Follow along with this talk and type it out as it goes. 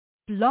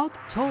Blog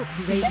Talk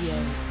Radio.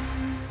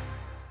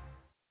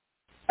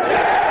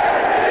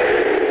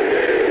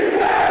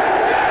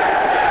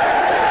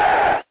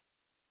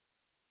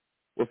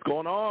 What's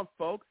going on,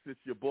 folks? It's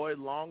your boy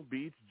Long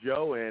Beach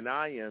Joe, and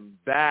I am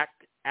back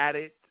at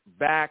it.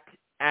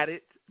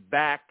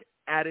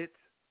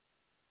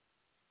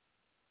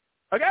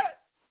 Okay.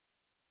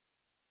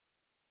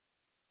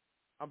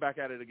 I'm back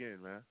at it again,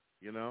 man.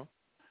 You know?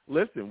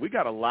 Listen, we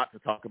got a lot to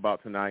talk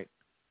about tonight.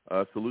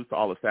 Salute to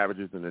all the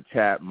savages in the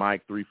chat.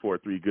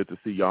 Mike343, good to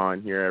see y'all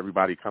in here.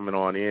 Everybody coming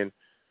on in.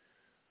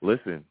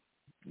 Listen,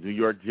 New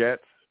York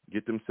Jets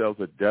get themselves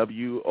a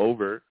W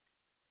over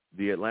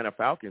the Atlanta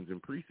Falcons in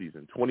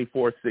preseason,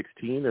 24-16.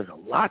 There's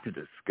a lot to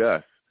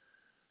discuss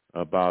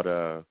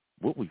about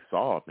what we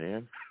saw,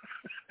 man.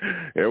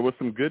 There was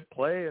some good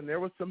play and there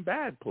was some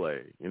bad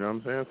play. You know what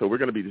I'm saying? So we're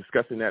going to be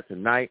discussing that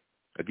tonight.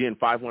 Again,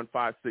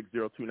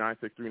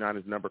 515-602-9639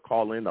 is the number.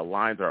 Call in. The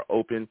lines are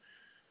open.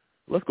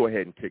 Let's go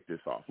ahead and kick this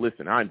off.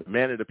 Listen, I'm the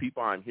man of the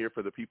people. I'm here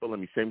for the people. Let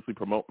me shamelessly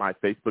promote my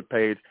Facebook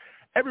page.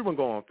 Everyone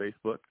go on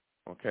Facebook.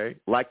 Okay,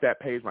 like that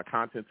page. My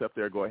content's up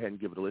there. Go ahead and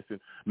give it a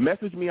listen.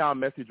 Message me. I'll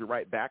message you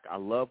right back. I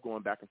love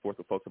going back and forth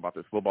with folks about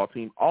this football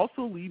team.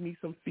 Also, leave me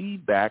some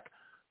feedback.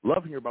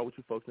 Love hearing about what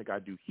you folks think I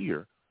do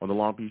here on the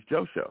Long Beach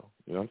Joe Show.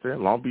 You know what I'm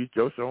saying? Long Beach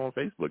Joe Show on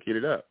Facebook. Hit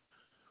it up.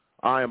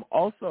 I am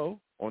also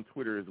on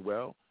Twitter as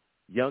well.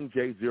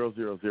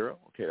 YoungJ000.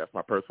 Okay, that's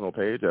my personal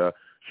page.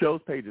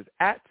 Show's page is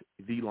at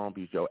The Long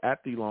Beach Joe,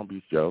 at The Long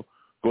Beach Joe.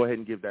 Go ahead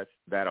and give that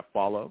a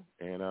follow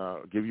and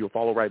give you a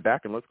follow right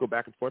back, and let's go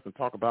back and forth and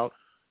talk about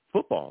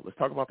football. Let's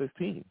talk about this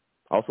team.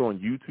 Also on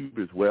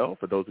YouTube as well,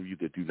 for those of you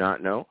that do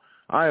not know.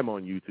 I am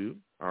on YouTube,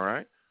 all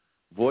right?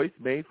 Voice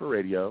made for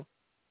radio,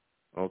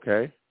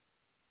 okay?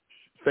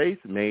 Face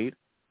made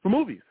for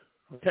movies,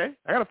 okay?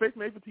 I got a face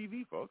made for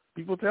TV, folks.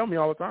 People tell me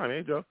all the time,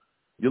 hey, Joe,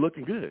 you're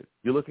looking good.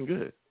 You're looking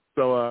good.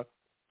 So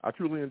I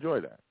truly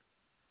enjoy that.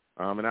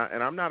 And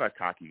I'm not a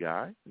cocky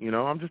guy. You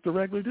know, I'm just a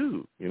regular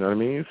dude. You know what I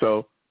mean?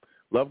 So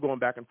love going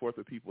back and forth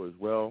with people as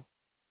well.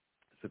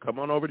 So come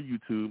on over to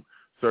YouTube.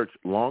 Search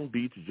Long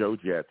Beach Joe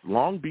Jets.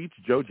 Long Beach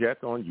Joe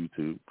Jets on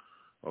YouTube,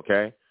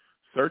 okay?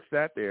 Search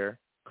that there.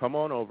 Come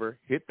on over.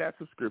 Hit that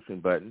subscription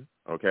button,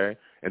 okay?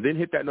 And then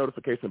hit that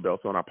notification bell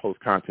so when I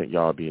post content,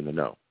 y'all be in the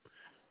know.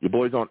 Your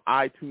boy's on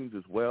iTunes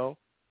as well.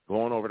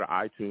 Go on over to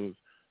iTunes.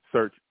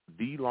 Search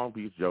The Long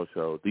Beach Joe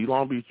Show. The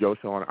Long Beach Joe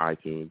Show on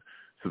iTunes.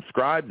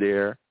 Subscribe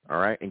there, all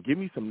right? And give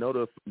me some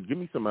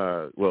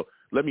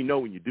let me know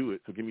when you do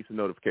it, so give me some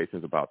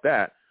notifications about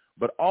that.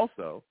 But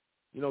also,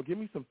 you know, give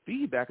me some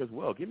feedback as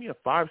well. Give me a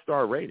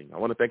 5-star rating. I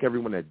want to thank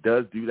everyone that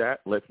does do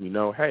that. Lets me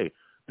know, hey,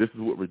 this is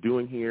what we're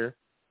doing here.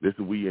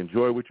 We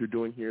enjoy what you're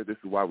doing here. This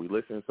is why we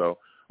listen. So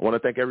I want to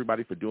thank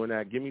everybody for doing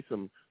that. Give me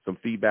some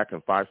feedback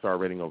and 5-star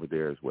rating over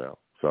there as well.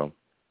 So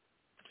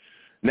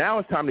now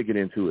it's time to get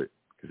into it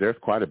because there's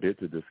quite a bit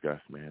to discuss,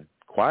 man.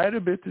 Quite a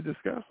bit to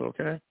discuss,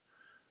 okay?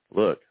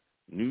 Look,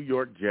 New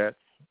York Jets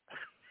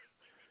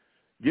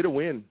get a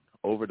win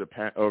over the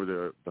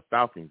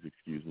Falcons,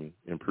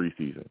 in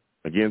preseason.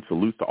 Again,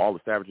 salutes to all the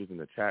savages in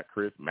the chat,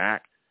 Chris,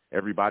 Mac,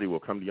 everybody.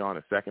 Will come to you in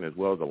a second as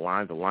well as the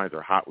lines. The lines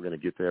are hot. We're going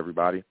to get to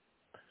everybody.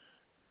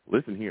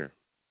 Listen here.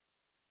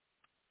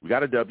 We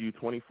got a W,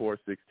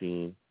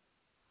 24-16,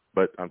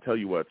 but I'll tell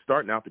you what,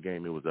 starting out the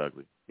game, it was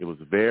ugly. It was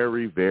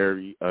very,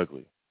 very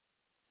ugly.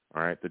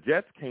 All right, the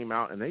Jets came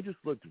out, and they just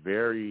looked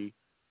very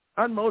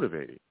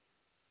unmotivated,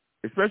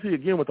 especially,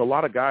 again, with a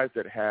lot of guys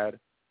that had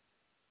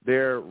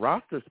their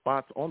roster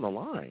spots on the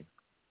line.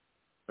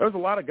 There was a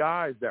lot of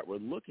guys that were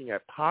looking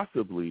at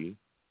possibly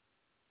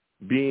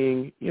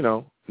being, you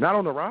know, not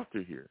on the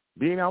roster here,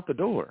 being out the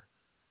door.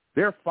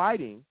 They're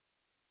fighting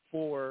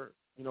for,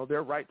 you know,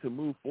 their right to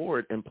move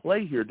forward and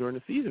play here during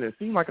the season. It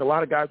seemed like a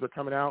lot of guys were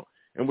coming out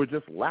and were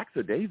just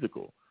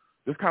lackadaisical,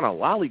 just kind of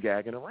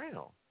lollygagging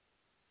around.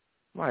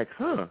 Like,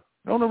 I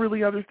don't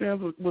really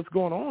understand what's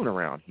going on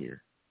around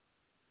here.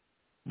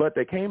 But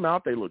they came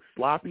out, they looked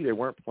sloppy, they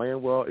weren't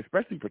playing well,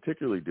 especially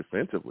particularly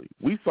defensively.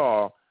 We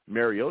saw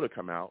Mariota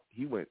come out.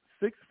 He went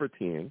 6 for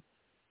 10,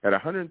 had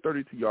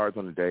 132 yards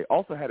on the day,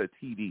 also had a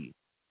TD.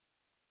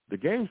 The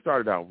game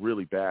started out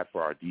really bad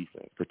for our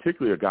defense,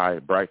 particularly a guy,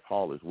 Bryce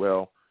Hall, as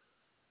well.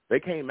 They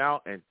came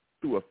out and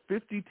threw a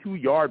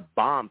 52-yard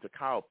bomb to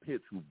Kyle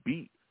Pitts, who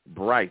beat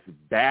Bryce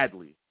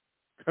badly,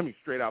 coming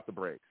straight out the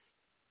breaks.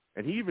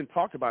 And he even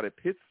talked about it.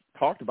 Pitts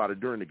talked about it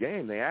during the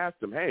game. They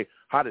asked him, hey,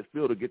 how did it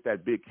feel to get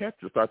that big catch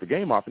to start the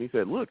game off? And he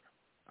said, look,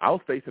 I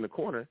was facing the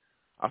corner.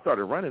 I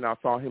started running. I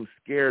saw him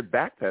scared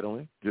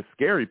backpedaling, just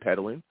scary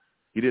pedaling.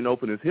 He didn't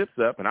open his hips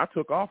up, and I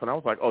took off, and I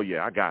was like, oh,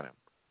 yeah, I got him.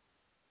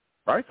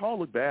 Bryce Hall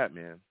looked bad,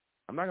 man.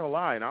 I'm not going to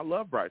lie, and I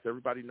love Bryce.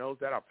 Everybody knows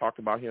that. I've talked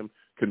about him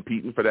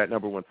competing for that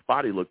number 1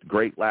 spot. He looked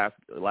great last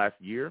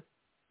year.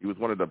 He was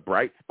one of the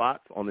bright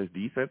spots on this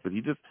defense, but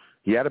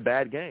he had a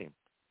bad game.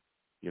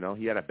 You know,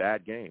 he had a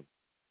bad game.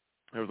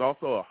 There was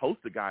also a host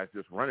of guys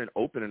just running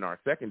open in our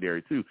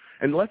secondary, too.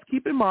 And let's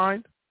keep in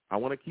mind, I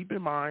want to keep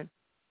in mind,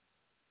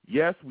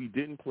 yes, we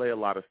didn't play a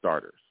lot of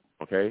starters,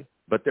 okay?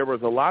 But there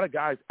was a lot of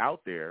guys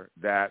out there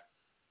that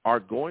are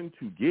going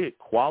to get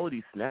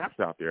quality snaps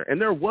out there. And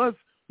there was,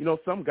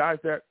 some guys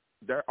that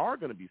are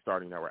going to be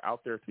starting that were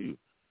out there too,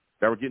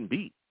 that were getting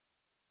beat.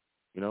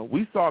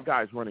 We saw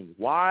guys running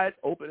wide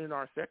open in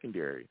our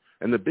secondary.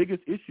 And the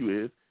biggest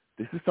issue is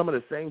this is some of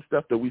the same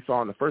stuff that we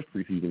saw in the first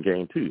preseason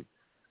game too.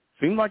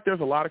 Seemed like there's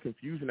a lot of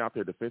confusion out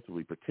there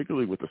defensively,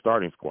 particularly with the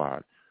starting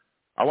squad.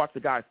 I watched the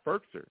guy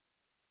Ferkser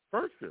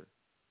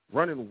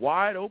running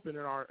wide open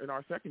in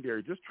our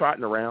secondary, just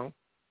trotting around.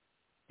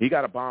 He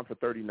got a bomb for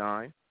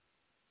 39,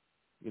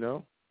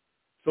 So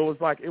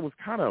it's like it was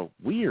kind of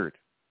weird,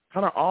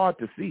 kind of odd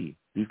to see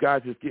these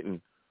guys just getting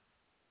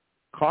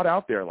caught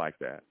out there like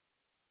that.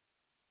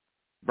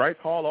 Bryce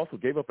Hall also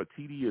gave up a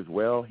TD as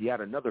well. He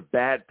had another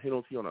bad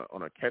penalty on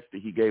a catch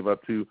that he gave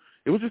up too.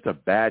 It was just a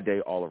bad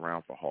day all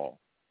around for Hall,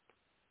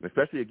 and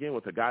especially, again,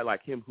 with a guy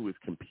like him who is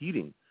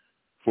competing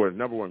for his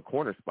number one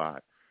corner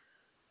spot.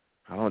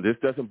 I don't know, this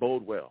doesn't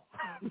bode well.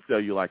 I'll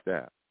tell you like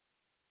that.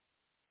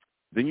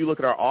 Then you look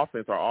at our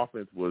offense. Our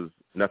offense was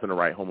nothing to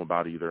write home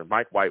about either.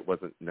 Mike White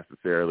wasn't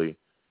necessarily,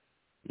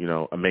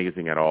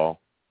 amazing at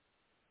all.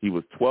 He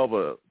was 12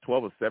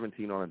 of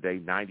 17 on a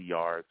day, 90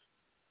 yards.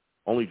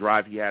 Only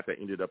drive he had that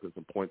ended up in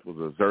some points was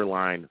a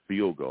Zerline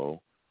field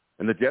goal.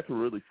 And the Jets were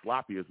really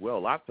sloppy as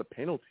well. Lots of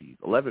penalties,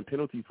 11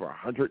 penalties for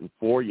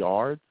 104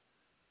 yards.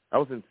 That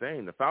was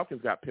insane. The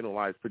Falcons got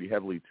penalized pretty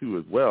heavily too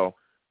as well,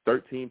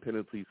 13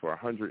 penalties for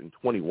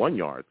 121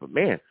 yards. But,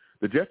 man,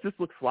 the Jets just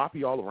looked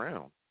sloppy all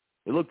around.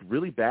 It looked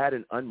really bad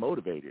and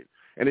unmotivated.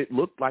 And it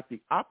looked like the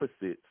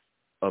opposite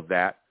of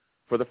that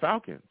for the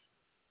Falcons.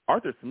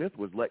 Arthur Smith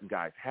was letting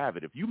guys have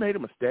it. If you made a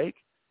mistake,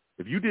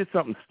 if you did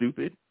something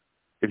stupid,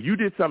 if you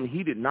did something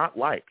he did not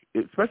like,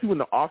 especially when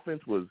the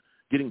offense was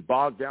getting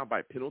bogged down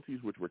by penalties,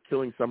 which were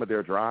killing some of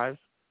their drives,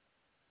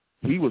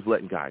 he was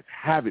letting guys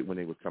have it when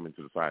they was coming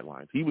to the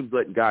sidelines. He was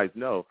letting guys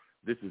know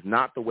this is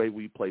not the way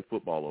we play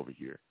football over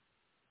here.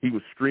 He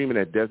was screaming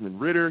at Desmond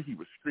Ridder. He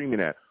was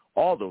screaming at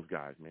all those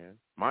guys, man.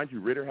 Mind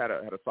you, Ridder had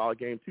a solid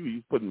game too. He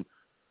was putting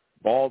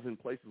balls in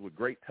places with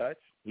great touch.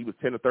 He was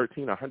 10 of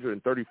 13,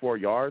 134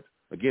 yards.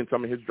 Again,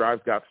 some of his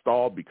drives got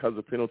stalled because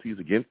of penalties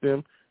against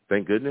them.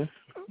 Thank goodness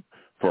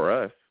for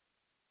us.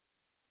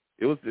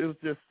 It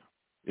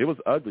was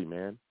ugly,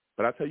 man.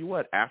 But I tell you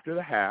what, after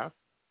the half,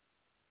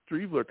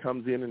 Streveler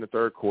comes in the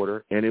third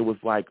quarter, and it was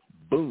like,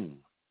 boom,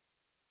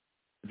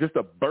 just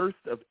a burst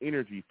of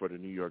energy for the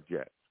New York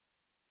Jets.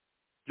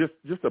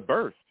 Just a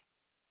burst.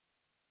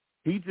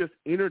 He just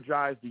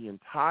energized the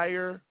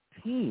entire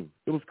team.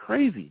 It was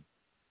crazy.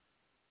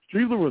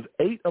 Streveler was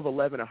 8 of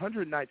 11,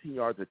 119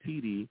 yards of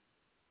TD.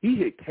 He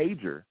hit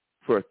Cager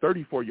for a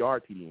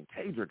 34-yard TD, and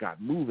Cager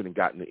got moving and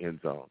got in the end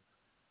zone.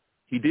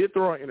 He did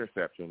throw an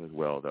interception as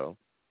well, though.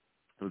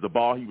 It was a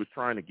ball he was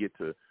trying to get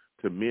to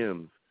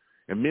Mims,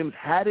 and Mims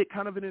had it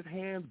kind of in his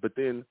hands, but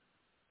then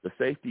the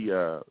safety,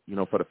 for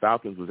the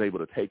Falcons was able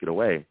to take it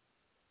away.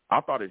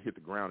 I thought it hit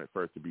the ground at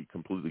first, to be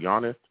completely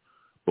honest,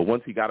 but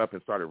once he got up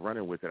and started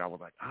running with it, I was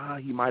like,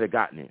 he might have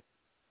gotten it,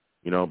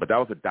 but that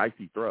was a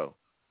dicey throw.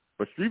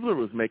 But Streveler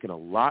was making a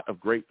lot of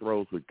great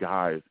throws with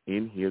guys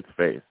in his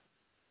face,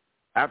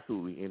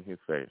 absolutely in his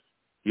face.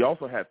 He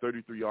also had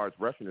 33 yards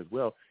rushing as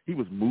well. He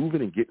was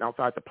moving and getting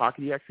outside the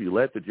pocket. He actually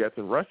led the Jets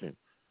in rushing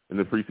in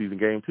the preseason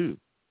game too.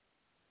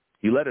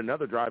 He led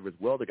another drive as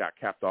well that got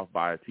capped off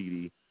by a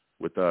TD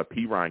with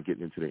P. Ryan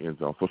getting into the end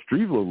zone. So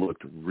Streveler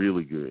looked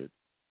really good.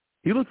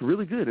 He looked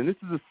really good. And this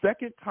is the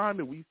second time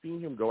that we've seen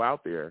him go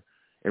out there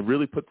and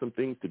really put some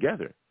things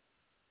together.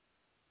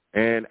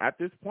 And at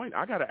this point,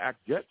 I got to ask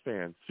Jets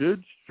fans,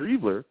 should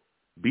Streveler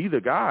be the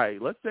guy?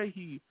 Let's say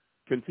he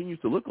continues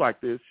to look like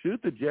this.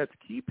 Should the Jets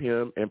keep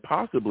him and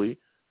possibly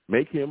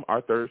make him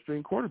our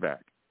third-string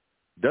quarterback?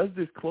 Does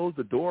this close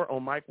the door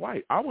on Mike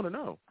White? I want to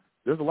know.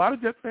 There's a lot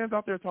of Jets fans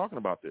out there talking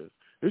about this.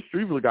 This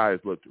Streveler guy has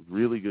looked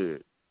really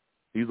good.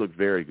 He's looked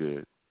very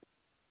good.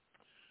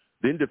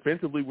 Then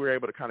defensively, we were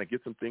able to kind of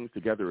get some things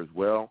together as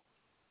well,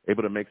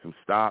 able to make some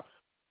stops.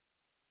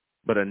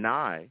 But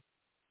Anai,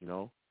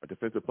 a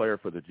defensive player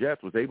for the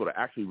Jets, was able to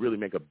actually really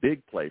make a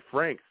big play.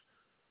 Franks,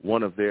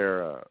 one of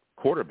their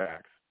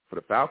quarterbacks for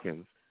the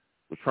Falcons,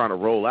 was trying to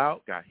roll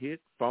out, got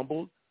hit,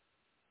 fumbled,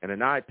 and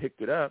Anai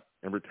picked it up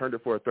and returned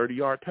it for a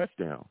 30-yard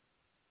touchdown.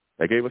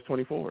 That gave us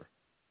 24.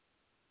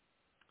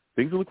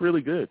 Things look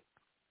really good.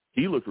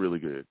 He looked really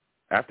good.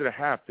 After the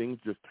half, things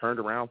just turned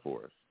around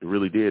for us. It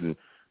really did, and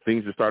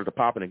things just started to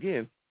pop. And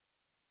again,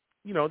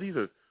 these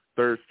are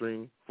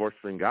third-string,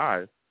 fourth-string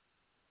guys,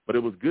 but it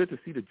was good to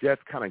see the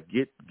Jets kind of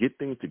get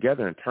things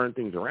together and turn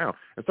things around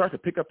and start to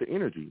pick up the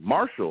energy.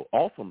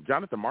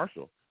 Jonathan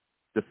Marshall,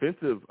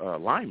 defensive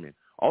lineman,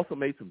 also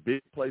made some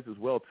big plays as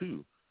well,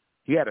 too.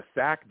 He had a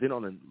sack. Then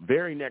on the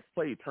very next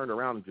play, he turned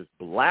around and just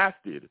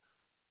blasted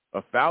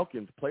a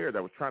Falcons player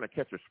that was trying to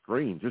catch a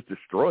screen, just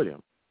destroyed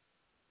him.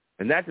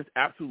 And that just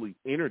absolutely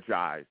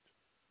energized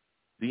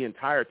the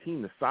entire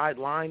team, the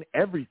sideline,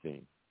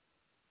 everything.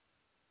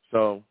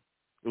 So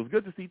it was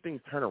good to see things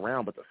turn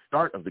around, but the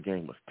start of the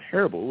game was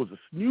terrible. It was a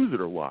snoozer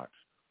to watch.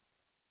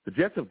 The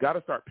Jets have got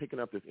to start picking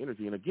up this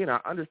energy. And, again, I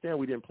understand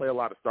we didn't play a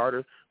lot of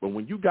starters, but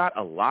when you got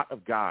a lot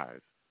of guys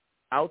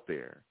out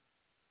there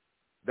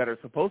that are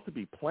supposed to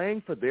be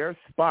playing for their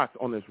spots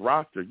on this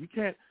roster, you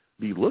can't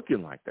be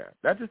looking like that.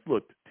 That just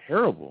looked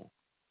terrible.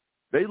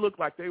 They looked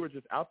like they were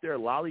just out there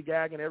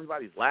lollygagging.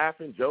 Everybody's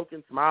laughing,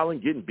 joking, smiling,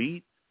 getting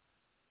beat.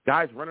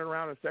 Guys running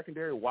around in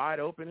secondary wide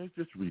open. It's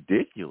just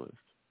ridiculous.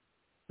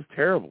 It's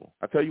terrible.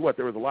 I tell you what,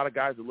 there was a lot of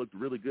guys that looked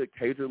really good.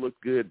 Kaser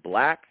looked good.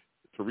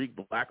 Tariq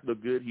Black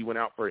looked good. He went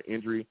out for an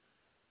injury.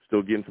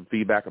 Still getting some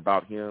feedback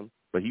about him.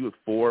 But he was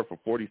 4 for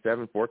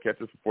 47, 4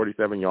 catches for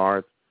 47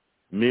 yards.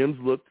 Mims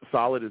looked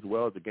solid as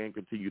well as the game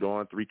continued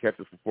on, 3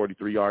 catches for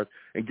 43 yards.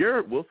 And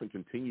Garrett Wilson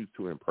continues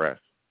to impress.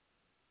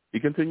 He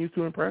continues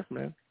to impress,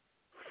 man.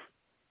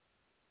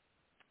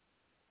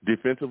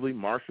 Defensively,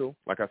 Marshall,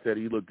 like I said,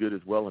 he looked good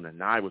as well, and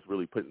Anai was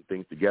really putting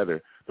things together.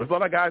 There's a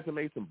lot of guys that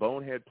made some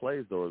bonehead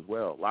plays, though, as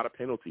well. A lot of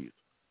penalties.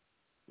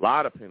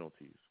 Wesco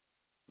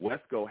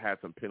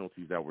had some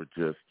penalties that were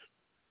just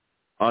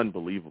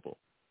unbelievable.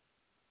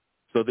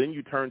 So then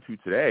you turn to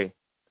today,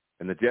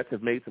 and the Jets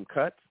have made some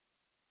cuts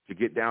to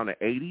get down to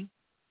 80.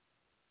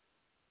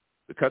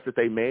 The cuts that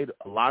they made,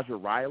 Elijah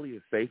Riley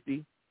is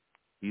safety.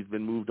 He's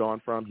been moved on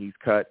from. He's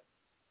cut.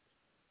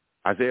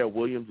 Isaiah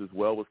Williams as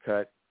well was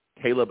cut.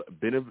 Caleb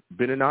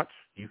Beninoch,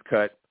 he's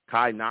cut.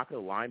 Kai Naka,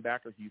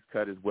 linebacker, he's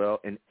cut as well.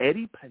 And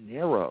Eddie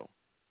Pinheiro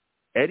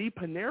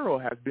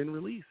has been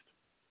released.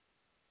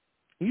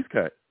 He's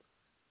cut.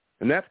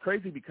 And that's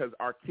crazy because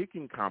our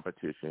kicking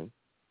competition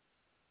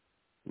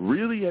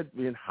really has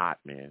been hot,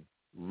 man,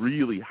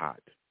 really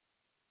hot.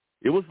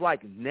 It was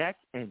like neck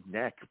and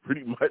neck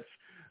pretty much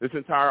this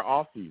entire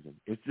offseason.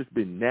 It's just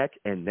been neck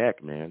and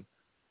neck, man,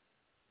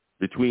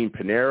 between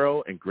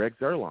Pinheiro and Greg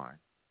Zuerlein.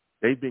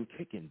 They've been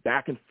kicking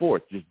back and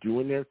forth, just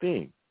doing their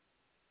thing.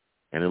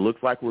 And it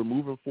looks like we're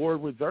moving forward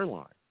with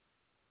Zuerlein.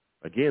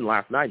 Again,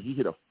 last night he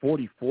hit a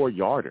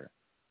 44-yarder.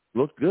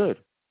 Looked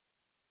good.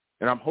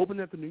 And I'm hoping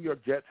that the New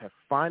York Jets have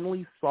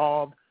finally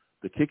solved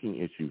the kicking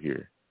issue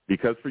here.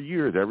 Because for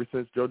years, ever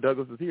since Joe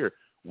Douglas is here,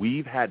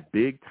 we've had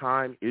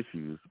big-time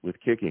issues with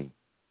kicking.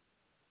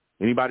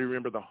 Anybody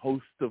remember the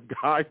host of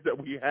guys that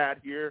we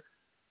had here?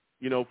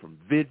 You know, from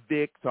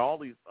Vic to all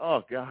these,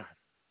 oh, God.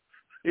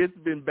 It's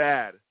been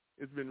bad.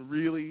 It's been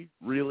really,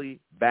 really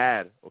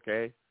bad,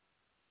 okay?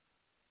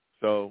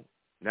 So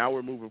now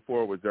we're moving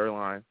forward with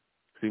Zuerlein.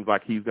 Seems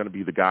like he's going to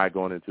be the guy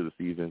going into the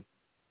season.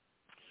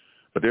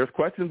 But there's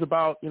questions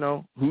about, you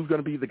know, who's going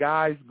to be the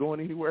guys going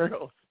anywhere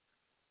else.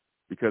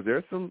 Because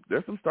there's some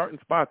starting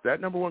spots. That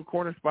number one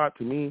corner spot,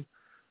 to me,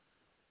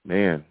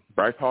 man,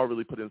 Bryce Hall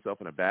really put himself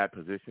in a bad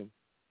position.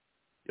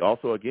 He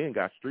also, again,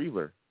 got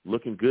Streveler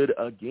looking good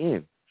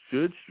again.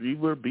 Should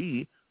Streveler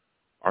be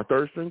our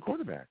third-string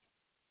quarterback?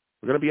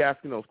 We're going to be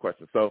asking those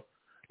questions. So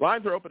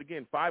lines are open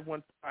again,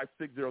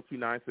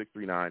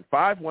 515-602-9639.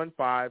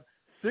 515-602-9639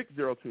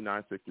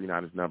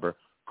 is the number.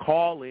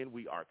 Call in.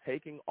 We are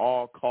taking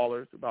all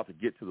callers. We're about to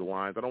get to the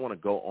lines. I don't want to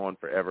go on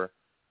forever.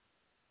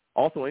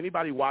 Also,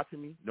 anybody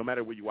watching me, no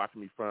matter where you're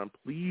watching me from,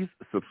 please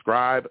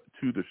subscribe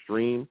to the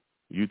stream.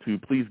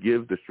 YouTube, please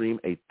give the stream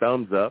a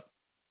thumbs up.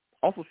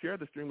 Also, share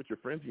the stream with your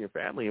friends and your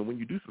family. And when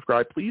you do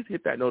subscribe, please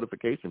hit that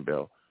notification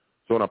bell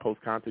so when I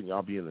post content,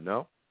 y'all be in the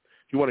know.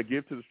 If you want to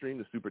give to the stream,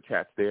 the Super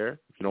Chat's there.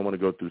 If you don't want to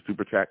go through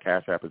Super Chat,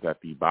 Cash App is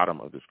at the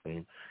bottom of the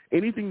screen.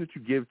 Anything that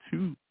you give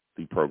to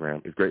the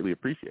program is greatly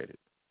appreciated.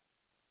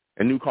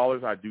 And new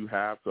callers I do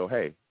have, so,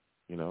 hey,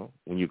 you know,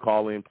 when you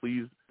call in,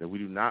 please, that we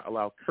do not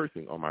allow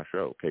cursing on my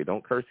show, okay?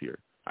 Don't curse here.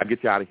 I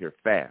get you out of here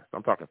fast.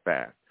 I'm talking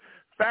fast.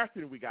 Faster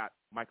than we got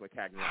Mike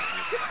LeCagnon out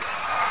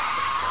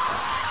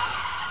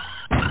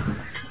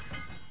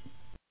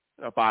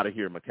here. Up out of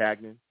here,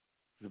 McCagnon.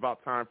 It's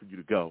about time for you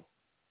to go.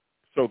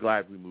 So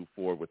glad we moved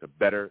forward with a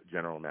better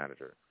general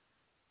manager.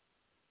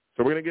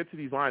 So we're going to get to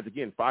these lines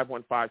again,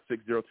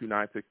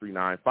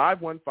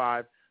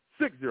 515-602-9639.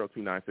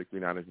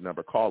 515-602-9639 is the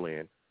number. Call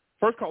in.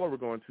 First caller, we're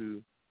going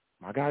to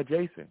my guy,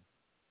 Jason.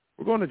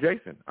 We're going to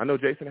Jason. I know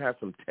Jason has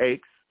some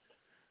takes.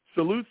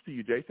 Salutes to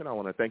you, Jason. I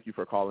want to thank you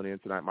for calling in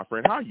tonight, my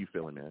friend. How are you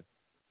feeling, man?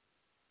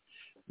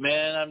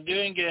 Man, I'm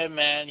doing good,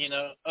 man. You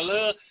know,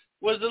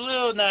 was a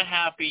little not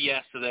happy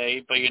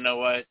yesterday, but you know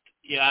what?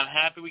 Yeah, I'm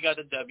happy we got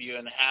the W,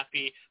 and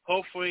happy.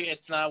 Hopefully,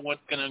 it's not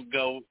what's gonna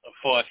go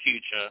for our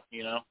future.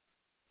 You know.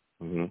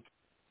 Mhm.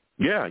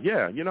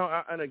 Yeah. You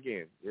know, and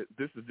again,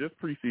 this is just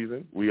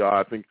preseason.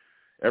 I think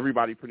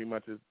everybody pretty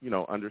much is, you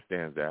know,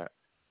 understands that.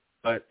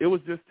 But it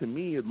was just, to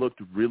me, it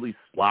looked really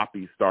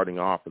sloppy starting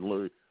off and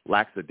really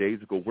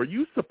lackadaisical. Were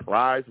you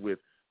surprised with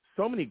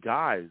so many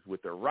guys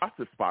with their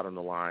roster spot on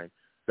the line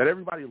that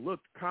everybody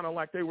looked kind of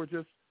like they were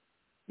just,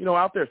 you know,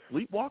 out there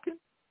sleepwalking?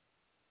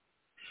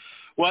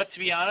 Well, to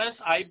be honest,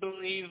 I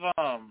believe,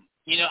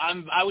 you know,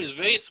 I was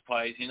very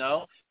surprised, you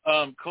know.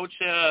 Coach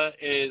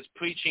is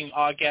preaching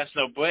all gas,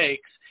 no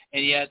brakes,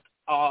 and yet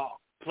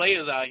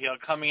players out here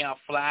coming out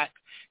flat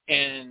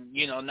and,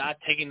 you know, not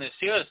taking this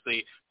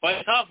seriously.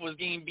 But Huff was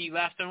getting beat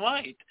left and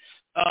right.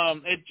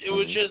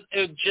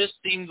 It just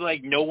seemed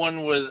like no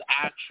one was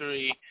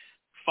actually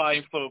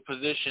fighting for a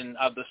position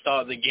at the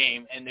start of the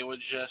game, and they were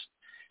just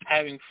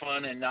having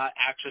fun and not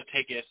actually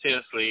taking it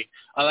seriously,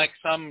 unlike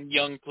some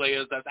young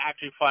players that's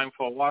actually fighting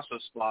for a roster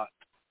spot.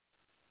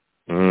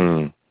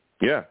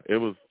 Yeah, it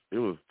was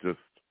just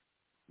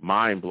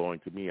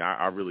mind-blowing to me.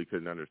 I really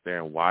couldn't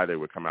understand why they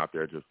would come out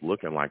there just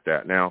looking like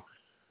that. Now,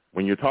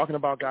 when you're talking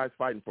about guys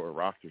fighting for a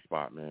roster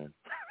spot, man,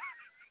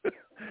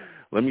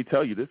 let me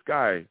tell you, this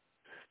guy,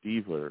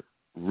 Stiefler,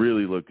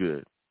 really looked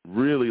good.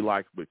 Really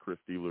liked what Chris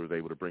Stiefler was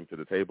able to bring to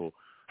the table.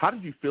 How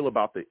did you feel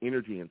about the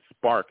energy and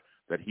spark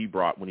that he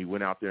brought when he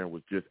went out there and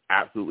was just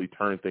absolutely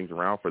turning things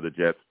around for the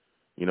Jets,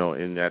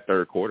 in that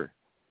third quarter?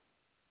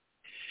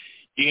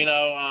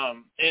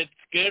 It's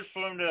good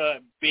for him to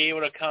be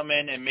able to come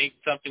in and make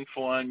something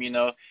for him,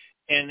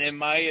 And in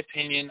my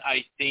opinion,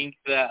 I think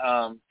that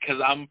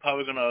because I'm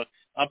probably gonna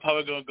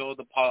go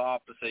the polar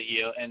opposite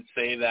here and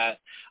say that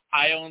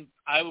I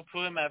would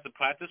put him as a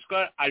practice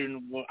squad.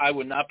 I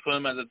would not put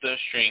him as a third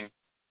string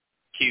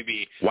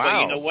QB. Wow.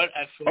 But you know what?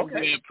 I saw him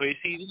Okay. in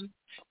preseason,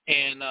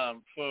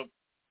 and for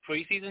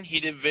preseason he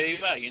did very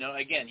well.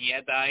 Again, he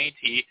had the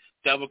INT,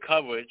 double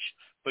coverage.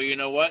 But you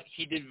know what?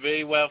 He did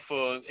very well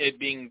for it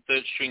being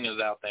third stringers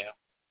out there.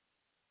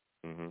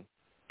 Mm-hmm.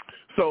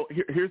 So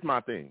here's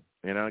my thing.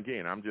 And,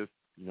 again, I'm just,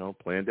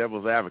 playing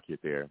devil's advocate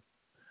there.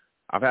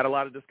 I've had a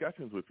lot of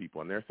discussions with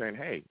people, and they're saying,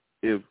 hey,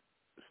 if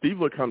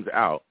Stiefler comes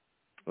out,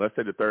 let's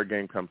say the third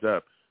game comes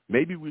up,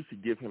 maybe we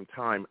should give him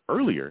time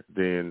earlier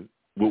than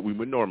what we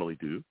would normally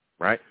do,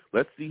 right?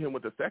 Let's see him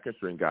with the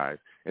second-string guys.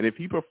 And if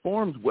he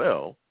performs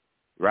well,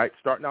 right,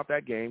 starting out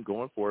that game,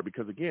 going forward,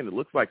 because, again, it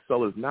looks like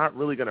Sulla's not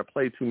really going to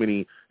play too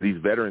many of these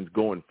veterans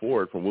going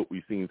forward from what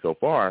we've seen so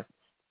far.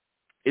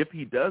 If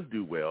he does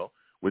do well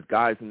with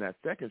guys in that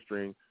second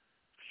string,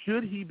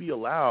 should he be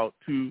allowed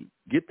to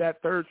get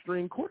that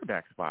third-string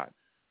quarterback spot?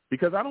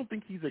 Because I don't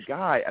think he's a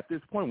guy at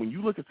this point, when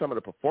you look at some of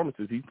the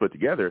performances he's put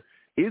together,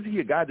 is he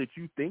a guy that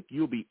you think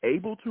you'll be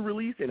able to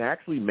release and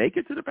actually make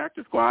it to the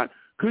practice squad?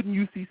 Couldn't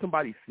you see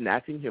somebody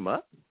snatching him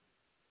up?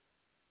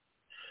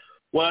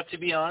 Well, to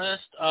be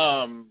honest,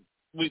 any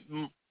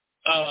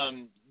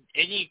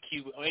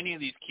of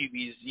these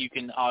QBs you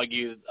can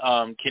argue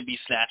can be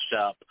snatched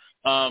up.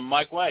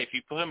 Mike White, if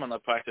you put him on the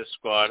practice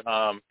squad,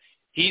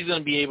 he's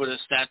going to be able to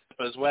snatch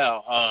up as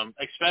well.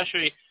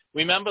 Especially,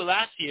 remember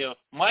last year,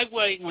 Mike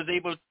White was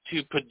able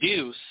to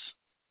produce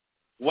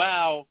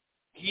while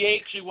he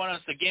actually won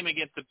us the game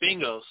against the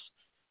Bengals.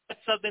 That's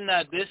something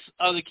that this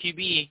other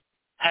QB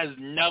has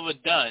never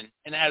done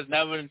and has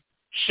never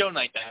shown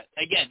like that.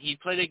 Again, he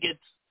played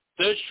against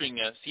third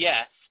stringers,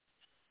 yes,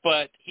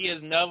 but he has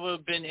never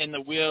been in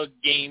the real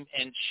game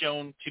and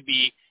shown to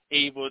be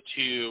able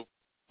to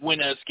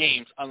win us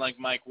games, unlike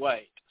Mike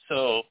White.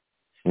 So,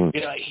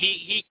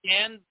 he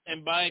can,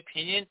 in my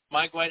opinion,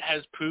 Mike White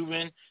has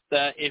proven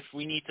that if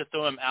we need to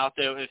throw him out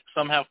there, if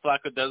somehow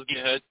Flacco does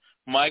get hurt,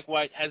 Mike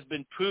White has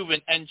been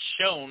proven and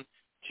shown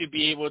to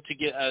be able to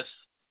get us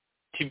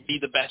to be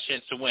the best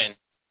chance to win.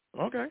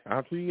 Okay.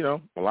 Obviously, a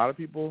lot of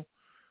people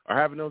are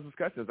having those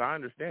discussions. I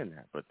understand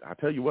that. But I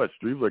tell you what,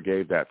 Stiefler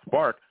gave that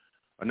spark.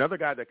 Another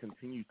guy that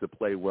continues to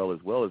play well as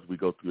we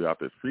go throughout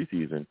this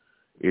preseason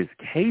is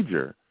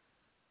Cager.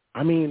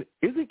 I mean,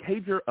 isn't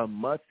Cager a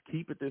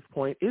must-keep at this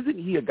point? Isn't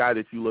he a guy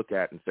that you look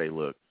at and say,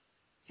 look,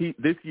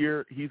 this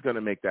year he's going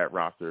to make that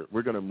roster.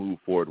 We're going to move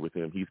forward with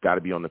him. He's got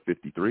to be on the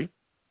 53?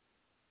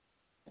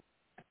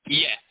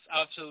 Yes,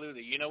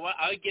 absolutely. You know what?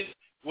 I would give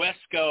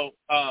Wesco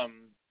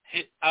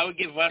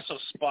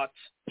spots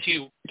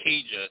to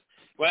Cager.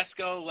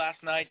 Wesco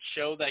last night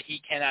showed that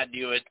he cannot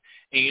do it,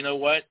 and you know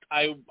what?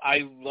 I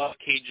love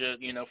Cager.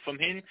 From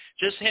him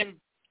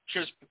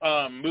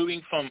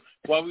moving from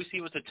wide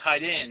receiver to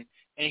tight end,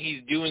 and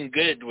he's doing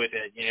good with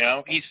it.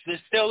 He's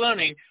still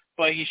learning,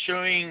 but he's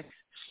showing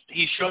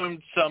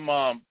some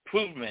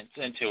improvements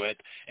into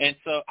it, and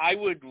so I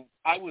would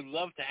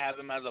love to have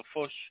him as a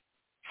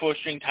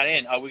four-string tight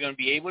end. Are we going to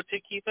be able to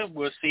keep him?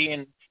 We'll see,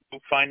 and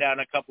we'll find out in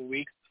a couple of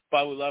weeks. But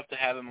I would love to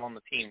have him on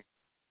the team.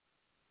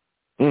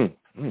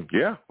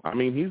 Yeah, I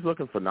mean, he's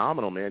looking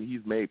phenomenal, man.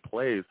 He's made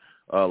plays.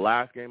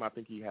 Last game, I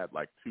think he had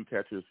like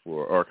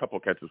a couple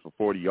of catches for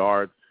 40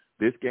 yards.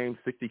 This game,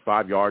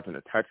 65 yards and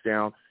a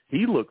touchdown.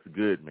 He looks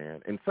good,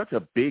 man, and such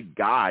a big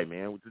guy,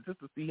 man. Just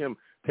to see him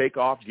take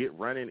off, get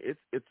running,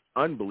 it's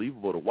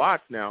unbelievable to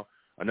watch. Now,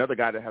 another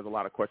guy that has a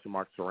lot of question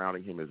marks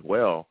surrounding him as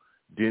well,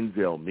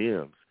 Denzel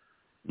Mims.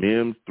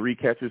 Mims, 3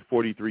 catches,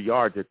 43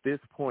 yards. At this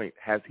point,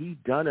 has he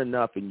done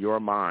enough in your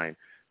mind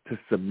to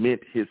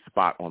cement his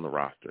spot on the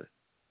roster?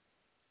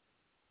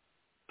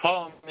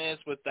 Problem is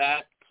with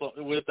that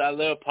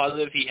little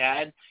positive he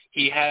had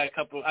a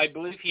couple. I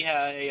believe he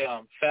had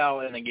a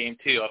foul in the game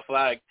too, a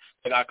flag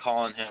that got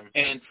calling him.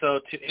 And so,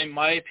 in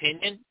my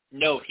opinion,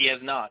 no, he has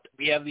not.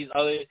 We have these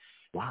other.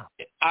 Wow.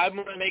 I'm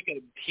going to make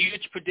a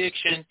huge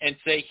prediction and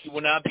say he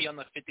will not be on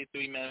the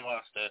 53-man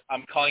roster.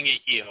 I'm calling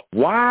it here.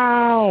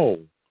 Wow.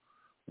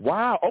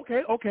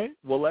 Okay.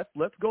 Well,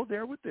 let's go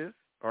there with this,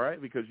 all right,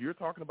 because you're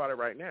talking about it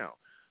right now.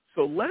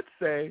 So let's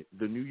say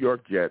the New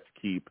York Jets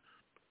keep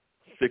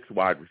 6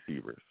 wide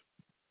receivers.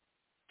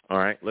 All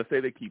right, let's say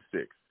they keep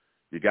 6.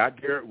 You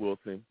got Garrett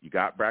Wilson. You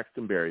got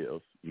Braxton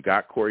Berrios. You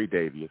got Corey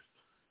Davis.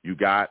 You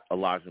got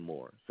Elijah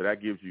Moore. So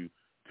that gives you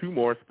 2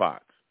 more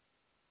spots.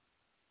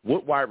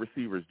 What wide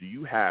receivers do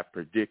you have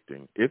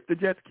predicting? If the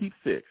Jets keep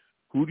 6,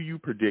 who do you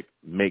predict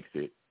makes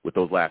it with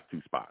those last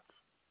 2 spots?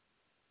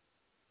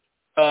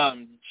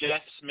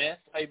 Jeff Smith,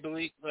 I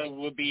believe,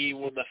 would be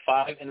with the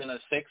 5, and then the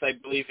 6, I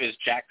believe, is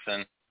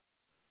Jackson.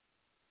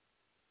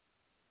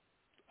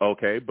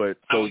 Okay, but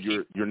so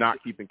you're not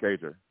keeping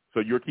Cager. So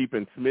you're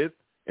keeping Smith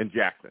and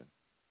Jackson.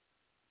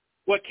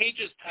 Well,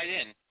 Cager's tight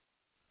end.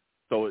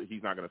 So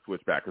he's not going to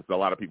switch back because a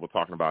lot of people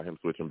talking about him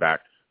switching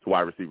back to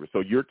wide receiver.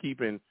 So you're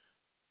keeping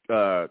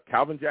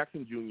Calvin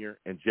Jackson Jr.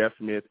 and Jeff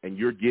Smith, and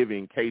you're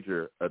giving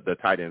Cager the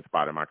tight end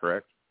spot. Am I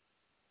correct?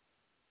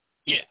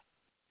 Yeah.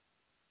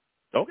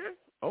 Okay.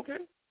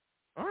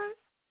 All right.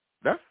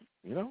 That's,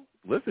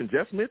 listen,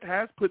 Jeff Smith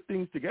has put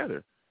things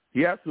together.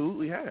 He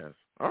absolutely has.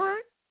 All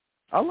right.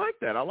 I like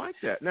that.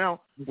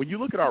 Now, when you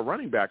look at our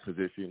running back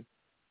position,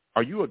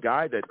 are you a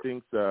guy that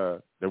thinks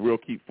that we'll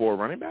keep 4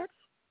 running backs?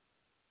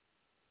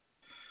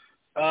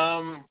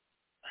 I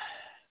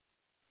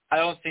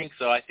don't think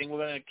so. I think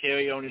we're going to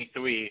carry only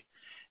 3.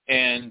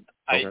 And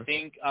okay. I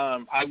think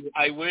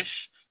I wish,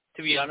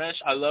 to be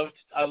honest, I love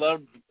a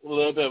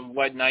little bit of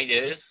what Knight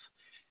is.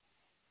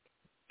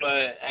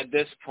 But at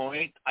this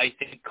point, I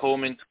think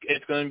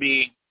it's going to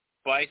be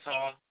Bryce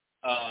Hall,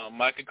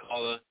 Michael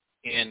Collar,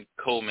 and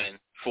Coleman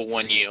for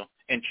 1 year,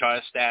 and try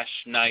to stash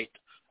Knight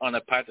on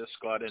a practice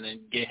squad and then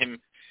get him,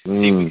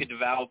 see if we could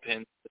develop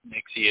him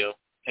next year,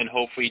 and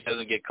hopefully he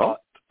doesn't get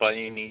caught by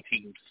any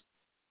teams.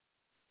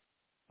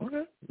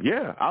 Okay.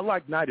 Yeah, I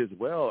like Knight as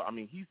well. I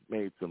mean, he's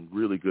made some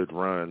really good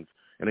runs.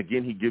 And,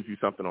 again, he gives you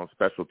something on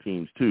special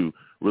teams, too,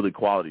 really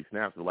quality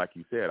snaps. But like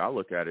you said, I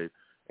look at it,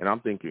 and I'm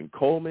thinking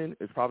Coleman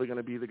is probably going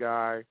to be the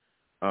guy.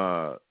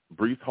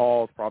 Breece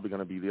Hall is probably going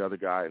to be the other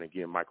guy. And,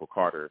 again, Michael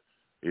Carter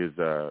is,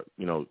 the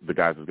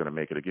guys that's going to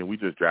make it. Again, we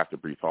just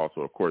drafted Breece Hall,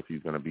 so, of course,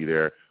 he's going to be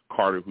there.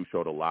 Carter, who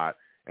showed a lot.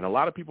 And a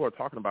lot of people are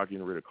talking about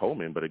getting rid of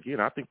Coleman. But,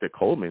 again, I think that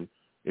Coleman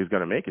is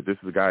going to make it. This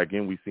is a guy,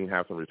 again, we've seen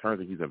have some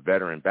returns, and he's a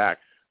veteran back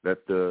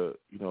that the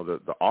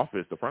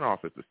office, the front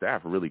office, the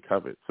staff really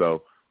covet.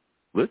 So,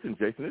 listen,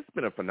 Jason, this has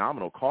been a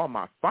phenomenal call.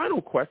 My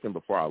final question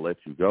before I let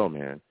you go,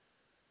 man,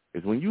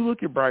 is when you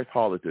look at Bryce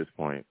Hall at this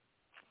point,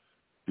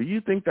 do you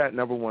think that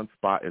number 1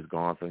 spot is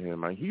gone for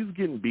him? I mean, he's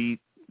getting beat.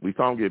 We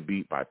saw him get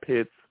beat by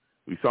Pitts.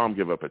 We saw him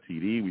give up a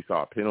TD. We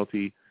saw a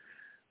penalty.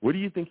 Where do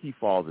you think he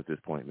falls at this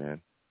point, man?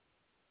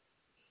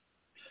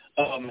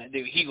 Oh, man,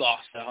 dude, he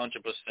lost 100%.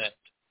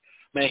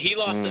 Man, he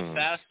lost it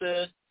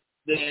faster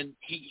than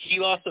he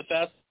lost it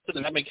faster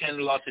than Matt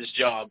McKinnon lost his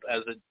job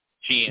as a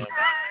GM.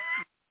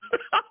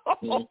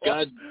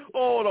 God.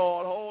 Hold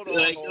on. It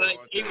was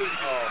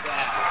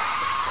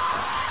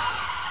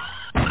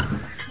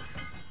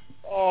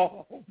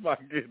oh, my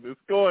goodness.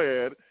 Go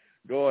ahead,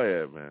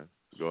 man.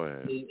 Go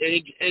ahead.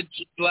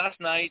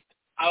 Last night,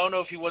 I don't know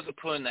if he wasn't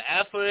putting the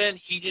effort in.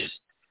 He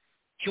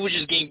was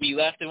just getting beat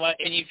left and right.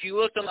 And if you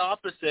looked on the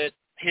opposite,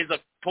 his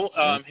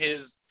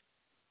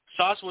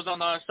Sauce was on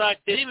the other side.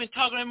 They didn't even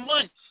talk to him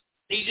once.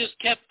 They just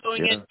kept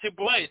throwing it to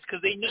Bryce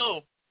because they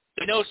know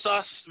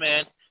Sauce,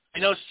 man.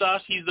 They know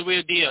Sauce, he's the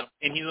real deal,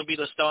 and he's going to be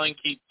the starting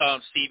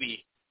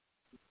CB.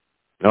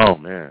 Oh,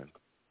 man.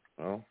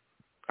 Well,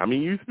 I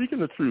mean, you're speaking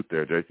the truth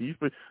there, JC.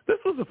 This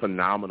was a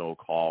phenomenal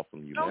call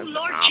from you, man. Oh,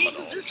 Lord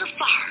phenomenal. Jesus, it's a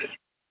fire.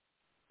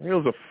 It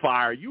was a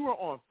fire. You were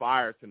on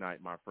fire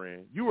tonight, my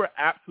friend. You were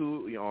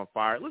absolutely on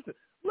fire. Listen,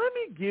 let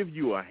me give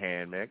you a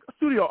hand, man.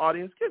 Studio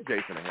audience, give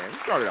Jason a hand. You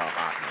started out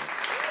hot, man.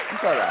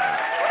 Let's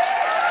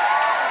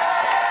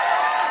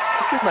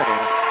give my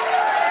hand.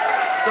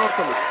 Show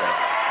some respect.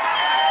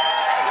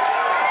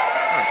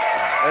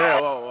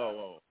 Yeah,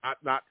 whoa.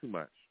 Not too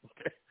much.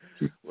 Okay.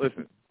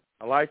 Listen,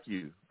 I like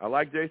you. I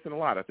like Jason a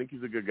lot. I think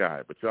he's a good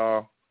guy. But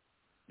y'all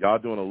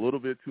doing a little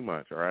bit too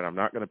much, all right? I'm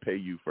not going to pay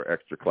you for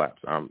extra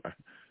claps.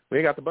 We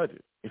ain't got the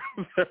budget.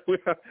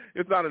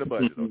 It's not in the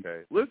budget,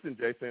 okay? Listen,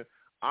 Jason,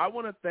 I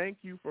want to thank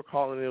you for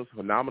calling in. It was a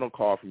phenomenal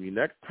call from you.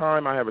 Next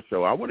time I have a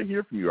show, I want to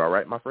hear from you, all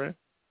right, my friend?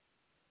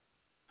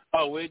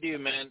 Oh, we do,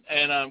 man.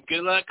 And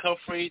good luck,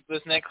 hopefully,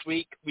 this next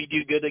week. We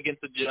do good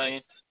against the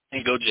Giants,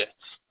 and go Jets.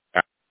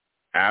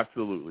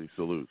 Absolutely.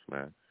 Salutes,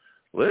 man.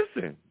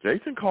 Listen,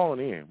 Jason calling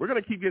in. We're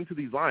going to keep getting to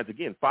these lines.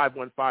 Again,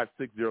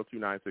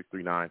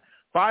 515-602-9639.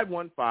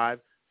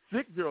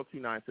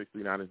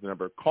 515-602-9639 is the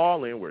number.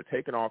 Call in. We're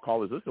taking all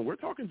callers. Listen, we're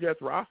talking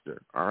Jets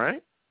roster, all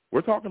right?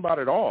 We're talking about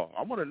it all.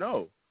 I want to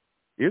know,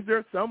 is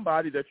there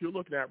somebody that you're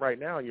looking at right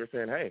now and you're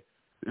saying, hey,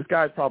 this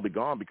guy's probably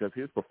gone because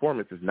his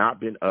performance has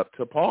not been up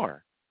to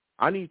par?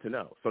 I need to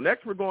know. So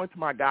next we're going to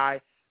my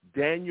guy,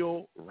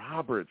 Daniel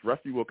Roberts.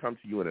 Rusty will come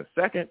to you in a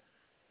second.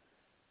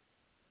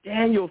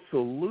 Daniel,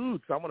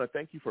 salutes. I want to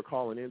thank you for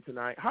calling in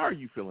tonight. How are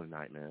you feeling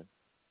tonight, man?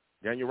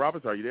 Daniel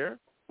Roberts, are you there?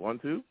 1,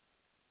 2,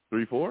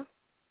 3, 4.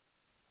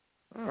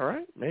 All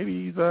right.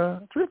 Maybe he's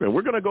tripping.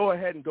 We're going to go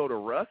ahead and go to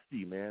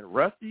Rusty, man.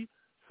 Rusty,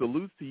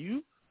 salutes to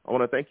you. I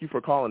want to thank you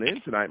for calling in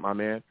tonight, my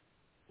man.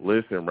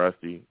 Listen,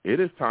 Rusty, it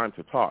is time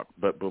to talk.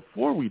 But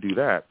before we do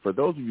that, for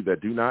those of you that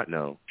do not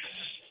know,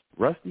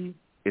 Rusty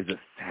is a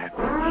savage.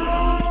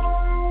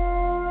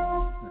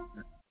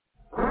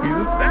 He's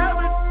a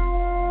savage.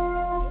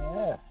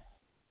 Yeah.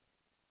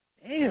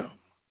 Damn.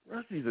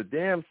 Rusty's a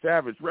damn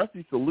savage.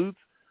 Rusty salutes.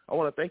 I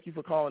want to thank you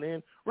for calling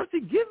in. Rusty,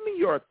 give me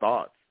your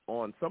thoughts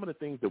on some of the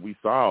things that we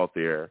saw out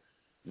there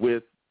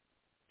with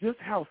just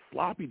how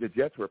sloppy the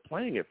Jets were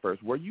playing at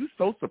first. Were you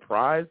so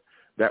surprised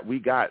that we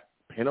got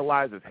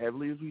penalized as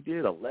heavily as we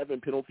did,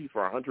 11 penalties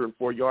for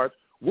 104 yards?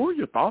 What were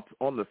your thoughts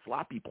on the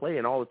sloppy play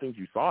and all the things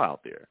you saw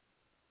out there?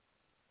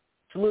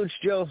 Salutes,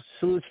 Joe.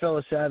 Salutes,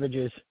 fellow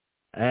savages.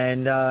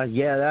 And,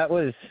 that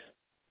was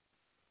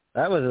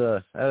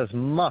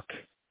muck,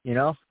 you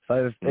know?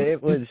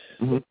 It was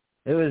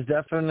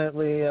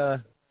definitely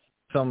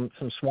some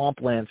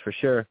swamplands for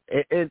sure.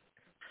 It's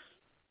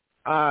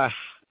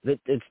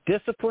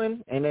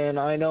discipline, and then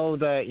I know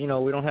that,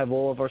 we don't have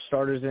all of our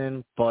starters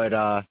in, but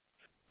I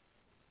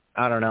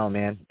don't know,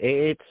 man.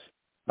 I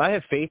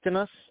have faith in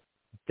us.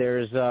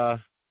 There's got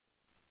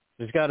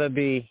to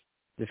be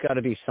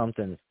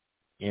something,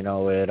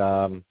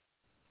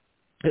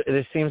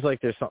 it seems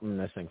like there's something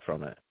missing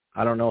from it.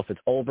 I don't know if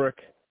it's Ulbrich,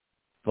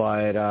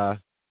 but I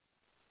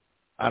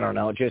don't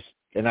know.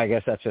 And I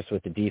guess that's just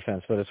with the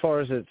defense. But as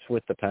far as it's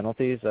with the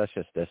penalties, that's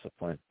just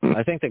discipline.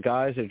 I think the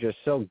guys are just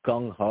so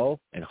gung-ho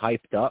and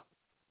hyped up.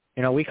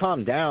 We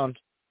calmed down,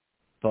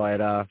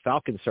 but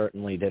Falcons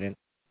certainly didn't.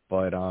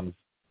 But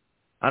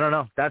I don't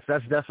know. That's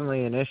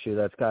definitely an issue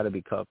that's got to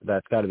be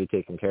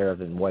taken care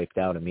of and wiped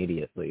out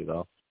immediately,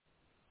 though.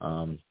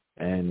 I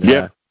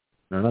don't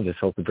know. Just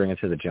hope we bring it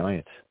to the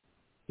Giants.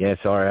 Yeah,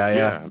 sorry.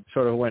 I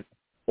sort of went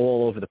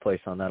all over the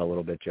place on that a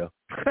little bit, Joe.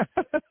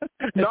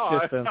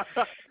 Listen,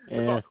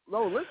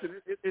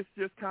 it's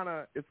just kind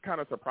of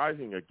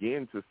surprising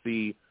again to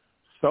see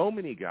so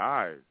many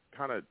guys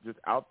kind of just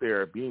out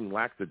there being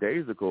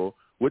lackadaisical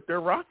with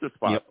their roster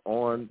spots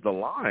on the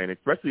line,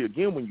 especially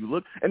again when you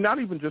look, and not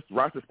even just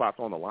roster spots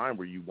on the line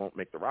where you won't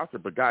make the roster,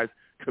 but guys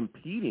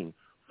competing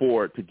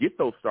to get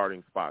those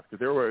starting spots. Because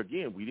there were,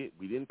 again, we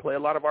didn't play a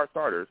lot of our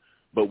starters,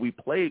 but we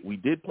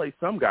did play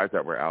some guys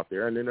that were out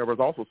there, and then there was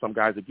also some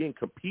guys, again,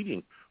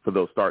 competing for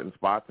those starting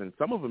spots, and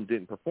some of them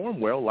didn't perform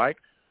well, like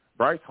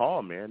Bryce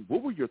Hall, man.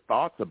 What were your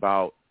thoughts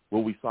about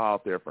what we saw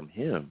out there from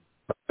him?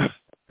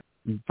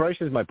 Bryce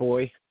is my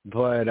boy,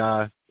 but,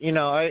 I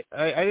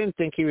didn't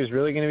think he was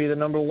really going to be the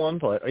number one,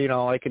 but,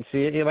 I could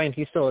see it. I mean,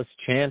 he still has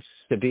a chance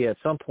to be at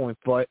some point,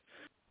 but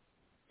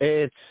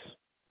he's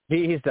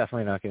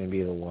definitely not going to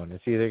be the one.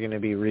 It's either going to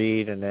be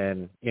Reed and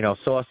then,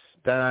 Sauce.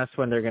 That's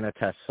when they're going to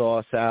test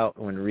Sauce out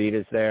when Reed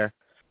is there.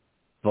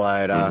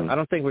 But I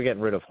don't think we're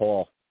getting rid of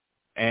Hall.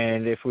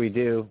 And if we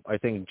do, I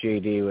think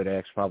JD would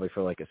ask probably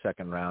for like a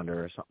second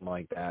rounder or something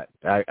like that.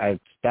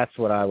 That's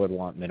what I would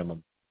want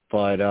minimum.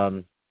 But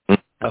I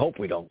hope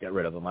we don't get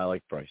rid of him. I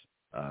like Bryce.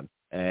 He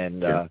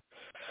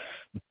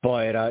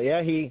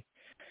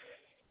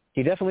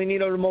definitely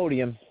needed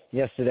Imodium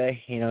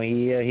yesterday. He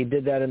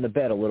did that in the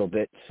bed a little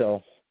bit.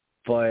 So,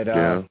 but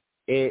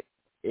they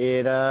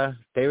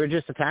were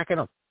just attacking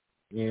him.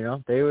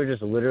 They were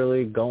just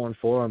literally going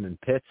for him, and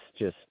Pitts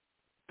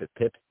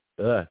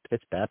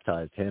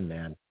baptized him,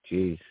 man.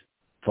 Jeez.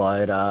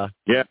 But I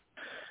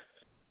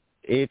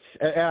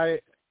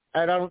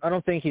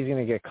don't think he's going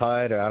to get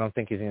cut, or I don't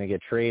think he's going to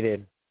get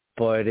traded.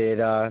 But it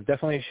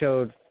definitely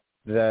showed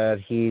that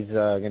he's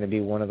going to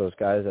be one of those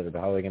guys that are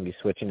probably going to be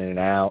switching in and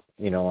out,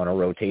 on a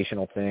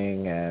rotational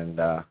thing. And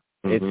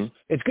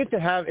it's good to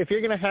have, if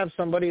you're going to have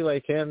somebody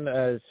like him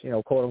as,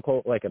 quote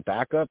unquote, like a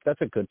backup,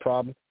 that's a good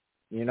problem,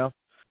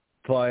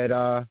 But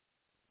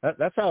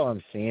that's how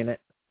I'm seeing it.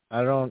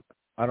 I don't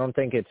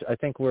think I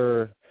think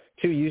we're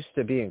too used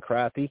to being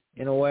crappy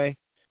in a way,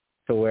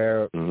 to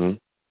where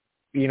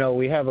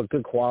we have a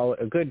good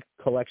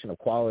collection of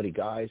quality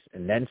guys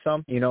and then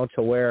some,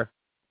 to where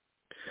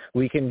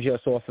we can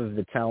just off of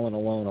the talent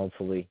alone,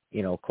 hopefully,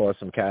 cause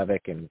some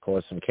havoc and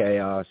cause some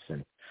chaos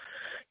and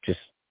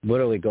just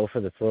literally go for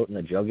the throat and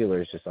the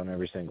jugulars just on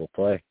every single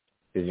play,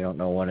 because you don't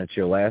know when it's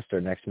your last or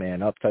next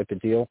man up type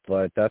of deal.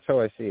 But that's how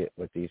I see it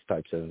with these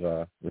types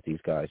of with these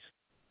guys.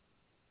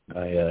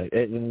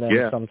 And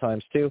then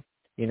sometimes too,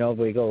 we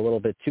go a little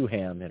bit too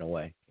ham in a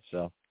way.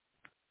 So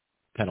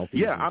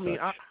penalties. Yeah, I mean,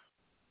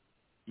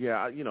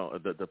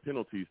 the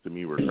penalties to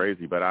me were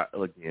crazy. But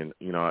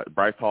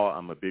Bryce Hall,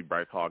 I'm a big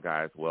Bryce Hall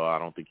guy as well. I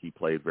don't think he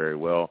played very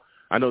well.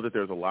 I know that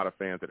there's a lot of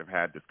fans that have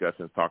had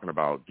discussions talking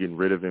about getting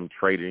rid of him,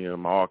 trading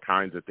him, all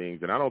kinds of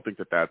things, and I don't think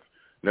that that's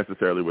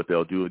necessarily what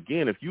they'll do.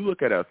 Again, if you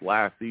look at us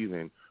last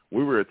season,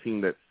 we were a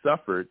team that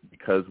suffered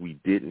because we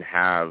didn't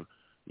have,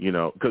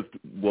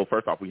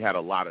 first off, we had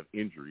a lot of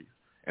injuries,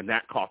 and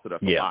that costed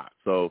us a lot.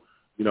 So,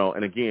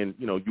 and again,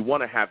 you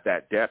want to have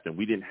that depth, and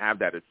we didn't have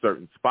that at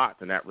certain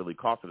spots, and that really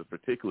costed us,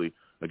 particularly,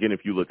 again,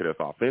 if you look at us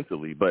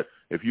offensively. But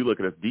if you look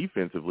at us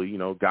defensively,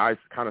 guys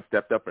kind of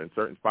stepped up in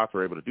certain spots,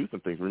 were able to do some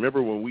things.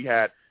 Remember when we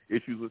had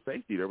issues with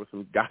safety, there were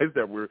some guys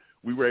that we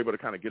were able to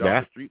kind of get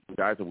off the street, some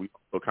guys that we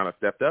kind of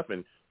stepped up,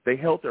 and they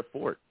held their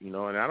fort, and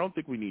I don't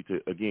think we need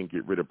to, again,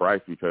 get rid of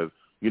Bryce because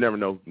you never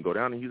know who can go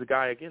down, and he's a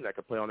guy, again, that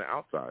can play on the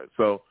outside.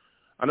 So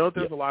I know that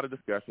there's a lot of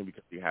discussion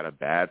because he had a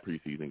bad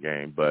preseason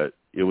game, but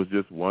it was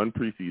just one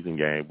preseason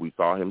game. We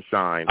saw him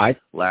shine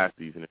last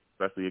season,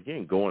 especially,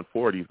 again, going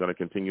forward, he's going to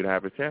continue to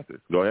have his chances.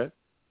 Go ahead.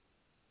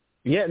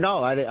 Yeah,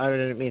 no, I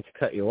didn't mean to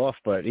cut you off,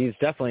 but he's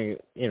definitely,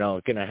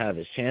 going to have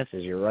his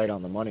chances. You're right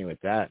on the money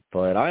with that.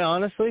 But I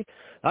honestly,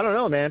 I don't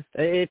know, man.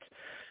 I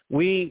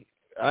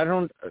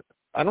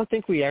don't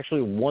think we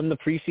actually won the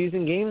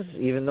preseason games,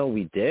 even though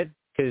we did,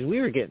 because we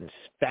were getting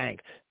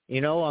spanked,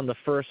 on the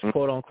first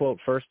quote-unquote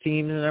first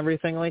teams and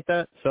everything like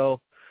that.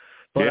 So,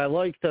 but I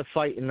like the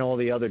fight and all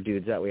the other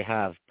dudes that we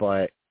have.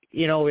 But,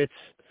 it's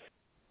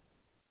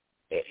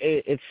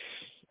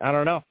I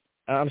don't know.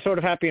 I'm sort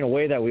of happy in a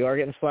way that we are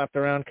getting slapped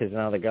around because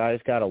now the guys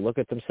got to look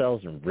at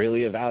themselves and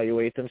really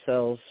evaluate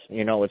themselves.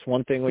 It's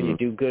one thing when you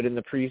do good in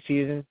the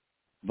preseason,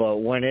 but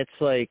when it's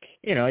like,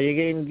 you're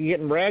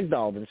getting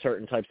ragdolled in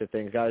certain types of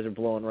things. Guys are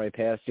blowing right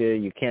past you.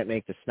 You can't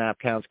make the snap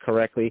counts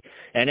correctly.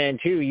 And then,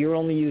 too, you're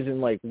only using,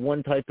 like,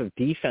 one type of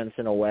defense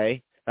in a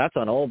way. That's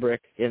on Ulbrich,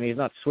 and he's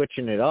not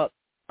switching it up.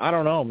 I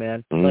don't know,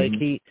 man. Like,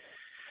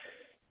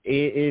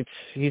 he's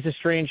a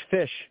strange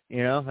fish,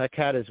 That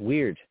cat is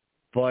weird.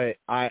 But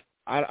I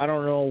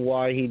don't know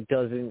why he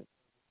doesn't,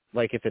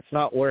 like, if it's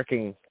not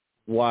working,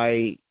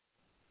 why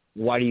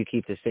do you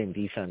keep the same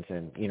defense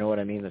in? You know what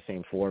I mean? The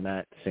same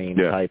format, same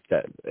type.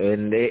 That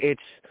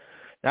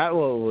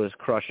was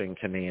crushing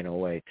to me in a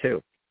way,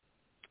 too.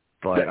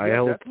 But I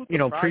hope,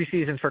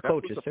 preseason for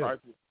coaches, too.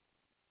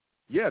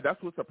 Yeah,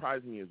 that's what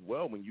surprised me as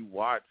well. When you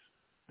watch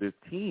this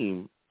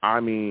team,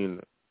 I mean,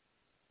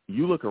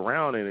 you look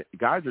around and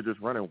guys are just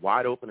running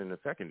wide open in the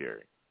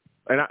secondary.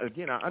 And, I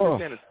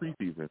understand it's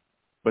preseason.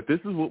 But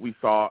this is what we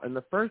saw in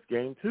the first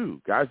game,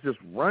 too. Guys just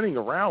running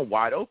around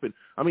wide open.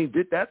 I mean,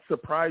 did that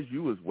surprise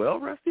you as well,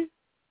 Rusty?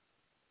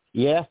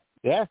 Yeah,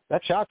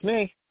 that shocked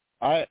me.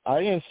 I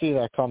didn't see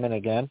that coming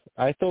again.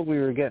 I thought we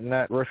were getting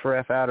that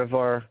riffraff out of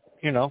our,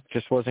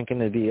 just wasn't going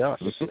to be us.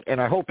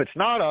 And I hope it's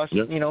not us,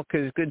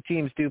 because good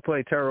teams do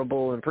play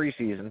terrible in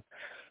preseason.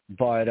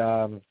 But,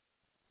 I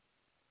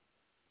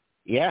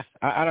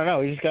don't know.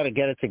 We just got to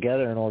get it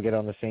together and all get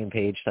on the same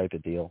page type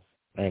of deal.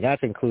 And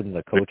that's including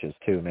the coaches,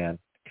 too, man.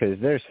 Because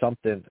there's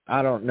something,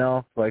 I don't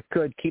know, like,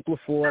 good, keep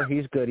LaFleur,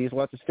 he's good, he's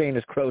wants to stay in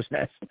his crow's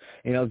nest.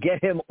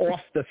 Get him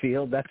off the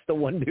field. That's the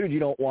one dude you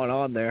don't want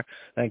on there.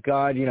 Thank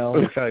God,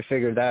 I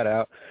figured that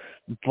out.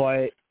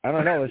 But, I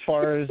don't know, as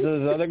far as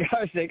those other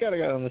guys, they got to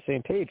get on the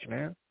same page,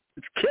 man.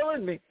 It's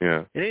killing me.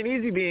 Yeah. It ain't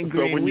easy being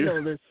green, we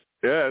know this.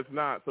 Yeah, it's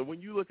not. So when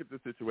you look at the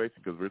situation,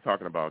 because we're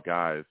talking about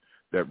guys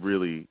that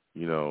really,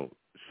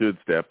 should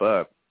step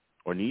up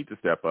or need to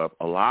step up,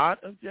 a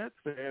lot of Jets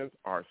fans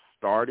are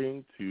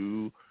starting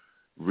to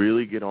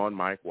really get on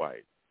Mike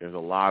White. There's a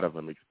lot of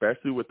them,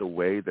 especially with the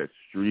way that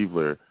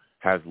Streveler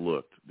has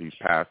looked these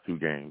past two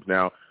games.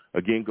 Now,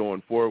 again,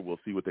 going forward, we'll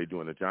see what they do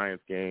in the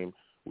Giants game.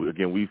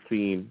 Again, we've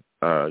seen,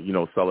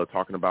 Sulla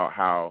talking about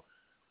how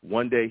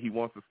one day he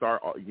wants to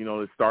start,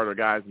 the starter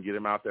guys and get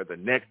him out there. The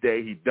next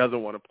day he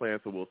doesn't want to play,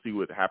 so we'll see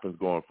what happens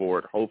going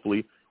forward.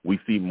 Hopefully we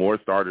see more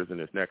starters in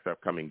this next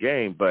upcoming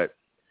game. But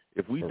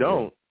if we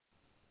don't,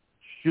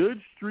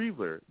 should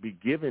Streveler be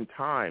given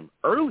time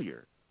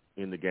earlier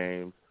in the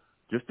games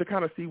just to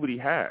kind of see what he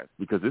has?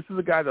 Because this is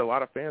a guy that a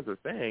lot of fans are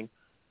saying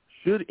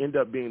should end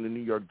up being the New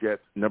York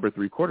Jets' number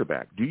 3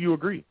 quarterback. Do you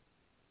agree?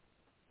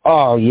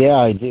 Oh, yeah,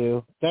 I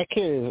do. That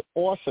kid is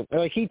awesome.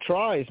 Like, he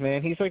tries,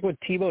 man. He's like what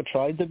Tebow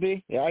tried to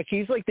be. Yeah, like,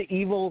 he's like the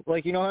evil,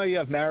 like, you know how you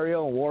have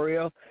Mario and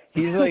Wario?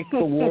 He's like the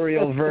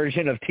Wario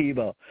version of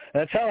Tebow.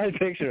 That's how I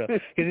picture him.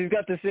 Because he's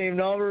got the same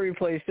number. He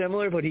plays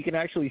similar, but he can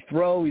actually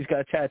throw. He's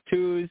got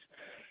tattoos.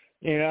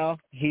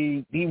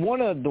 He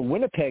won the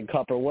Winnipeg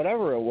Cup or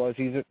whatever it was.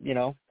 He's,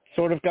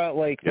 sort of got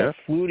like that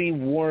fluty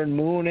Warren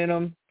Moon in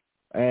him.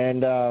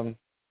 And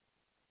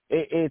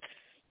it's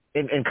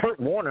and Kurt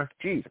Warner.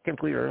 Geez, I can't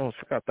believe I almost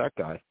forgot that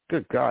guy.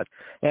 Good God.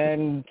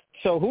 And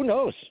so who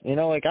knows?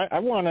 I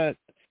want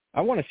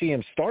to see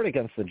him start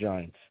against the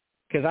Giants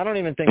because I don't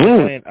even think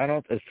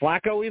is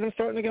Flacco even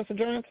starting against the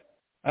Giants?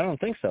 I don't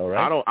think so,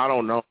 right? I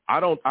don't know. I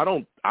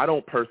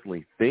don't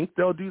personally think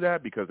they'll do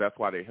that because that's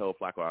why they held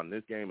Flacco out in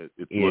this game.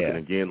 It's looking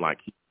again like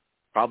he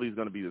probably is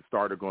going to be the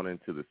starter going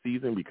into the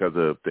season because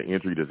of the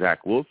injury to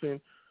Zach Wilson.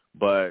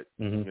 But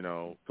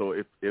so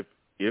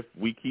if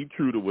we keep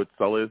true to what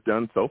Sulla has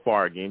done so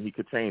far, again, he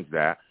could change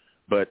that.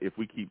 But if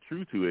we keep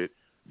true to it,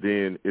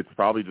 then it's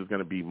probably just going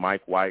to be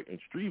Mike White and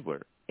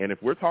Streveler. And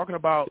if we're talking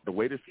about the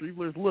way the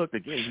Streveler's looked,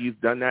 again, he's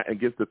done that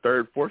against the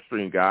 3rd, 4th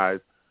string guys.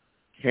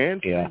 Can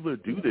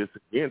Streveler do this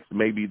against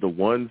maybe the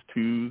 1s,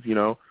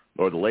 2s,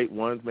 or the late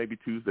 1s, maybe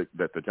 2s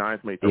that the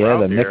Giants may throw out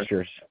there? Yeah, the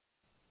mixtures.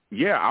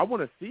 Yeah, I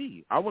want to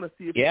see.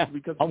 If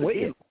because I'm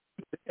waiting.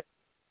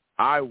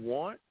 I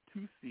want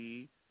to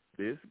see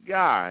this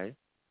guy,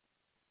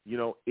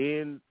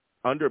 in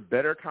under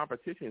better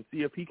competition,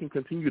 see if he can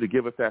continue to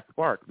give us that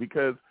spark.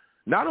 Because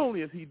not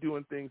only is he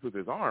doing things with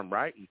his arm,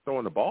 right? He's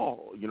throwing the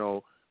ball,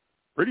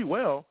 pretty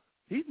well.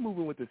 he's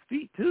moving with his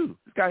feet too.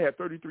 This guy had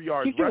 33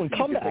 yards. He's doing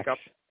comebacks.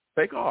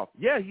 Take off.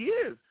 Yeah, he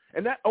is.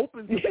 And that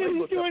opens the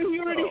playbook. He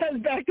already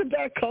has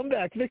back-to-back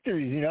comeback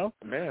victories,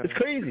 Man. It's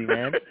crazy,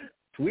 man.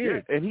 It's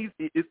weird. Yeah, and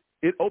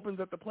it opens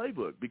up the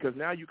playbook because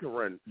now you can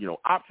run,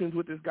 options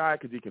with this guy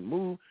because he can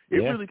move. It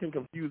really can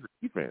confuse the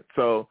defense.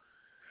 So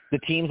the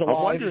team's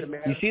alive.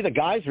 You see the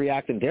guys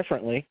reacting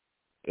differently.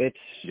 It's,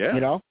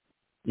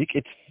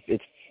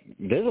 it's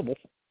visible.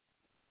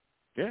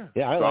 Yeah.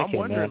 Yeah, I like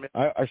him, man.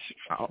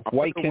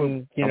 White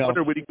can, I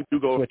wonder what he can do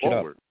going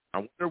forward. I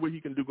wonder what he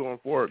can do going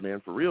forward,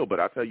 man, for real. But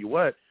I tell you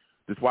what,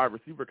 this wide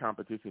receiver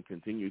competition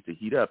continues to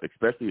heat up,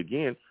 especially,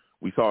 again,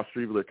 we saw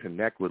Streveler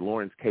connect with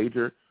Lawrence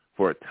Cager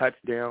for a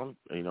touchdown,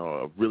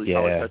 a really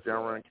solid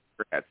touchdown run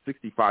at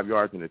 65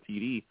 yards in a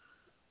TD.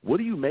 What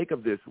do you make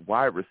of this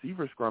wide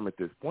receiver scrum at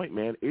this point,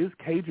 man? Is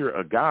Cager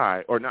a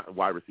guy, or not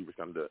wide receiver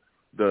scrum,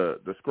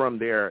 the scrum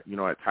there,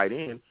 at tight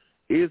end,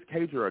 is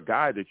Cager a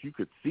guy that you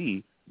could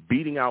see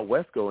beating out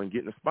Wesco and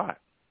getting a spot?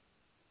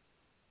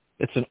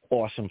 It's an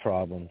awesome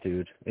problem,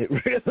 dude. It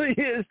really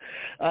is.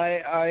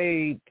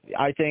 I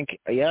think,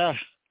 yeah.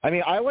 I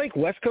mean, I like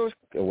West Coast.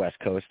 I like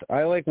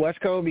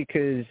Wesco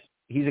because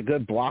he's a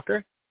good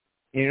blocker.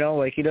 He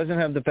doesn't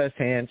have the best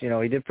hands. He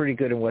did pretty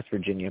good in West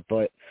Virginia.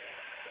 But,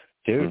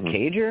 dude,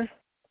 Cager,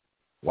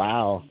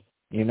 wow.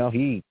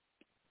 Jeez.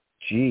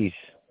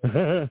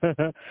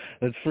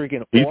 That's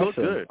freaking he awesome. Looks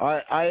good.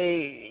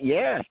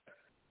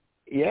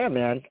 Yeah,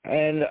 man.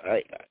 And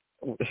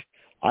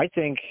I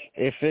think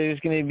if there's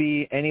going to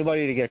be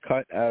anybody to get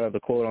cut out of the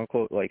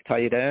quote-unquote,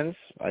 tight ends,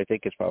 I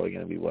think it's probably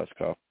going to be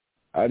Wesco.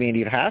 I mean,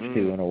 you'd have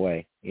to in a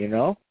way,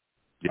 Yeah.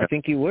 I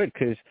think you would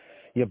because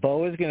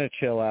Yabo is going to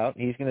chill out.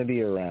 He's going to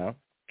be around.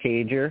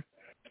 Cager.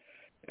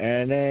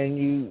 And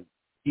then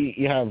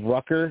you have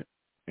Rucker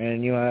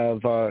and you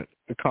have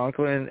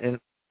Conklin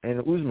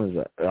and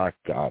Uzma. Oh,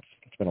 God,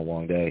 it's been a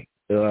long day.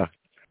 Uzama.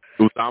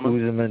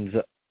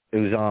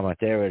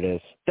 There it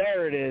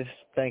is.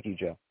 Thank you,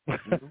 Joe.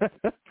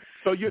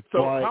 So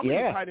how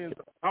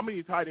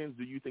many tight ends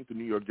do you think the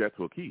New York Jets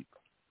will keep?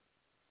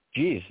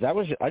 Jeez,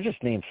 I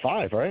just named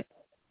 5, right?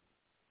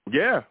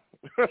 Yeah.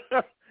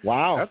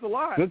 Wow. That's a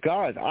lot. Good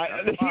God. Yeah,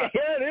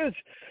 it is.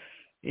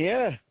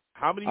 Yeah.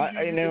 How many?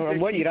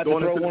 You'd have to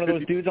throw one of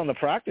those dudes on the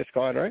practice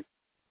squad, right?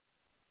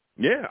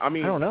 Yeah, I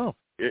mean, I don't know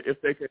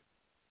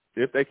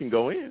if they can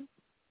go in.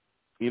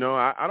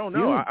 I don't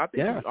know. I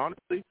think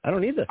honestly, I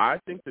don't either. I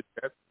think the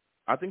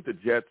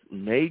Jets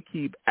may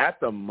keep at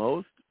the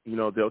most.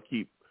 They'll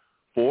keep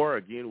 4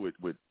 again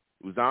with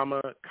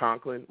Uzama,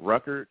 Conklin,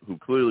 Rucker, who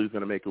clearly is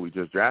going to make it. We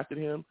just drafted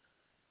him.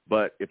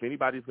 But if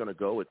anybody's going to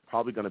go, it's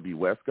probably going to be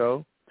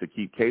Wesco to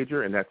keep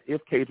Cager, and that's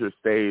if Cager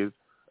stays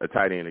a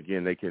tight end.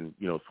 Again, they can,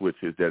 switch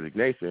his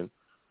designation,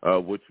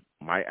 which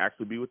might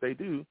actually be what they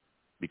do,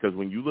 because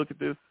when you look at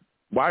this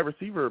wide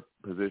receiver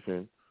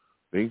position,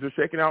 things are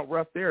shaking out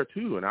rough there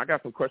too. And I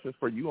got some questions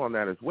for you on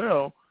that as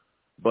well.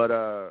 But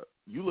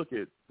you look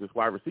at this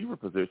wide receiver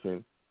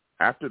position,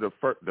 after the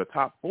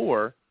top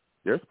 4,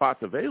 there's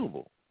spots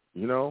available.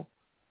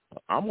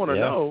 I want to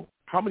know,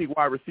 how many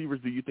wide receivers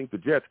do you think the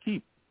Jets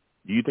keep?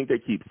 Do you think they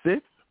keep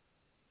 6?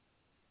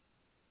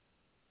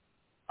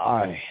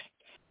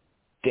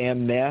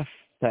 Damn math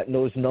that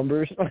knows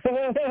numbers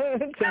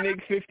to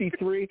make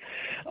 53.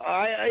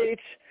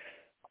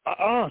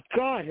 Oh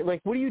God!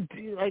 What do you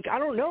do? I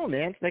don't know,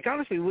 man.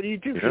 Honestly, what do you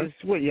do? Because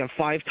you have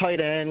 5 tight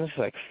ends,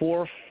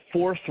 4,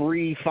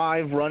 3,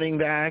 5 running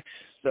backs,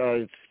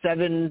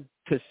 7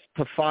 to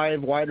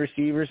 5 wide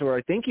receivers. Or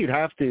I think you'd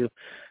have to,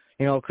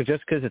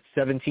 because it's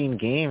 17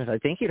 games, I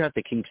think you'd have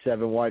to keep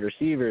 7 wide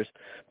receivers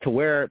to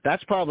where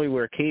that's probably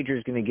where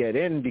Cager's going to get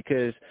in,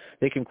 because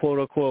they can quote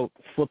unquote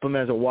flip him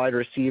as a wide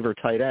receiver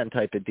tight end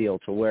type of deal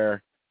to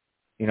where,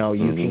 you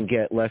can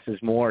get less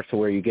is more to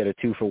where you get a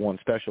 2-for-1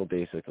 special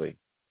basically.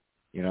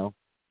 Yeah,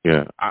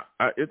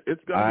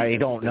 it's gonna. I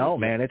don't know,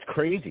 man. It's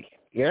crazy.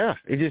 Yeah,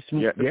 it just.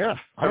 Yeah,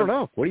 I don't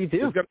know. What do you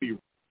do?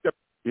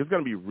 It's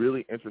gonna be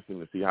really interesting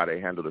to see how they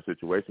handle the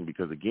situation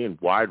because again,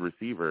 wide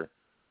receiver,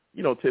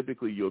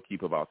 typically you'll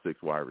keep about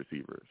 6 wide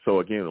receivers. So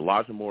again,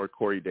 Elijah Moore,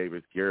 Corey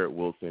Davis, Garrett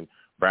Wilson,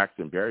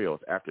 Braxton Berrios.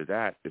 After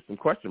that, there's some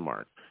question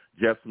marks.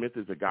 Jeff Smith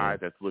is a guy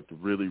that's looked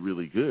really,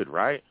 really good,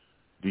 right?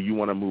 Do you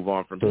want to move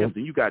on from him?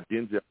 Then you got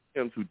Denzel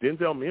Mims, who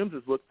Denzel Mims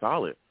has looked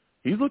solid.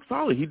 He's looked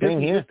solid. He did some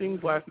good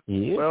things last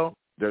week. Well,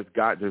 there's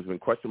been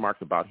question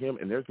marks about him,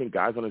 and there's been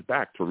guys on his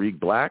back. Tariq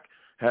Black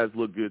has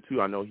looked good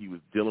too. I know he was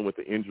dealing with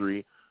the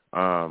injury.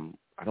 I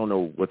don't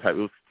know what type.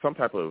 It was some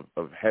type of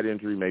head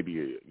injury,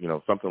 maybe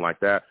something like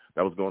that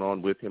was going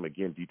on with him.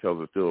 Again,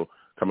 details are still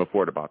coming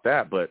forward about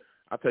that. But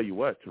I'll tell you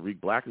what, Tariq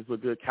Black has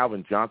looked good.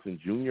 Calvin Johnson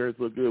Jr. has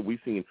looked good.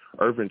 We've seen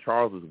Irvin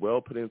Charles as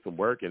well put in some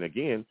work. And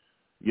again,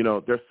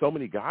 there's so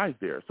many guys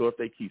there. So if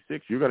they keep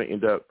 6, you're going to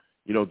end up,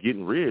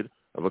 getting rid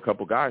of a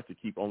couple guys to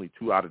keep only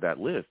 2 out of that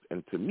list.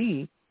 And to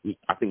me,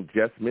 I think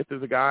Jeff Smith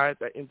is a guy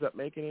that ends up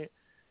making it.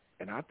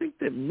 And I think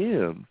that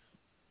Mims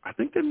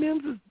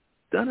has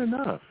done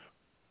enough.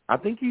 I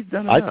think he's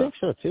done enough. I think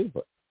so too,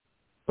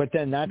 But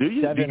then that's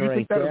 7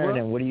 right there, and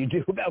then what do you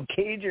do about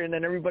Cager and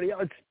then everybody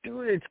else?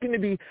 Dude, it's going to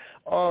be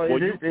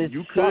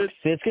it sucks.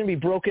 It's going to be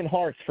broken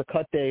hearts for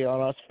cut day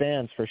on us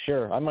fans for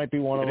sure. I might be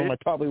one of them. I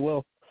probably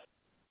will.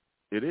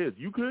 It is.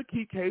 You could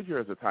keep Cager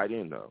as a tight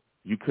end, though.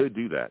 You could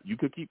do that. You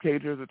could keep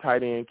Cager as a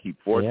tight end, keep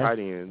 4 tight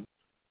ends.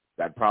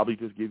 That'd probably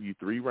just give you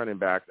 3 running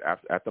backs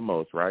at the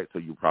most, right? So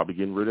you're probably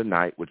getting rid of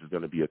Knight, which is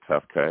going to be a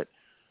tough cut.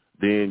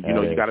 Then,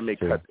 you got to make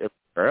cuts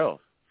everywhere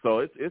else. So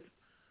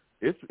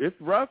it's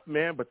rough,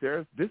 man, but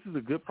this is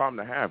a good problem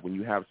to have when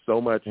you have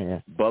so much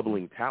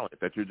bubbling talent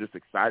that you're just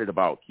excited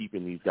about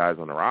keeping these guys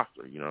on the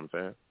roster. You know what I'm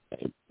saying?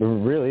 It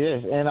really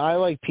is. And I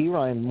like P.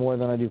 Ryan more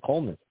than I do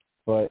Coleman.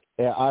 But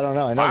I don't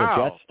know. I know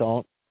the Jets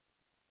don't.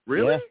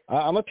 Really? Yeah,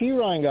 I'm a P.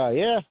 Ryan guy.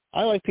 Yeah,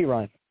 I like P.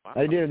 Ryan. Wow.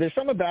 I do. There's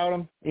something about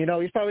him. He's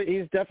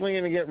definitely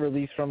going to get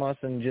released from us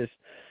and just,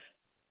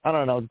 I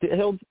don't know.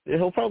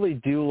 He'll probably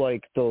do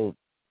like he'll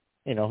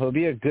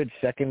be a good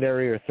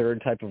secondary or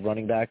third type of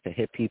running back to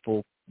hit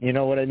people. You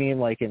know what I mean?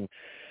 Like in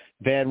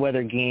bad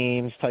weather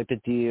games type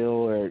of deal,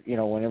 or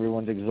when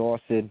everyone's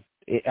exhausted.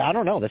 I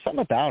don't know. There's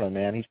something about him,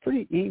 man. He's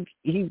pretty.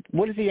 He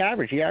what does he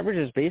average? He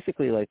averages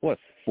basically like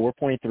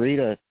 4.3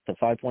 to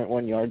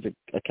 5.1 yards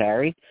a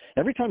carry.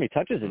 Every time he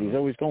touches it, he's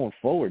always going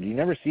forward. You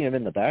never see him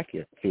in the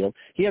backfield.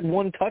 He had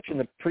 1 touch in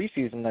the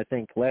preseason, I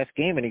think, last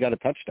game, and he got a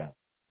touchdown.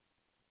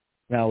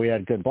 Now we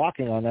had good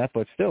blocking on that,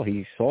 but still,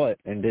 he saw it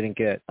and didn't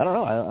get. I don't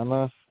know. I'm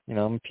a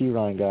P.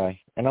 Ryan guy,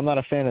 and I'm not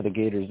a fan of the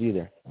Gators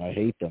either. I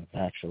hate them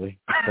actually,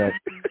 but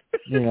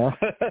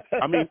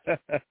I mean,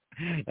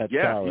 that's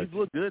he's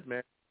looked good,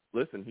 man.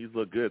 Listen, he's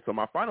looked good. So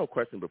my final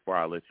question before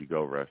I let you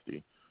go,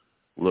 Rusty.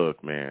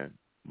 Look, man,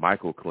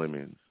 Michael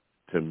Clemens,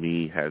 to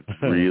me, has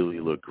really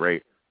looked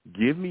great.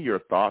 Give me your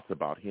thoughts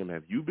about him.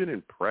 Have you been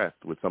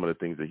impressed with some of the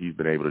things that he's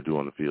been able to do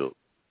on the field?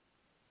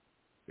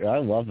 Yeah, I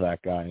love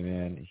that guy,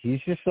 man. He's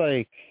just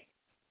like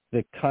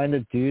the kind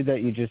of dude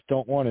that you just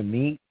don't want to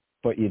meet,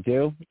 but you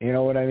do. You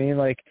know what I mean?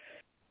 Like,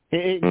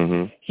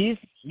 he's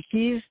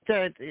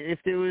that, if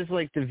there was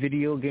like the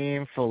video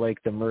game for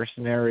like the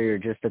mercenary or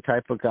just the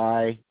type of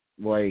guy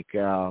like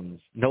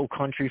No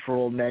Country for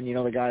Old Men,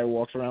 the guy who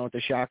walks around with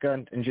the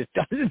shotgun and just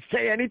doesn't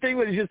say anything,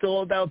 but he's just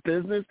all about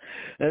business.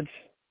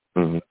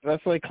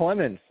 That's like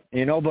Clemens,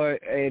 but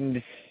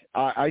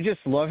I just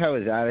love how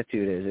his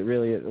attitude is. It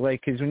really is.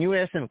 Like, because when you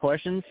ask him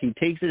questions, he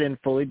takes it in,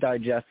 fully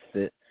digests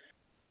it,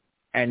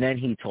 and then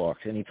he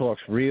talks, and he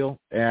talks real,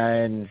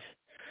 and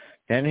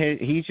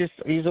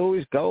he's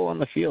always go on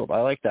the field.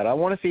 I like that. I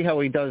want to see how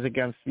he does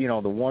against, the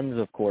ones,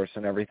 of course,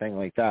 and everything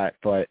like that.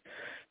 But,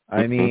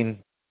 I mean,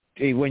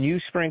 when you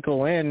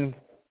sprinkle in,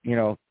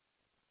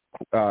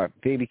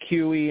 Baby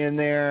Huey in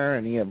there,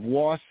 and you have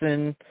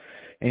Lawson,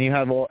 and you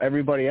have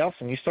everybody else,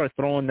 and you start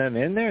throwing them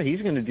in there,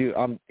 he's going to do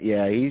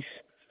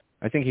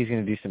I think he's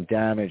going to do some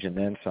damage and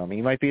then some.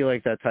 He might be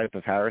like that type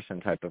of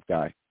Harrison type of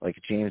guy, like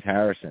James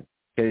Harrison,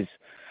 because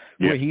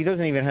he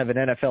doesn't even have an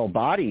NFL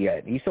body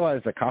yet. He still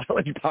has a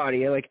college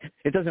body. Like,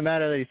 it doesn't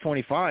matter that he's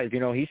 25.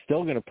 He's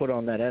still going to put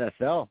on that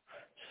NFL.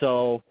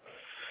 So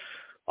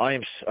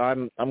I'm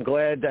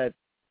glad that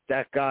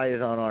guy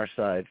is on our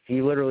side.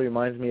 He literally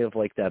reminds me of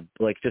like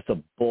just a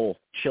bull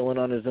chilling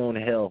on his own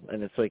hill,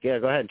 and it's like, yeah,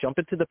 go ahead, jump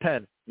into the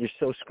pen. You're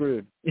so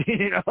screwed.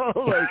 That's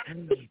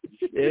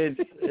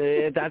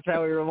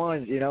how he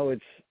reminds.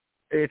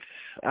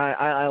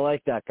 I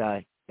like that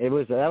guy. That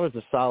was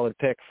a solid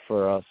pick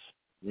for us.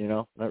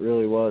 That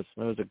really was.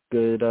 That was a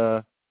good.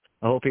 I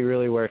hope he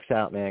really works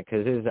out, man,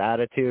 because his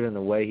attitude and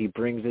the way he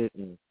brings it,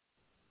 and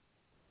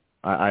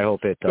I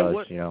hope it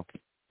does.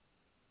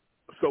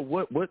 So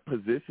what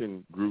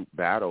position group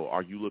battle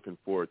are you looking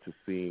forward to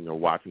seeing or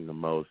watching the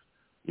most,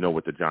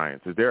 with the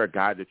Giants? Is there a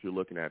guy that you're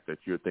looking at that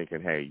you're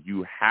thinking, hey,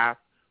 you have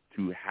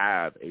to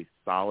have a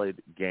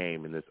solid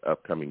game in this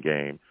upcoming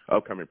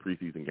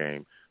preseason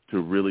game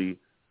to really,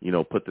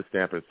 put the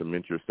stamp and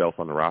cement yourself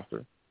on the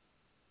roster?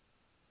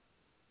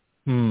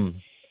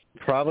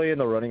 Probably in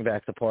the running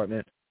back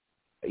department.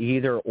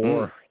 Either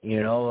or,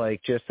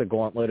 like just a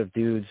gauntlet of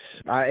dudes.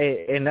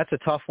 And that's a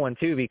tough one,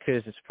 too,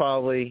 because it's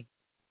probably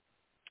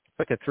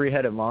like a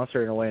 3-headed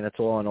monster in a way, and it's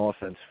all on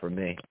offense for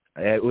me.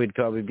 It would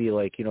probably be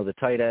like, the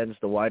tight ends,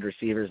 the wide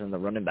receivers, and the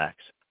running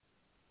backs,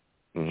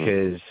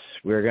 because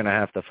we're going to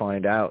have to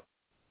find out.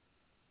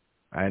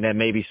 And then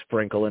maybe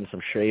sprinkle in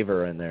some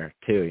Shaver in there,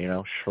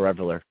 too,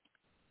 Shreveler.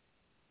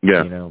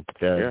 Yeah.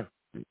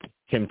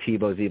 Tim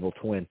Tebow's evil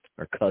twin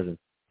or cousin.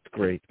 It's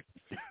great.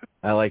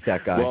 I like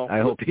that guy. Well, I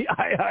hope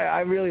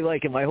I really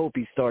like him. I hope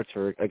he starts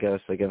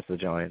against the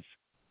Giants.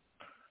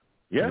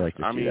 Yeah, like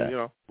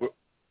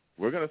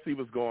we're going to see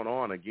what's going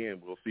on.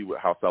 Again, we'll see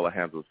how Saleh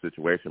handles the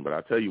situation. But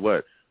I'll tell you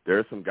what, there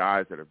are some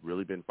guys that have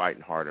really been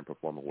fighting hard and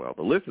performing well.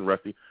 But listen,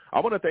 Rusty, I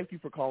want to thank you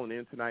for calling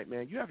in tonight,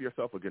 man. You have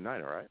yourself a good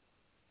night, all right?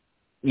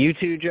 You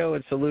too, Joe,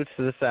 and salutes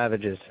to the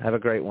Savages. Have a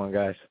great one,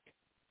 guys.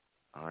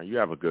 You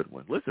have a good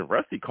one. Listen,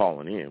 Rusty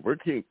calling in. We're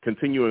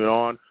continuing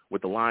on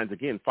with the lines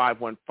again,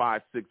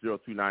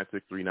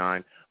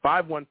 515-602-9639,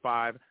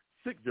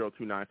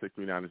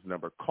 602-9639 is the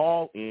number.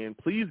 Call in.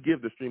 Please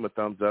give the stream a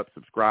thumbs up,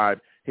 subscribe,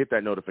 hit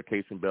that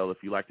notification bell if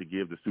you like to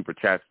give. The super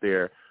chats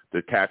there.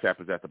 The Cash App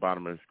is at the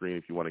bottom of the screen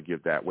if you want to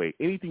give that way.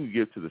 Anything you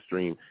give to the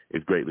stream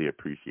is greatly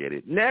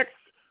appreciated. Next,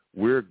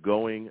 we're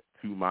going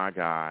to my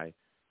guy,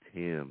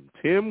 Tim.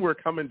 Tim, we're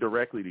coming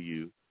directly to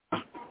you.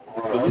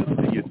 Salute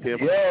to you, Tim.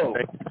 Yo.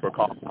 Thank you for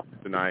calling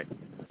tonight.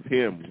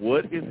 Tim,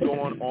 what is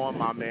going on,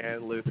 my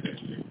man?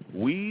 Listen,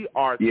 we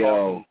are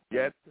talking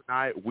Jets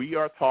tonight. We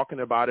are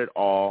talking about it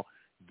all.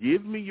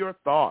 Give me your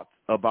thoughts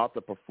about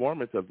the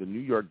performance of the New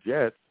York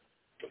Jets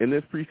in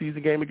this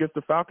preseason game against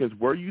the Falcons.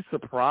 Were you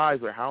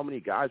surprised at how many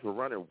guys were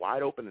running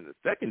wide open in the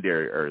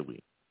secondary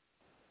early?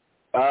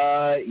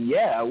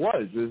 Yeah, I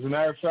was. As a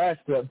matter of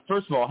fact,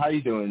 first of all, how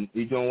you doing?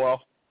 You doing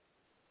well?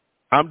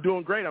 I'm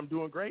doing great,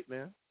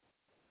 man.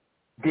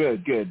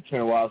 Good. It's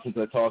been a while since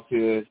I talked to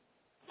you.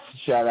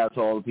 Shout out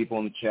to all the people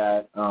in the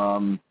chat.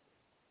 I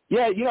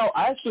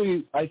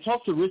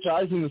talked to Rich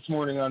Eisen this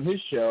morning on his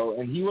show,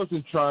 and he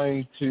wasn't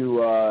trying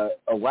to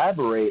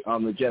elaborate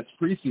on the Jets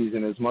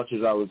preseason as much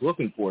as I was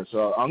looking for.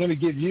 So I'm going to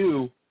give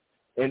you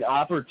an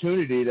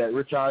opportunity that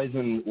Rich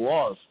Eisen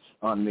lost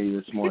on me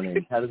this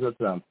morning. How does that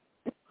sound?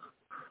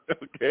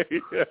 Okay.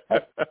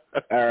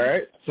 All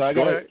right. So I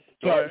got it.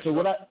 So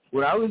what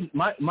I was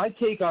my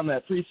take on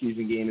that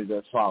preseason game is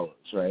as follows,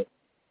 right?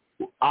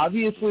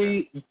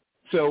 Obviously,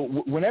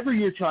 so whenever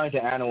you're trying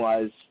to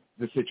analyze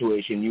the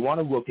situation, you want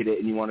to look at it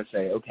and you want to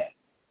say, okay,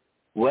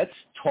 let's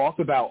talk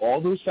about all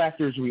those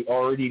factors we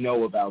already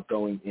know about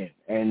going in.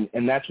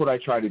 And that's what I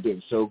try to do.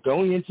 So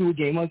going into a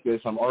game like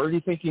this, I'm already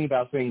thinking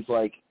about things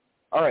like,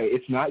 all right,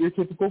 it's not your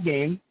typical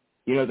game.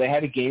 You know, they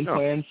had a game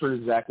plan for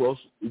Zach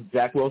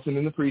Wilson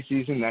in the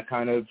preseason that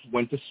kind of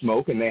went to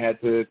smoke, and they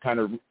had to kind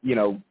of,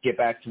 get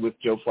back to with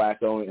Joe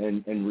Flacco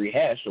and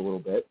rehash a little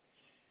bit.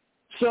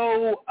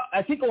 So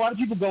I think a lot of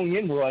people going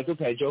in were like,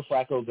 okay, Joe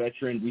Flacco,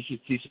 veteran, we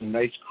should see some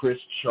nice,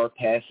 crisp, sharp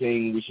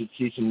passing. We should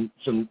see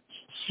some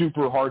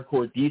super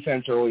hardcore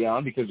defense early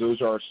on because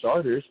those are our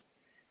starters.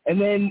 And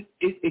then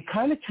it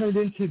kind of turned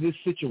into this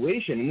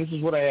situation, and this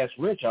is what I asked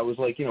Rich. I was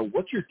like,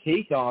 what's your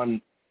take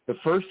on the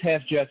first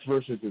half Jets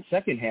versus the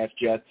second half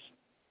Jets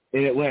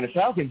in Atlanta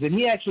Falcons? And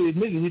he actually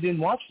admitted he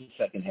didn't watch the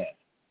second half.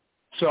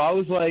 So I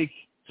was like,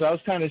 I was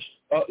kind of,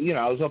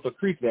 I was up a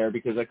creek there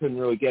because I couldn't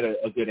really get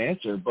a good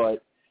answer,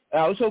 but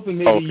I was hoping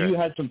maybe you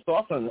had some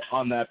thoughts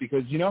on that,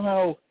 because you know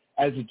how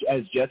as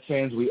Jets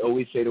fans we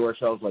always say to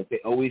ourselves, like, they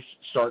always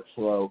start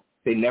slow.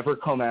 They never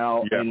come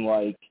out and,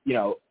 like,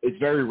 it's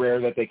very rare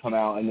that they come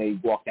out and they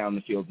walk down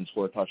the field and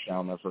score a touchdown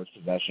on their first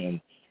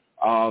possession.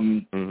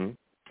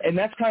 And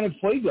that's kind of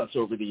plagued us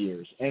over the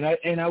years. And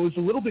I was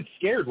a little bit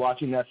scared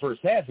watching that first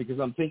half because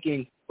I'm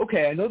thinking,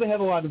 okay, I know they have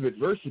a lot of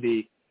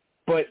adversity,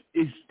 but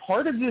is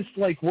part of this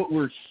like what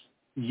we're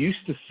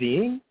used to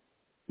seeing,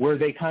 where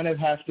they kind of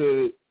have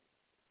to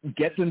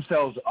get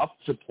themselves up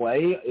to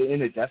play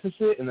in a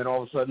deficit, and then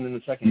all of a sudden in the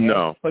second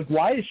half? Like,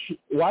 why is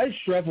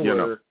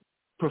Streveler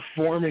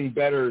performing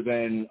better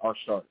than our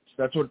starters?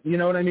 That's what, you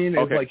know what I mean?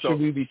 It's like,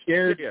 should we be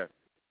scared? Yeah.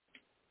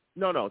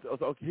 No.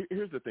 So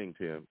here's the thing,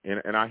 Tim,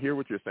 and I hear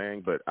what you're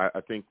saying, but I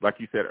think, like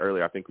you said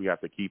earlier, I think we have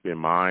to keep in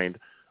mind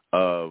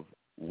of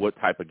what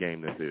type of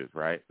game this is,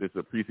 right? This is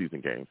a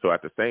preseason game. So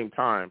at the same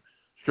time,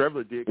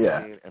 Streveler did come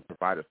in and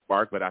provide a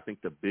spark, but I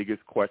think the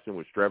biggest question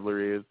with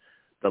Streveler is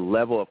the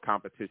level of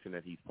competition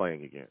that he's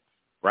playing against,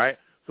 right?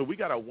 So we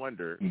got to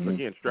wonder,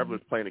 again,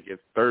 Streveler's playing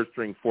against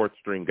third-string,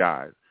 fourth-string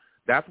guys.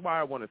 That's why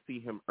I want to see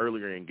him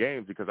earlier in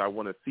games, because I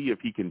want to see if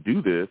he can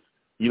do this,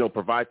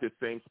 provide this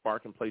same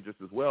spark and play just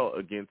as well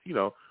against,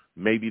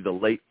 maybe the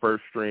late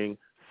first string,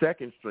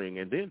 second string,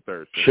 and then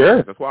third string.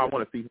 Sure. That's why I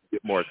want to see him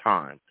get more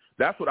time.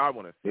 That's what I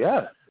want to see.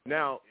 Yeah.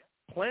 Now,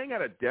 playing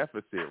at a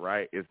deficit,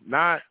 right, is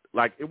not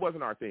like it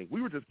wasn't our thing.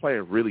 We were just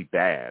playing really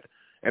bad.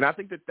 And I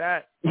think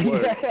that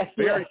was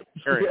very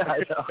apparent.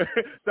 Yeah,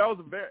 that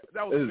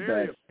was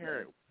very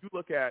apparent.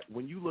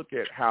 When you look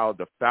at how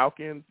the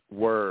Falcons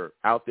were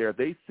out there,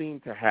 they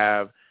seemed to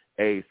have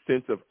a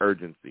sense of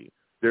urgency.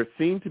 There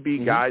seemed to be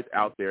guys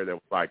out there that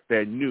was like,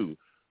 they knew,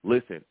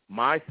 listen,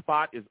 my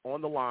spot is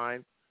on the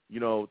line.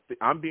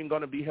 I'm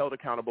going to be held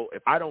accountable.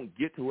 If I don't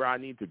get to where I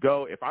need to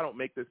go, if I don't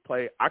make this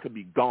play, I could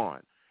be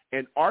gone.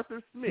 And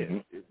Arthur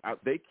Smith,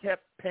 they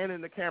kept panning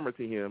the camera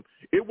to him.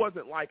 It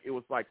wasn't like it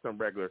was like some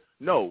regular.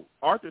 No,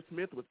 Arthur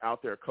Smith was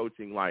out there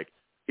coaching like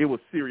it was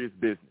serious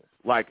business.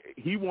 Like,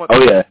 he wants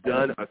them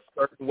done a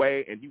certain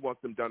way, and he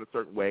wants them done a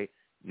certain way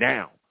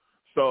now.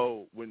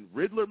 So when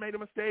Riddler made a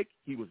mistake,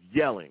 he was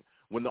yelling.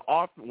 When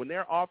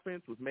their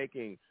offense was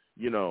making,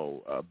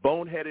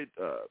 boneheaded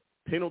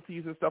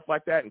penalties and stuff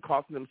like that and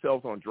costing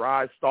themselves on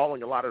drives,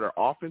 stalling a lot of their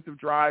offensive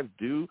drives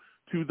due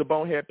to the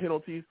bonehead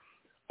penalties,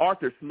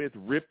 Arthur Smith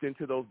ripped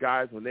into those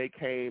guys when they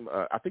came.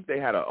 I think they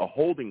had a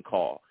holding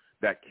call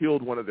that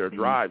killed one of their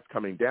drives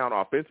coming down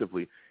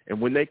offensively. And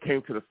when they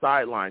came to the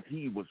sidelines,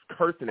 he was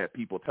cursing at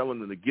people,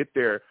 telling them to get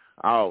their,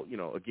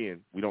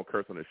 again, we don't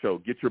curse on the show,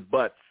 get your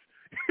butts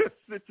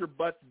sit your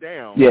butts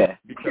down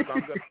because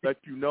I'm going to let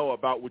you know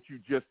about what you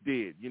just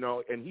did,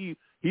 and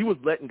he was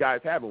letting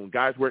guys have it. When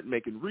guys weren't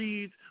making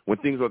reads, when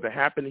things wasn't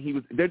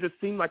happening, there just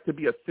seemed like to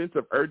be a sense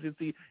of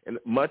urgency and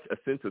much a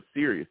sense of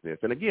seriousness.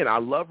 And again, I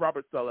love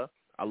Robert Saleh.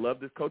 I love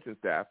this coaching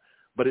staff,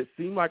 but it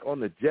seemed like on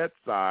the Jets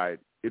side,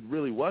 it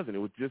really wasn't. It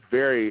was just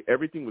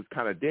everything was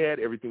kind of dead.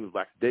 Everything was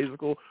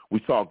lackadaisical.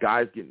 We saw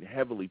guys getting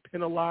heavily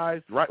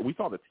penalized, right? We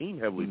saw the team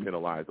heavily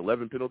penalized,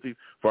 11 penalties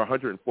for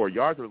 104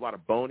 yards. There was a lot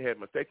of bonehead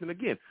mistakes. And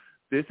again,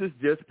 this is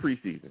just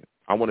preseason.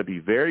 I want to be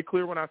very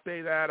clear when I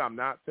say that. I'm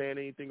not saying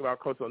anything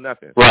about coach or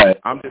nothing. Right.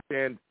 I'm just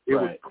saying it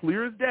was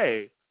clear as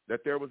day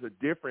that there was a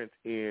difference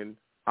in,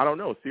 I don't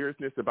know,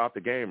 seriousness about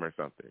the game or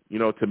something.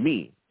 To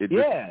me, it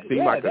just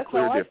seemed like a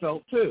clear difference. That's how I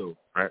felt too.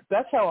 Right?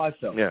 That's how I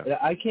felt. Yeah.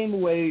 I came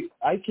away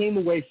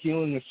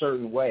feeling a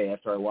certain way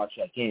after I watched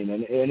that game,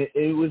 and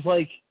it was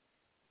like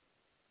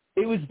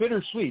it was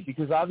bittersweet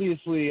because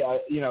obviously,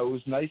 it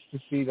was nice to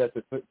see that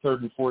the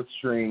third and fourth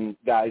string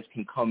guys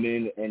can come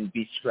in and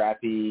be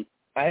scrappy.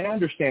 I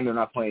understand they're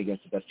not playing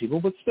against the best people,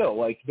 but still,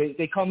 like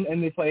they come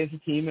and they play as a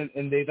team,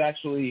 and they've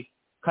actually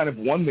kind of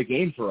won the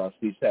game for us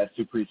these past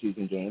two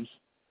preseason games.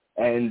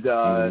 And,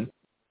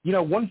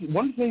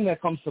 one thing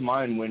that comes to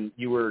mind when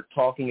you were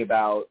talking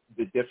about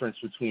the difference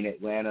between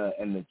Atlanta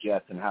and the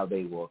Jets and how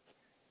they looked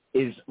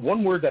is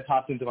one word that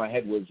popped into my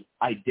head was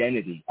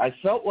identity. I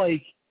felt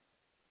like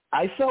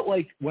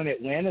when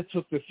Atlanta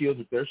took the field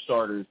with their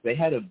starters, they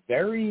had a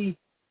very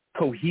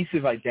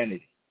cohesive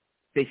identity.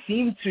 They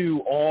seemed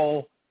to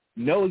all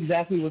know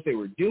exactly what they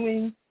were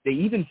doing. They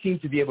even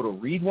seemed to be able to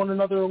read one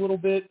another a little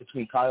bit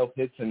between Kyle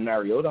Pitts and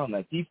Mariota on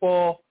that deep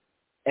ball.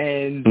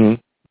 And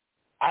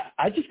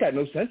I just got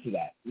no sense of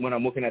that when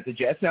I'm looking at the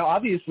Jets. Now,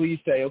 obviously, you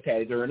say,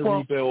 okay, they're in a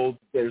rebuild.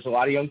 There's a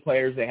lot of young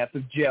players. They have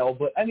to gel.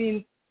 But, I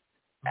mean,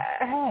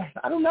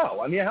 I don't know.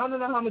 I mean, I don't know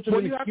how much of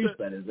an excuse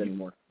that is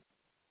anymore.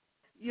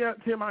 Yeah,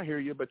 Tim, I hear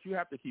you. But you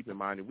have to keep in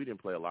mind that we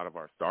didn't play a lot of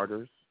our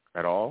starters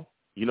at all.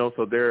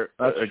 So there,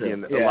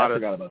 again, a lot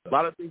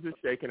of things are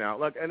shaking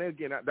out. Look, and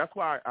again, that's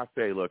why I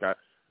say, look,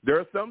 there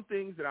are some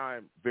things that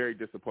I'm very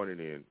disappointed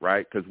in,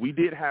 right? Because we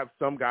did have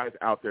some guys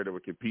out there that were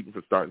competing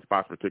for starting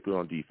spots, particularly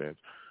on defense.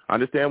 I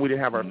understand we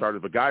didn't have our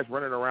starters, but guys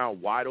running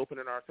around wide open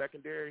in our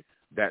secondary,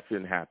 that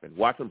shouldn't happen.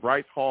 Watching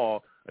Bryce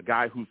Hall, a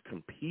guy who's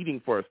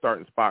competing for a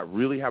starting spot,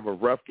 really have a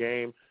rough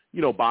game,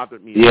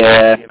 bothered me.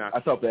 Yeah,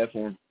 I felt bad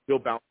for him. He'll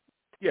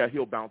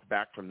bounce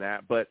back from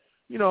that. But,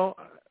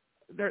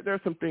 there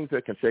are some things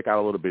that can shake out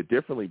a little bit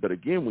differently. But,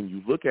 again, when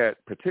you look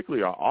at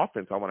particularly our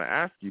offense, I want to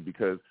ask you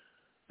because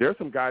there are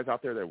some guys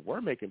out there that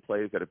were making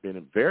plays that have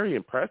been very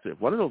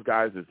impressive. One of those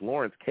guys is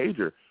Lawrence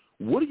Cager.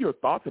 What are your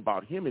thoughts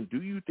about him, and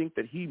do you think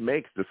that he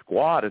makes the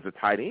squad as a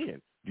tight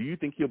end? Do you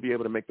think he'll be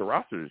able to make the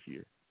roster this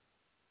year?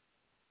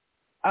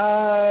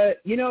 I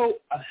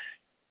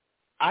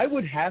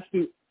would have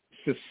to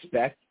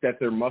suspect that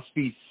there must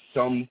be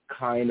some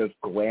kind of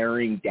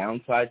glaring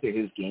downside to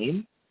his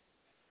game.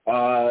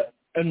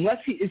 Unless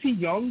is he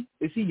young?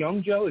 Is he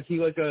young, Joe? Is he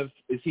a rookie?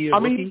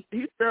 Mean,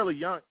 he's fairly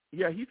young.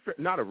 Yeah, he's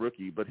not a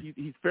rookie, but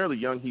he's fairly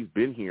young. He's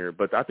been here,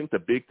 but I think the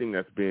big thing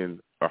that's been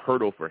a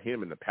hurdle for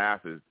him in the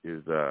past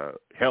is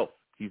health.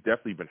 He's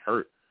definitely been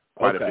hurt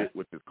quite a bit,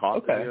 which is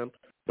costing him.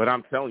 But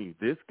I'm telling you,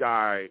 this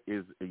guy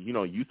is,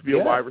 used to be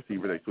a wide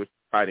receiver. They switched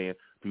to tight end.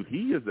 Dude,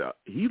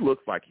 he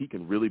looks like he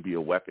can really be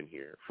a weapon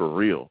here for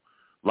real.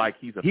 Like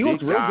he's a big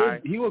guy.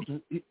 Real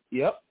good.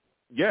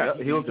 Yeah,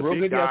 he looked real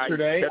good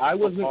yesterday. I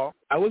wasn't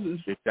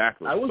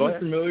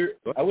familiar.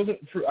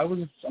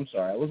 I'm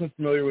sorry, I wasn't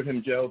familiar with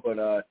him, Joe, but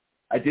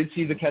I did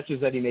see the catches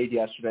that he made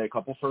yesterday. A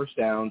couple first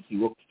downs. He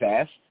looked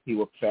fast. He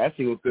looked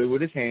good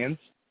with his hands,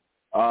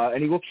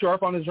 and he looked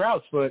sharp on his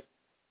routes. But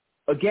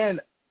again,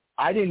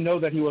 I didn't know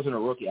that he wasn't a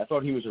rookie. I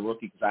thought he was a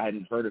rookie because I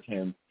hadn't heard of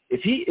him.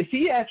 If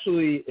he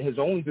actually has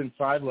only been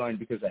sidelined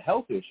because of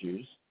health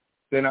issues,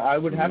 then I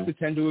would have to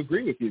tend to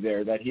agree with you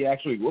there that he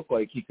actually looked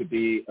like he could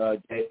be a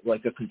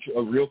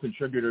real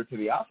contributor to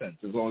the offense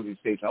as long as he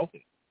stays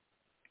healthy.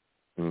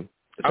 So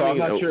I'm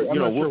not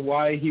sure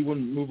why he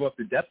wouldn't move up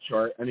the depth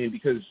chart. I mean,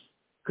 because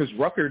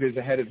Ruckert is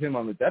ahead of him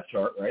on the depth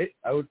chart, right?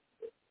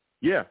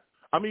 Yeah.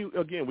 I mean,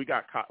 again, we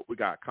got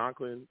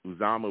Conklin,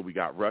 Uzama, we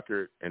got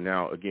Ruckert, and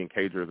now, again,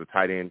 Cager is a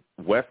tight end.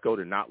 Wesco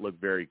did not look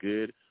very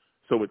good.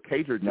 So with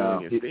Cager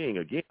doing his thing,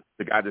 again,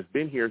 the guy that's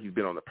been here, he's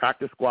been on the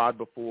practice squad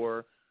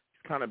before.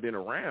 Kind of been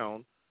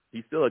around.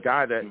 He's still a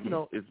guy that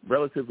is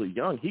relatively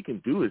young. He can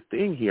do his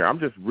thing here. I'm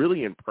just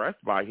really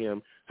impressed by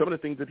him. Some of the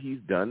things that he's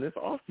done this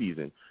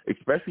offseason,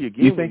 especially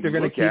again. You think they're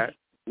going to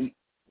keep?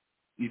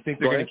 You think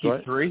they're going to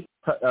keep three?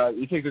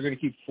 You think they're going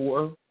to keep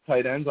four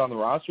tight ends on the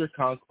roster?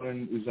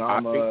 Conklin,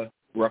 Uzama,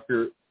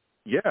 Ruckert.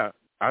 Yeah,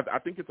 I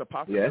think it's a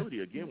possibility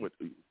again with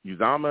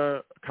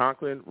Uzama,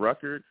 Conklin,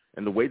 Ruckert,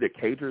 and the way that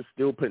Cager is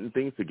still putting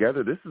things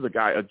together. This is a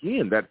guy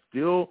again that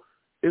still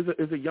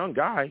is a young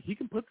guy. He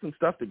can put some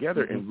stuff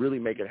together and really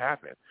make it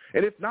happen.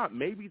 And if not,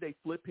 maybe they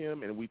flip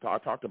him, and I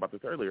talked about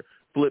this earlier,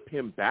 flip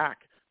him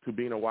back to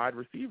being a wide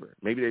receiver.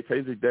 Maybe they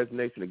change his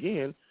designation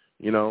again,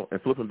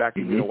 and flip him back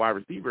to being a wide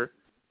receiver.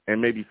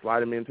 and maybe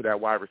slide him into that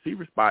wide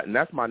receiver spot. And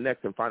that's my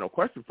next and final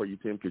question for you,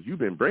 Tim, because you've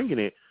been bringing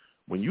it.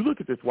 When you look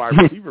at this wide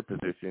receiver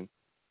position,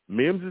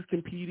 Mims is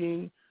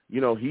competing.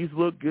 He's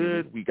looked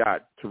good. We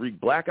got Tariq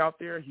Black out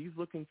there. He's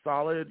looking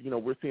solid.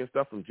 We're seeing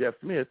stuff from Jeff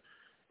Smith.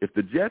 If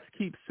the Jets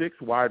keep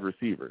 6 wide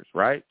receivers,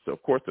 right? So,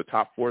 of course, the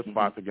top 4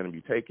 spots are going to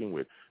be taken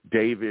with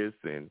Davis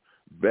and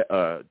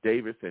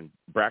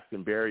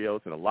Braxton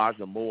Berrios and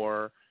Elijah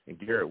Moore and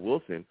Garrett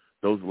Wilson.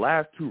 Those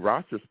last 2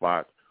 roster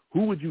spots,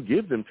 who would you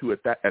give them to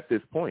at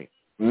this point?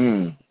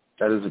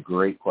 That is a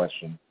great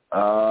question.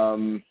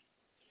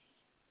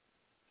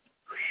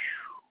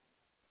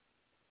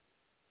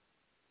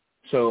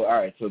 So, all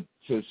right. So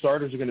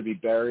starters are going to be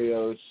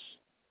Berrios,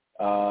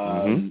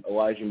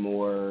 Elijah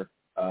Moore,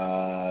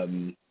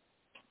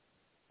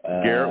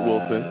 Garrett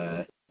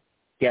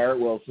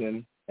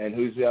Wilson, and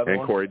who's the other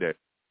one? Corey Davis.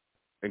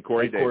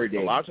 Davis.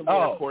 Elijah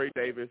Moore, Corey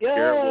Davis,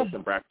 Garrett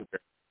Wilson, Braxton Berrios.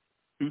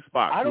 2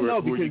 spots. I don't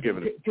know who are you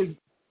giving it?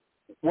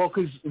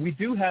 Because we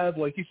do have,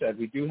 like you said,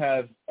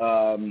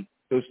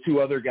 those 2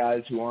 other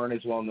guys who aren't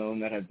as well known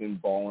that have been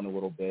balling a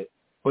little bit.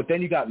 But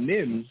then you got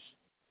Mims.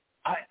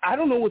 I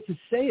don't know what to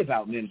say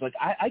about Mims. Like,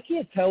 I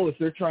can't tell if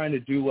they're trying to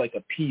do, like,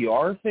 a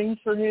PR thing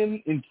for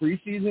him in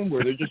preseason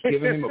where they're just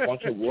giving him a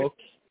bunch of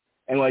looks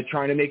and, like,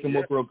 trying to make him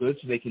look real good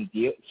so they can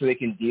deal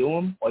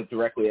him, like,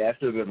 directly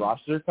after the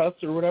roster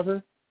cuts or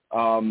whatever.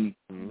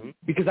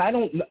 Because I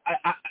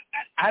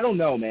don't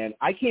know, man.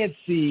 I can't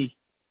see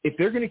if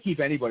they're going to keep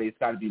anybody. It's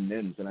got to be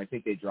Mims, and I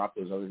think they dropped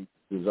those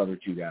other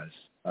 2 guys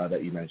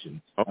that you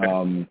mentioned.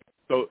 Okay.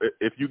 So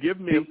if you give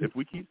Mims, if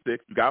we keep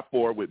 6, you got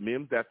 4. With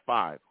Mims, that's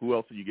 5. Who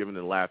else are you giving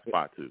the last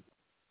spot to?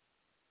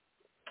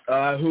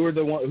 Who are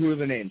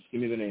the names?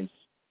 Give me the names.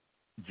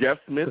 Jeff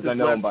Smith is left,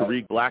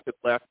 Tariq Black is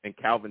left, and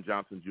Calvin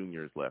Johnson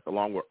Jr. is left,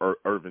 along with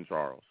Irvin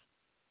Charles.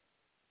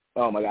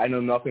 Oh, my God. I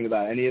know nothing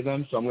about any of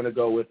them, so I'm going to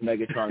go with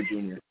Megatron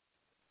Jr.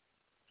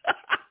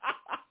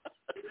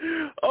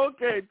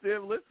 Okay,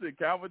 Tim, listen,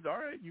 Calvin, all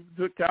right, you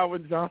took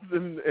Calvin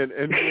Johnson and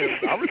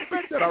I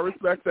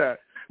respect that.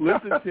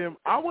 Listen, Tim,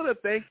 I want to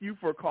thank you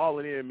for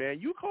calling in, man.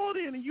 You called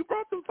in and you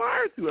brought some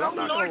fire to it. I'm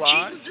not going to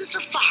lie. Jesus is a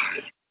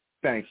fire.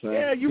 Thanks, man.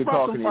 Yeah, you Good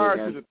brought some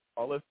fire to the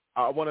call.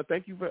 I want to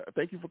thank you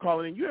for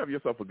calling in. You have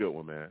yourself a good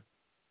one, man.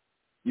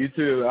 You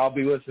too. I'll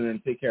be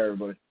listening. Take care,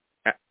 everybody.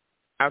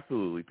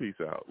 Absolutely. Peace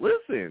out.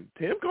 Listen,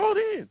 Tim called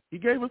in. He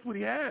gave us what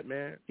he had,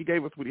 man. He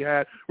gave us what he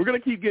had. We're going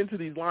to keep getting to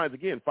these lines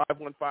again.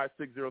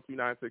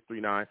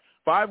 515-602-9639.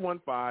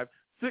 515-602-9639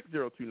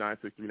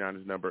 is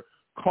the number.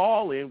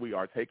 Call in. We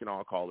are taking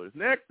all callers.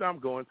 Next, I'm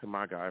going to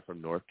my guy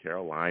from North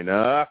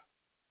Carolina.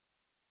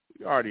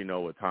 You already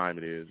know what time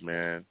it is,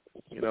 man.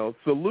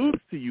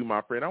 Salutes to you, my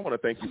friend. I want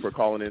to thank you for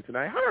calling in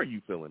tonight. How are you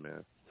feeling,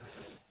 man?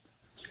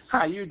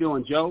 How you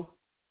doing, Joe?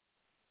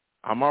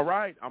 I'm all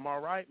right,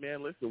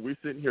 man. Listen, we're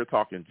sitting here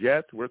talking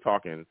Jets. We're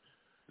talking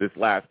this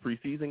last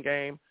preseason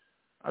game.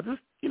 I just,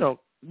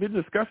 been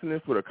discussing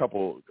this with a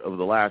couple of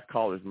the last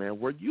callers, man.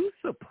 Were you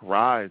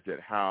surprised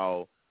at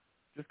how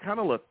just kind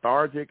of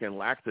lethargic and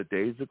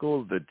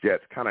lackadaisical the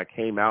Jets kind of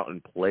came out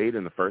and played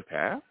in the first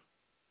half?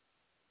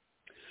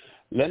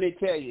 Let me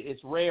tell you,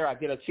 it's rare I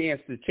get a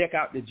chance to check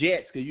out the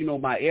Jets because,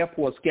 my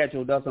airport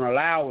schedule doesn't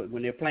allow it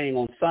when they're playing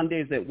on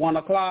Sundays at 1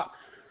 o'clock.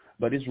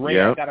 But it's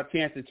rare. I got a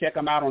chance to check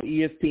them out on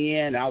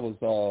ESPN. I was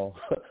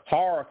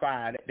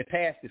horrified at the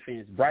pass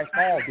defense. Bryce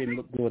Hall didn't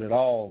look good at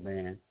all,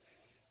 man.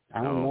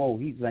 I don't know.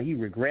 He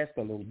regressed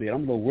a little bit. I'm a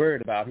little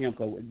worried about him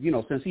because,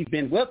 since he's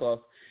been with us,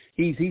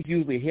 he's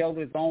usually held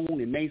his own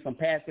and made some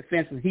pass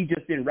defenses. He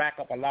just didn't rack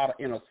up a lot of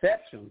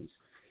interceptions,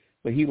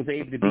 but he was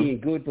able to be in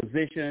good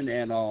position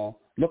and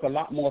look a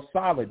lot more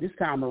solid this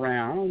time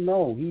around. I don't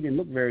know. He didn't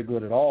look very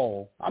good at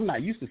all. I'm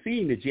not used to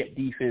seeing the Jet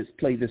defense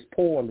play this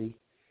poorly.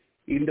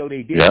 Even though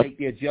they did make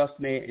the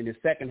adjustment in the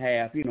second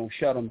half,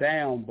 shut them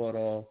down, but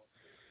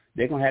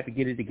they're going to have to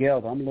get it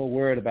together. I'm a little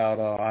worried about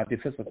our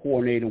defensive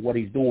coordinator and what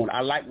he's doing.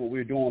 I like what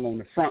we're doing on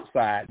the front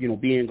side,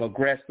 being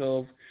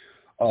aggressive,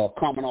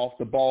 coming off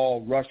the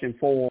ball, rushing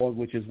forward,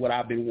 which is what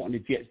I've been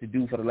wanting the Jets to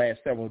do for the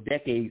last several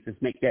decades, is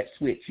make that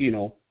switch,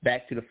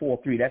 back to the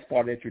 4-3. That's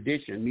part of their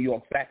tradition. New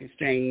York Stock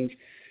Exchange,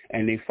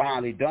 and they've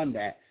finally done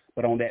that.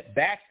 But on that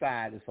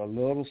backside, it's a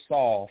little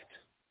soft.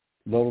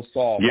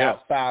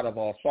 Outside of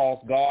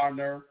Sauce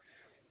Gardner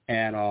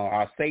and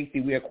our safety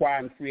we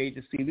acquired in free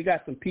agency. We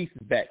got some pieces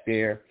back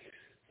there.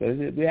 So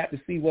we have to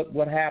see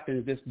what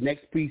happens this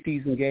next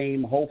preseason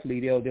game.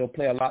 Hopefully they'll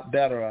play a lot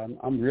better.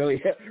 I'm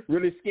really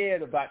really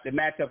scared about the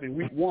matchup in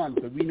week 1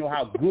 because we know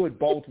how good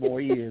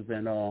Baltimore is,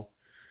 and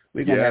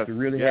we're going to have to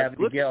really have it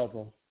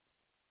together.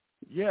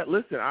 Yeah,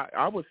 listen,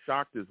 I was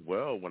shocked as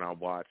well when I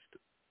watched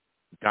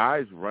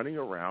guys running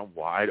around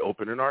wide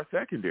open in our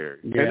secondary.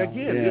 And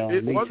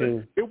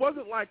again, it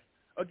wasn't like,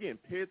 again,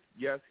 Pitts,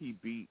 yes, he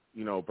beat,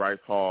 Bryce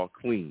Hall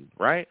clean,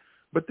 right?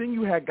 But then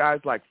you had guys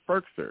like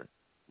Ferkser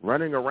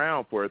running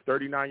around for a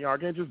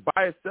 39-yard game just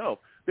by itself.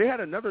 They had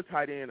another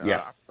tight end,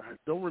 I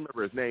don't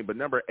remember his name, but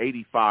number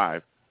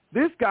 85.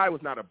 This guy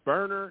was not a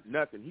burner,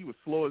 nothing. He was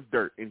slow as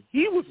dirt, and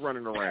he was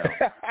running around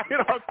in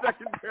our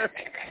secondary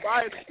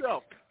by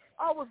itself.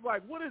 I was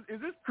like, what is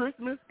this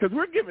Christmas? Because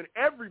we're giving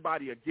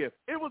everybody a gift.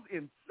 It was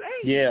insane.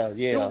 Yeah.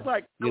 It was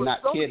like, you're not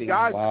so kidding. Many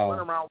guys wow.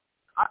 running around.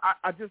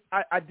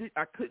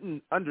 I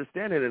couldn't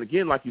understand it. And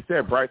again, like you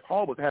said, Bryce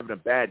Hall was having a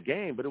bad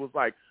game, but it was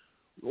like,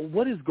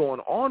 what is going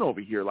on over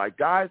here? Like,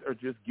 guys are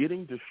just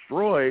getting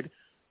destroyed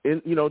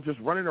and, just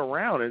running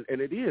around. And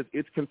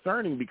it's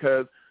concerning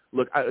because,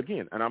 look,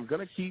 and I'm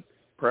going to keep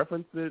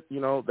preferences,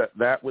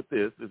 that with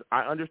this is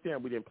I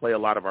understand we didn't play a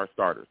lot of our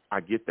starters.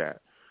 I get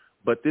that.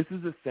 But this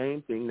is the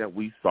same thing that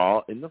we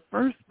saw in the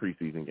first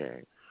preseason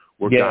game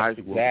where guys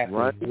were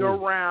running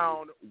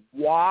around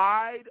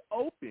wide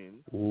open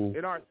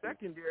in our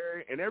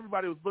secondary, and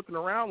everybody was looking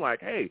around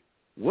like, hey,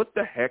 what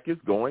the heck is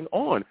going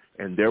on?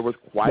 And there was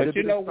quite a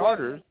bit of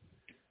starters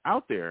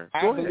out there.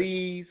 I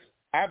believe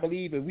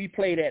if we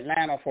played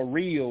Atlanta for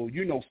real,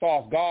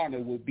 Sauce Gardner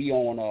would be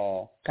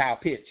on Kyle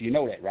Pitts. You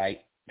know that,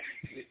 right?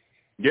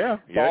 Yeah.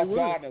 Sauce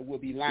Gardner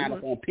would be lined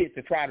up on Pitts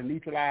to try to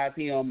neutralize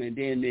him, and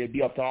then it'd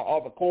be up to our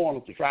other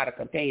corners to try to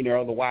contain their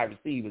other wide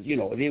receivers.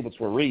 If it was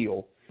for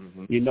real,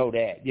 you know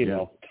that. You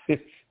know.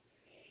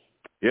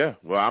 Yeah.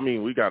 Well, I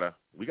mean, we gotta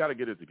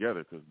get it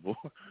together because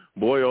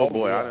boy,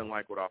 I didn't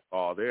like what I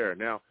saw there.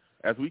 Now,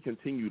 as we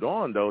continued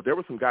on, though, there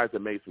were some guys that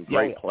made some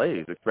great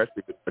plays,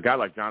 especially a guy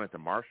like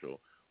Jonathan Marshall,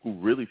 who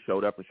really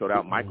showed up and showed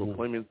out. Michael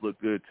Clemens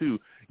looked good, too.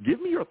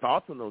 Give me your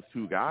thoughts on those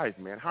two guys,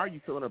 man. How are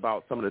you feeling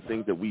about some of the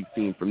things that we've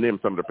seen from them,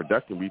 some of the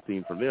production we've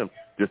seen from them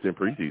just in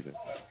preseason?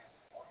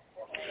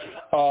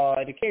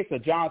 In the case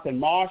of Jonathan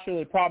Marshall,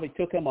 it probably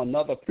took him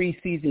another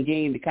preseason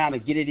game to kind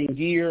of get it in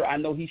gear. I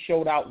know he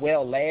showed out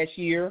well last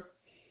year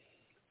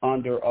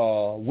under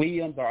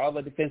Williams, our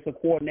other defensive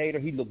coordinator.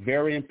 He looked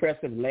very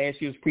impressive in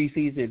last year's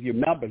preseason. If you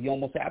remember,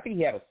 I think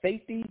he had a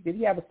safety. Did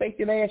he have a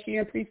safety last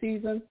year in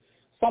preseason?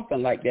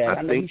 Something like that.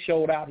 I know he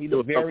showed out. He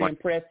looked very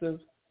impressive.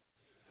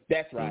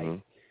 That's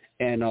right.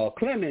 And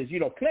Clemens,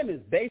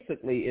 Clemens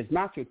basically is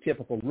not your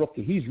typical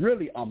rookie. He's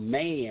really a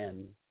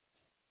man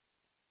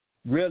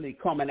really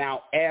coming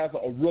out as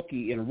a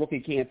rookie in a rookie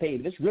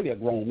campaign. This is really a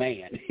grown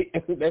man.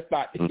 Let's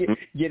not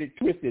get it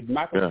twisted.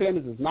 Michael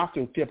Clemens is not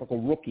your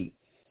typical rookie.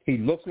 He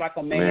looks like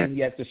a man.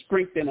 He has the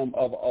strength in him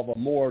of a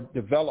more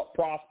developed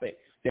prospect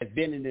that's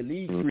been in the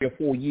league 3 or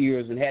 4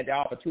 years and had the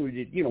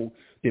opportunity,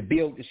 to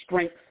build the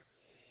strength,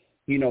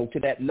 to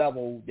that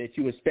level that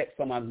you expect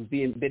someone who's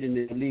been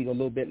in the league a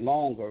little bit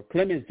longer.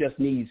 Clemens just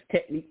needs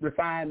technique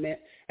refinement,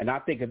 and I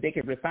think if they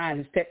can refine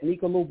his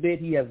technique a little bit,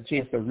 he has a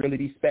chance to really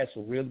be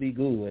special, really be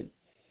good.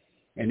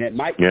 And that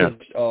might push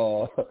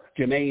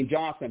Jermaine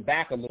Johnson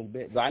back a little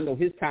bit, but I know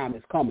his time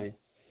is coming.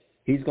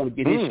 He's going to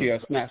get his share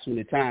of snaps when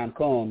the time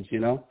comes,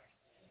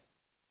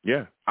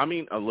 Yeah. I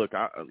mean, look,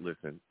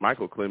 listen,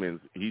 Michael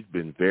Clemens, he's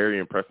been very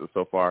impressive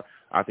so far.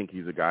 I think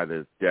he's a guy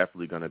that's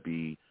definitely going to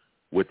be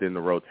within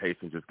the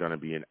rotation, just going to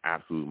be an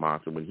absolute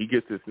monster. When he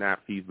gets his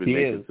snaps, he's been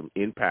making some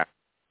impact.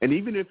 And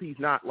even if he's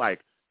not,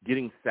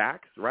 getting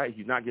sacks, right,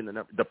 he's not getting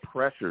enough, the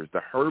pressures,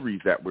 the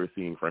hurries that we're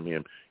seeing from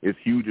him is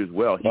huge as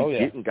well. He's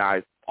getting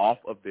guys off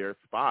of their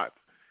spots.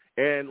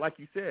 And like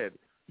you said,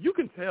 you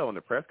can tell in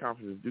the press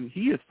conferences, dude,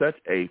 he is such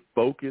a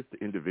focused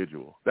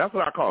individual. That's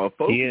what I call a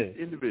focused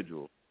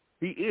individual.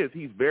 He is.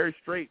 He's very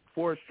straight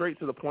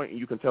to the point, and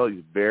you can tell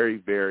he's very,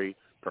 very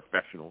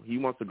professional. He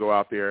wants to go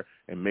out there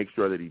and make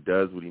sure that he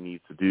does what he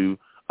needs to do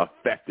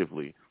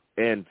effectively.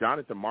 And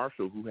Jonathan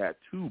Marshall, who had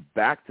 2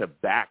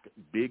 back-to-back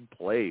big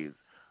plays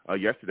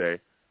yesterday,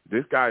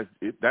 this guy,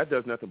 that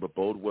does nothing but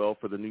bode well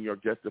for the New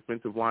York Jets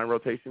defensive line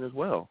rotation as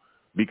well.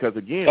 Because,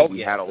 again, we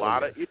had a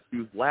lot of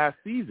issues last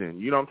season.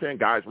 You know what I'm saying?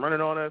 Guys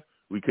running on us.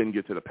 We couldn't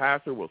get to the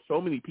passer. Well,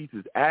 so many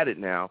pieces added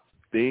now.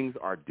 Things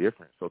are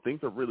different. So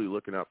things are really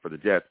looking up for the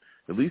Jets.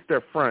 At least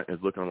their front is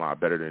looking a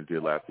lot better than it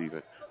did last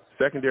season.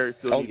 Secondary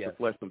still needs to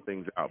flesh some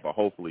things out, but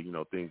hopefully,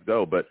 things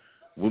go. But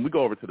when we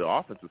go over to the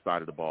offensive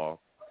side of the ball,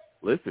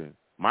 listen,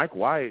 Mike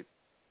White,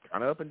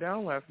 kind of up and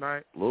down last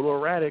night, a little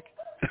erratic.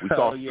 We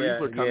saw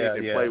Streebler come in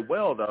and play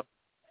well, though.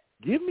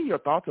 Give me your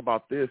thoughts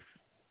about this.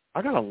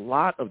 I got a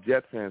lot of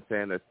Jets fans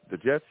saying that the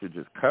Jets should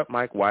just cut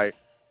Mike White,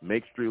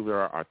 make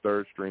Streebler our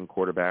third-string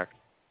quarterback.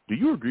 Do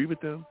you agree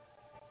with them?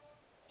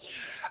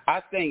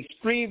 I think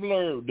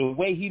Streebler, the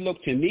way he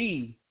looked to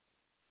me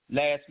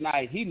last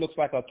night, he looks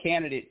like a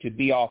candidate to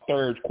be our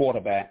third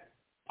quarterback,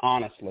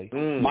 honestly.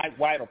 Mike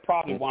White will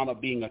probably wind up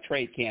being a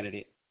trade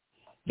candidate.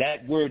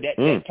 That word,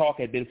 that talk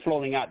had been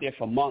floating out there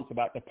for months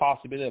about the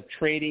possibility of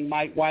trading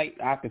Mike White.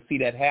 I could see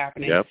that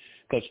happening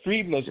because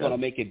Streebler is going to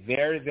make it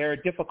very, very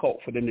difficult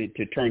for them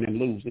to turn him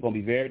loose. It's going to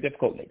be very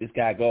difficult to let this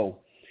guy go.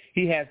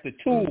 He has the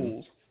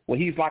tools where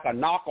he's like a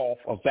knockoff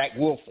of Zach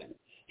Wilson.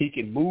 He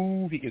can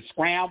move. He can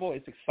scramble.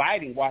 It's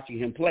exciting watching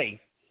him play.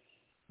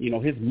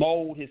 His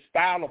mold, his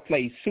style of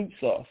play suits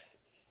us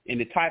in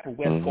the type of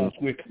West Coast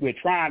we're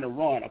trying to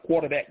run, a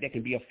quarterback that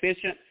can be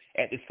efficient,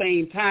 at the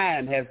same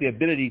time has the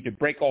ability to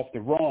break off the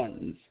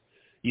runs,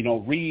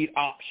 read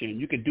option.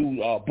 You can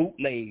do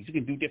bootlegs. You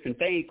can do different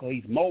things because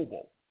he's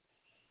mobile.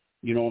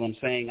 You know what I'm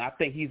saying? I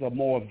think he's a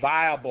more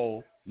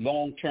viable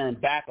long-term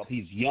backup.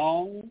 He's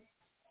young,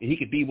 and he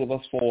could be with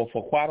us for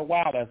quite a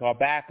while as our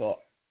backup,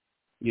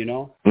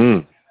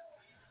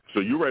 So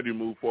you're ready to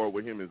move forward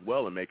with him as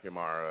well and make him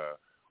our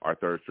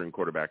third-string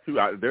quarterback, too.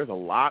 There's a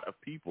lot of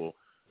people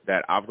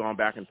that I've gone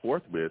back and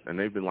forth with, and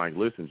they've been like,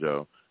 listen,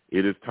 Joe,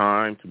 it is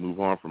time to move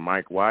on from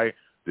Mike White.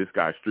 This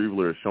guy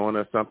Streveler is showing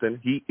us something.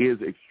 He is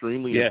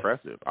extremely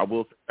impressive. I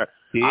will.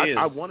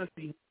 I want to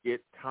see him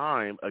get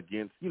time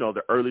against,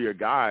 the earlier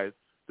guys,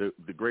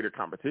 the greater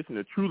competition,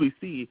 to truly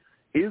see,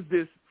 is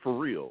this for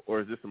real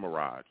or is this a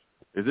mirage?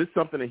 Is this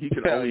something that he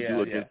can only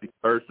do against the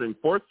third-string,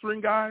 fourth-string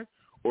guys,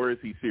 or is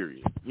he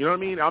serious? You know what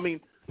I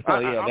mean?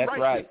 I'm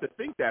right to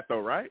think that, though,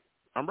 right?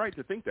 I'm right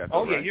to think that,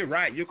 though, right? You're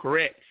right. You're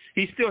correct.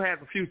 He still has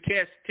a few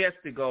tests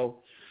to go.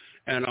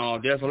 And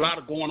there's a lot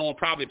of going on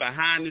probably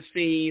behind the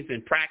scenes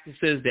and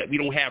practices that we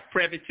don't have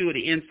privy to,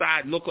 the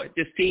inside look at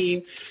this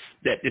team,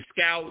 that the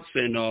scouts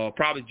and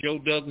probably Joe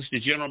Douglas, the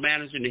general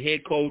manager and the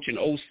head coach and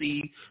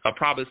OC have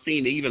probably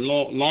seen an even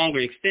longer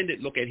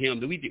extended look at him.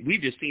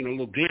 We've just seen a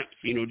little glimpse,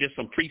 just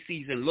some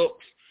preseason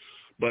looks.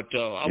 But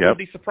I wouldn't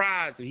be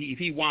surprised if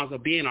he winds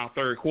up being our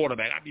third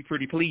quarterback. I'd be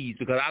pretty pleased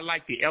because I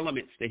like the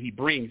elements that he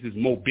brings, his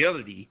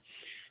mobility,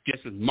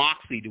 just his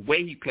moxie, the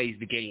way he plays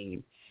the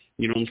game.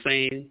 You know what I'm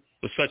saying?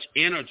 With such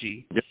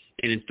energy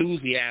and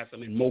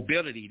enthusiasm and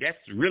mobility, that's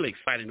really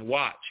exciting to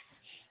watch.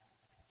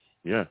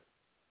 Yeah.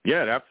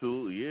 Yeah, it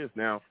absolutely is.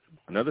 Now,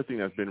 another thing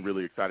that's been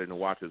really exciting to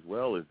watch as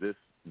well is this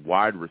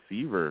wide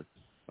receiver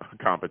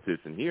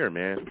competition here,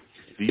 man.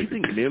 Do you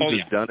think Mims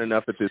has done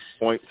enough at this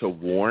point to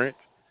warrant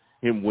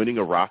him winning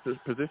a roster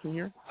position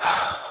here?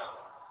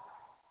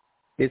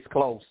 It's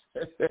close.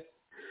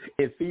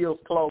 It feels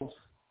close.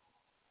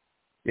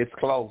 It's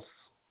close.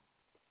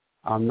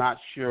 I'm not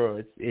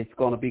sure. It's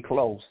going to be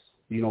close.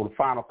 The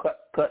final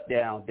cut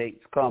down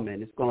date's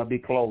coming. It's going to be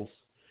close.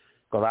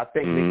 Because I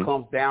think if it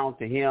comes down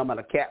to him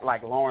and a cat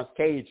like Lawrence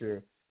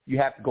Cager, you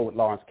have to go with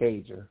Lawrence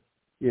Cager,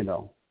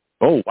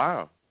 Oh,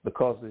 wow.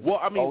 Because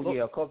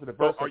because of the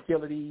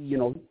versatility,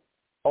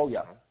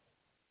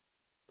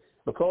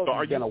 Because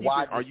he's been a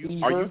wide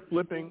receiver. Are you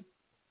flipping?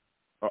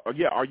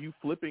 Are you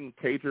flipping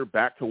Cager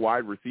back to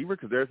wide receiver?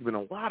 Because there's been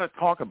a lot of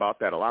talk about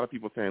that. A lot of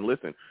people saying,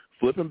 listen,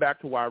 flip him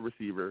back to wide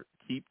receiver,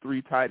 keep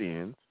 3 tight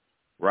ends,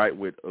 right,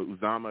 with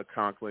Uzama,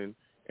 Conklin,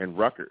 and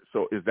Rucker.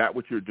 So is that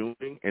what you're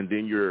doing? And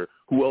then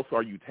who else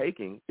are you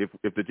taking? If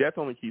the Jets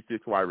only keep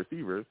 6 wide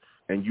receivers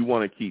and you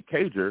want to keep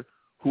Cager,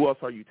 who else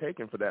are you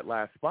taking for that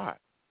last spot?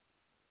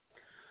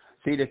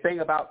 See, the thing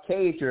about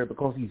Cager,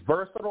 because he's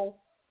versatile,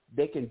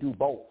 they can do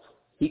both.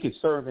 He can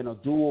serve in a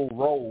dual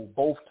role,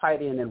 both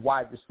tight end and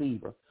wide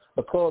receiver.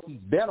 Because he's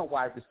been a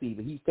wide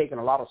receiver, he's taken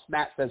a lot of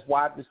snaps as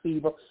wide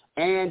receiver,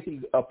 and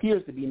he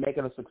appears to be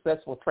making a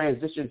successful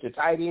transition to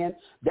tight end.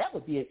 That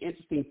would be an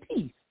interesting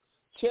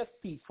chess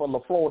piece for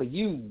LaFleur to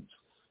use,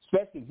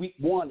 especially week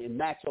 1 in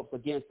matchups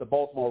against the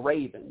Baltimore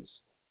Ravens.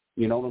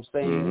 You know what I'm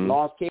saying? Mm-hmm.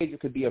 Lawrence Cager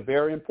could be a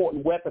very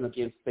important weapon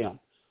against them.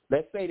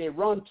 Let's say they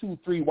run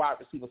 2-3 wide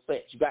receiver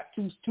sets. You got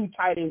two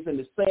tight ends in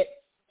the set,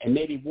 and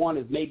maybe one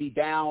is maybe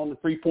down, the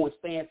 3-point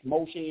stance,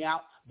 motioning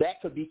out.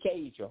 That could be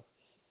Cager.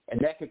 And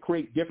that could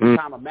create different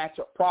kind of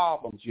matchup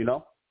problems,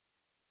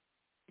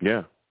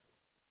 Yeah.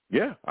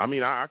 Yeah. I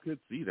mean, I could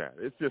see that.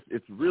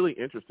 It's really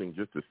interesting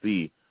just to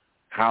see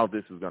how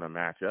this is going to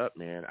match up,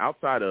 man.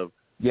 Outside of,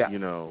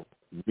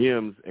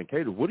 Mims and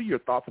Cater, what are your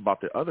thoughts about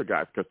the other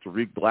guys? Because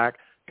Tariq Black,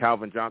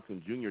 Calvin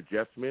Johnson Jr.,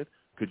 Jeff Smith,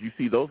 could you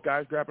see those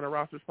guys grabbing a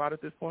roster spot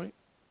at this point?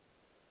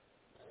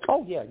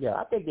 Oh, yeah.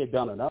 I think they've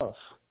done enough.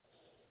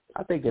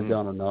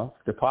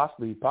 To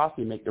possibly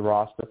make the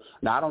roster.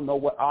 Now, I don't know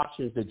what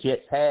options the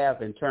Jets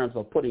have in terms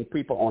of putting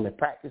people on the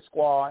practice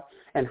squad,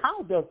 and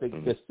how does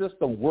the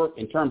system work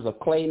in terms of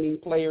claiming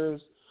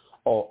players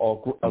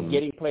or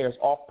getting players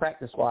off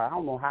practice squad. I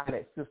don't know how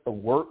that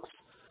system works,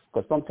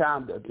 because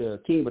sometimes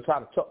the team will try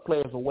to tuck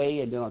players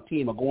away, and then a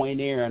team will go in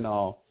there and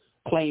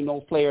claim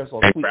those players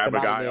or sweep them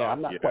out of there.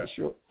 I'm not quite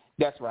sure.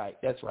 That's right.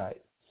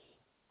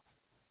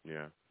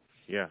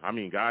 Yeah. I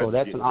mean, guys so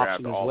that's get an grabbed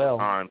option as all well.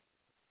 the time.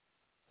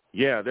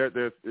 Yeah,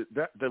 the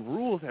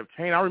rules have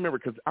changed. I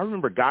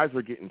remember guys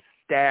were getting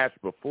stashed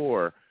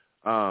before.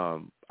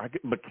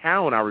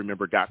 McCown, I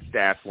remember, got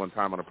stashed one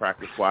time on a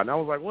practice squad, and I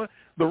was like, "What?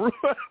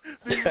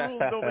 These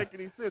rules don't make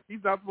any sense.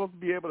 He's not supposed to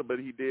be able to, but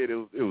he did.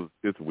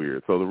 It's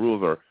weird. So the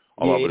rules are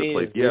all over the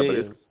place.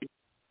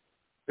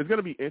 It's going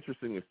to be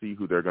interesting to see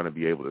who they're going to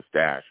be able to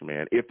stash,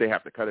 man, if they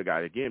have to cut a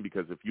guy again,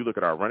 because if you look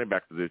at our running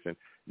back position,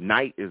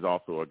 Knight is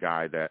also a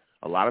guy that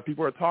a lot of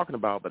people are talking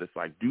about, but it's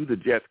like, do the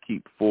Jets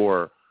keep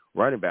 4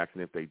 running backs?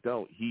 And if they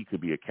don't, he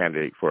could be a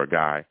candidate for a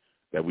guy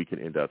that we can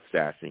end up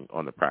stashing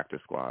on the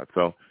practice squad.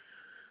 So,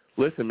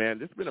 listen, man,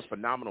 this has been a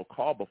phenomenal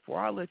call. Before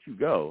I let you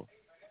go,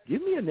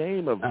 give me a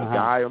name of a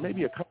guy or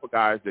maybe a couple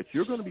guys that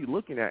you're going to be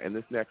looking at in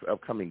this next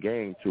upcoming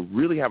game to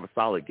really have a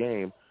solid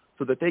game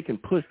so that they can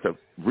push to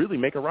really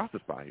make a roster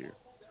spot here.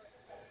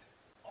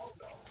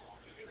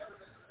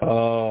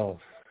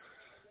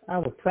 I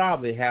would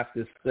probably have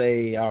to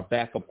say our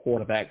backup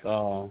quarterback,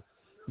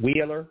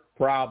 Wheeler,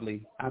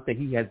 probably. I think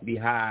he has to be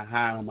high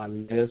on my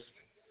list.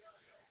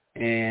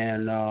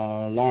 And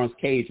Lawrence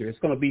Cager. It's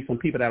going to be some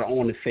people that are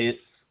on the fence,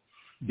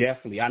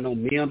 definitely. I know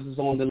Mims is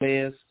on the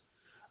list.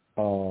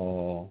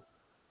 Hoff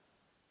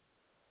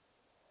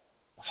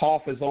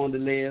is on the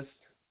list.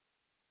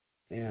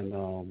 And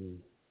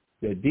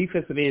the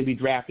defensive end we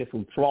drafted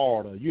from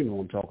Florida, you know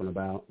what I'm talking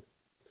about.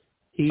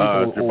 He's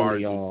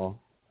on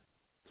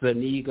the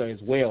Zuniga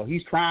as well.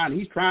 He's trying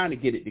to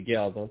get it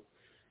together.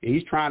 And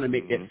he's trying to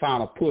make that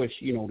final push,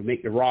 you know, to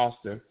make the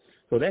roster.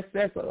 So that's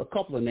a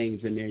couple of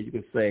names in there you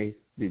can say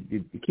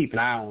to keep an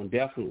eye on,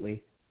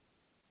 definitely,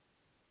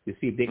 to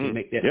see if they can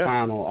make that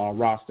final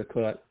roster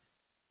cut.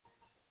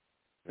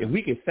 If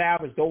we can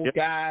salvage those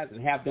guys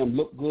and have them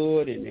look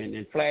good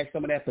and flash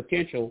some of that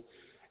potential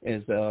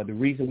as the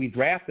reason we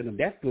drafted them,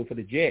 that's good for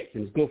the Jets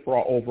and it's good for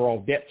our overall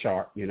depth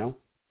chart, you know?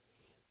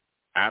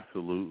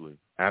 Absolutely.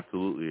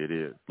 Absolutely it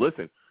is.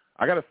 Listen,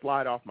 I got to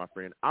slide off, my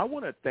friend. I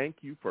want to thank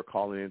you for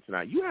calling in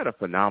tonight. You had a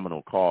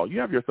phenomenal call. You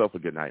have yourself a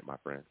good night, my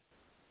friend.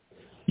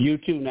 You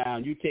too now.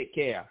 You take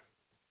care.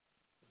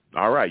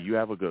 All right. You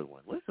have a good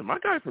one. Listen, my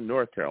guy from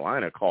North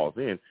Carolina calls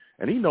in,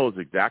 and he knows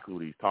exactly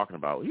what he's talking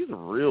about. He's a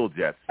real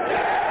Jets fan.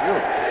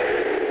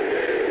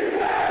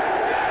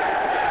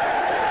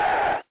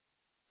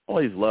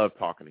 Always love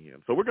talking to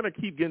him. So we're going to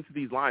keep getting to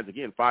these lines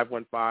again,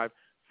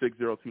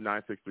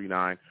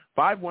 515-602-9639.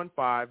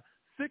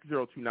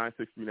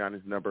 515-602-9639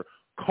 is the number.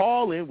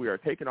 Call in. We are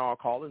taking all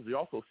call-ins. We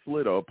also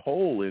slid a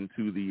poll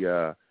into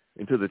the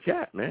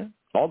chat, man.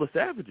 All the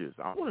savages.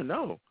 I want to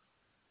know,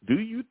 do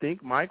you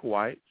think Mike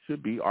White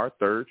should be our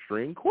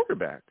third-string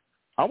quarterback?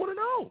 I want to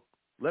know.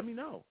 Let me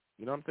know.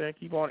 You know what I'm saying?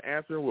 Keep on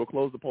answering. We'll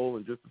close the poll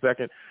in just a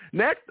second.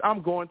 Next,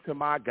 I'm going to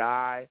my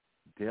guy,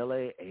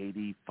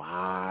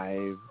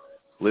 Dele85.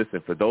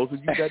 Listen, for those of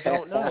you that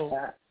don't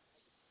know,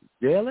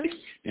 Dele?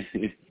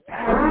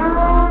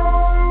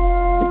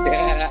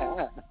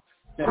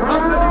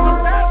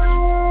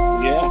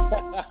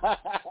 Yeah.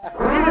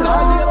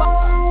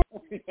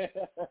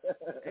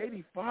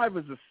 85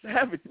 is a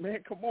savage, man.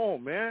 Come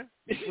on, man.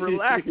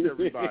 Relax,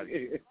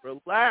 everybody.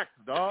 Relax,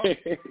 dog. You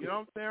know what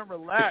I'm saying?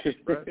 Relax,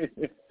 bro.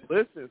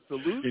 Listen,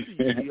 salute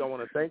to you. I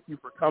want to thank you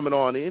for coming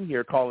on in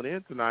here, calling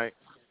in tonight.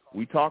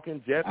 We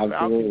talking Jets,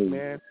 Falcons,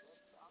 man.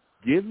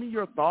 Give me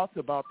your thoughts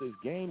about this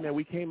game, man.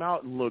 We came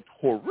out and looked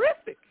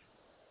horrific.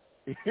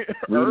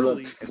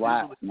 Early, looked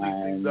flat,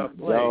 man.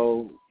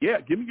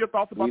 Yeah, give me your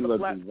thoughts about the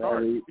flat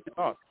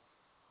start.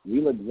 We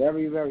looked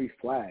very, very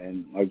flat.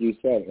 And like you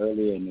said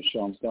earlier in the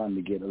show, I'm starting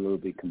to get a little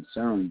bit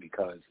concerned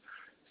because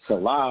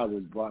Salah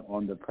was brought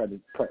on the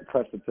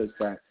precipice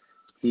that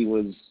he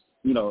was,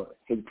 you know,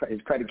 his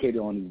predicated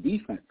on his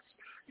defense.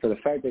 So the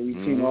fact that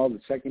we've seen all the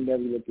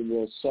secondary looking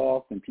real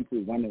soft and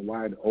people running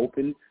wide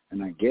open,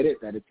 and I get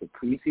it that it's a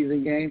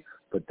preseason game,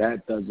 but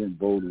that doesn't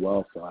bode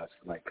well for us.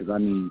 Like, because, I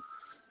mean,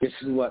 this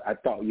is what I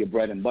thought your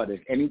bread and butter.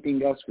 If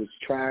anything else was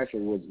trash or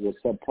was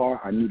subpar,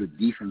 I knew the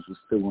defense was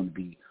still going to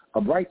be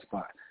a bright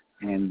spot.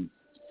 And,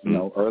 you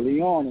know,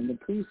 early on in the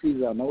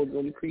preseason, I know it's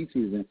only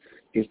preseason,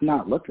 it's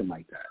not looking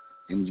like that.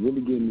 And it's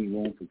really giving me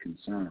room for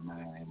concern,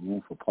 man, and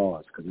room for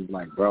pause. Because it's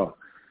like, bro,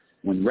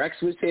 when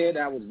Rex was here,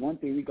 that was one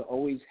thing we could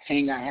always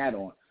hang our hat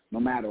on.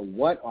 No matter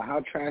what or how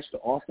trash the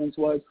offense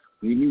was,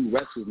 we knew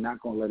Rex was not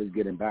going to let us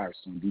get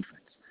embarrassed on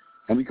defense.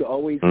 And we could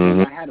always hang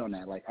our hat on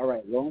that. Like, all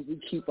right, as long as we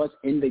keep us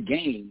in the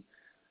game,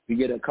 we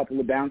get a couple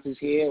of bounces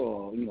here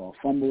or, you know,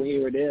 a fumble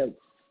here or there,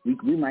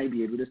 we might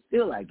be able to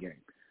steal that game.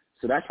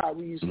 So that's how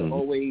we used to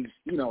always,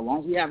 you know, as long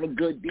as we have a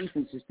good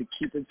defense, just to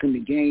keep us in the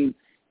game,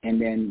 and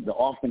then the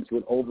offense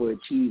would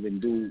overachieve and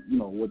do, you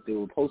know, what they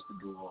were supposed to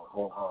do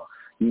or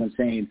you know what I'm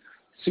saying,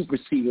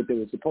 supersede what they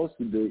were supposed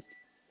to do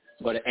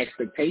or the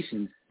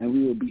expectations, and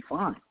we would be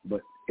fine.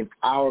 But if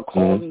our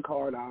calling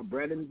card, our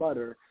bread and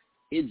butter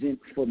isn't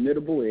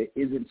formidable, it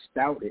isn't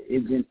stout, it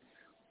isn't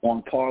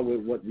on par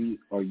with what we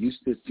are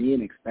used to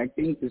seeing,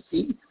 expecting to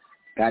see,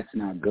 that's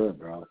not good,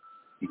 bro.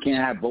 You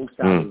can't have both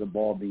sides of the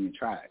ball being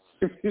trash.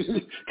 Because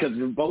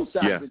if both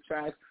sides are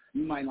trash,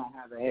 you might not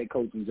have a head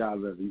coaching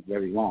job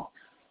very long.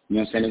 You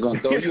know what I'm saying? They're going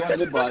to throw you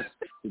under the bus.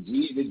 The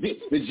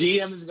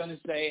GM is going to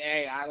say,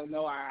 hey, I don't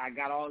know, I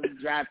got all these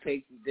draft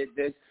picks, did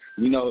this.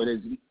 You know, it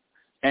is,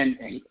 and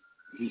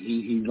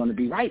he's going to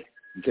be right.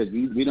 Because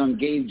we done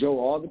gave Joe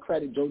all the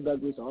credit, Joe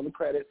Douglas all the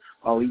credit.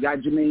 Oh, we got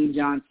Jermaine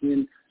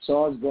Johnson,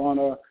 Sauce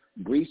Garner,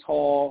 Breece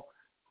Hall,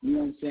 you know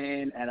what I'm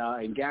saying,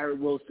 and Garrett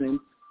Wilson.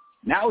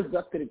 Now it's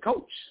up to the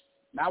coach.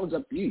 Now it's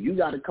up to you. You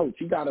got to coach.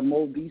 You got to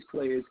mold these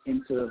players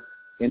into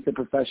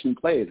professional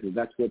players because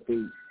that's what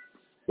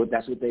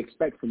they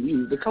expect from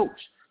you, the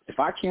coach. If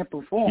I can't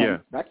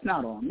perform, that's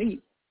not on me.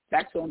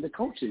 That's on the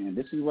coaching. And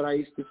this is what I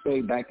used to say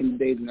back in the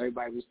days when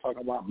everybody was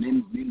talking about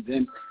men's.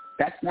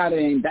 That's not an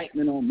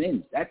indictment on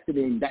men. That's an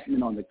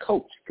indictment on the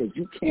coach because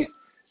you can't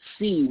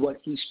see what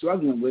he's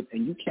struggling with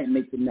and you can't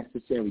make the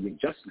necessary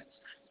adjustments.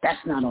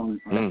 That's not on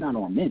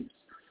men.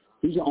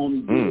 He can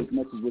only do as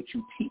much as what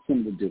you teach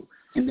him to do.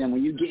 And then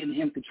when you're getting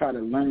him to try to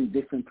learn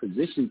different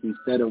positions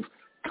instead of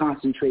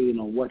concentrating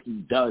on what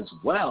he does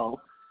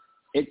well,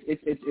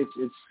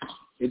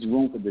 it's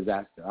room for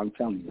disaster. I'm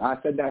telling you. I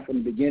said that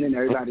from the beginning.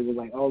 Everybody was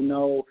like, "Oh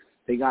no,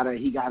 he gotta,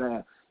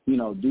 you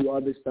know, do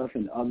other stuff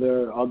in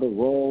other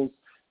roles."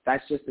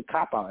 That's just a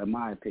cop out, in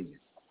my opinion.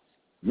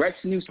 Rex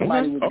knew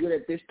somebody was good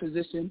at this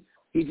position.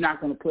 He's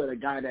not going to put a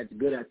guy that's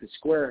good at the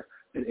square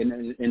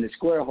in the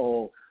square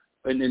hole,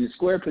 and in the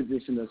square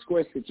position, the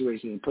square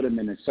situation, and put him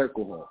in the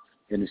circle hole,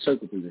 in the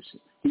circle position.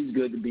 He's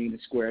good to be in the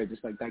square,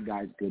 just like that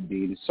guy's good to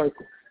be in the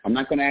circle. I'm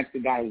not going to ask the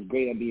guy who's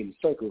great at being in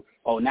the circle,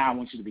 oh, now I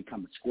want you to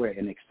become a square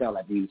and excel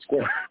at being a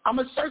square. I'm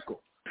a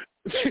circle.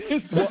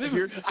 Well,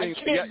 here's the thing.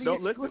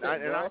 Don't listen.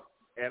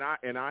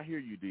 And I hear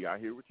you, D. I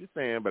hear what you're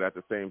saying, but at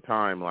the same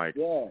time, like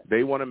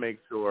they want to make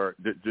sure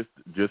just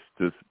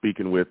to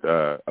speaking with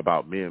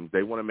about Mims,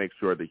 they want to make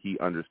sure that he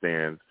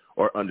understands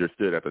or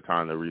understood at the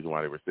time the reason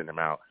why they were sending him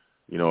out.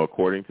 You know,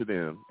 according to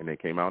them, and they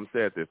came out and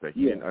said this, that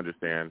he didn't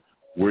understand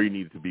where he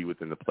needed to be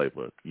within the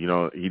playbook. You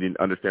know, he didn't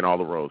understand all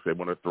the roles. They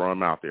want to throw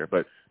him out there.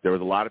 But there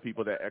was a lot of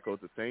people that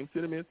echoed the same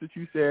sentiments that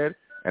you said,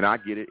 and I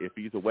get it. If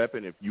he's a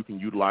weapon, if you can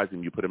utilize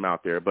him, you put him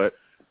out there. But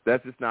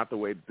that's just not the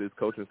way this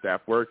coaching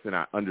staff works, and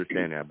I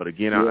understand that. But,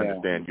 again, I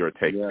understand your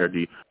take there,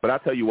 D. But I'll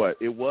tell you what,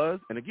 it was,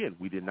 and, again,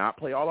 we did not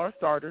play all our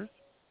starters.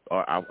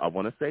 I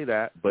want to say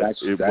that, but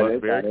it was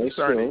very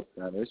concerning.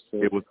 That is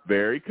true. It was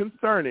very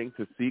concerning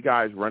to see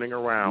guys running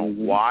around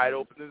wide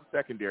open in the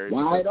secondary.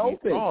 Wide open.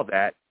 We saw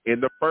that in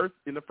the first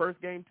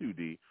game too,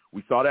 D.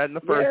 We saw that in the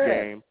first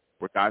game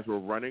where guys were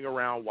running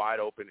around wide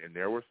open, and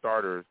there were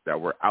starters that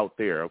were out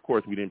there. Of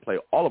course, we didn't play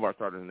all of our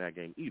starters in that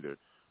game either,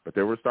 but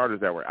there were starters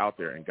that were out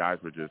there, and guys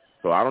were just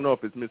 – so I don't know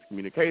if it's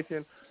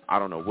miscommunication. I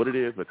don't know what it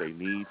is, but they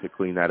need to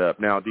clean that up.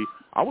 Now, D,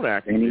 I want to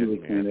ask you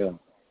this, man.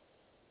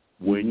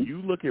 When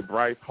you look at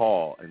Bryce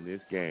Hall in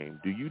this game,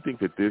 do you think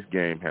that this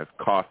game has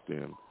cost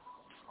him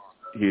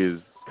his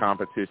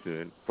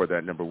competition for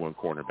that number one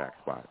cornerback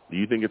spot? Do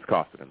you think it's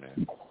costing him,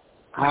 man?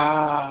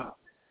 I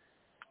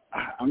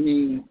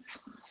mean,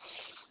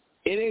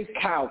 it is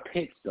Kyle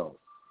Pitts, though.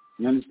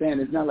 You understand?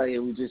 It's not like it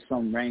was just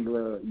some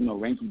Wrangler,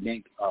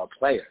 ranky-dink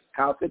player.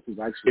 Kyle Pitts is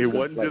actually It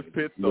wasn't just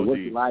Pitts, though,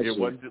 D. It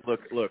wasn't just,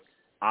 look,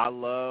 I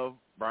love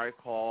Bryce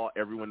Hall.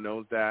 Everyone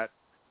knows that.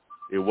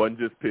 It wasn't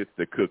just Pitts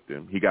that cooked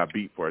him. He got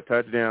beat for a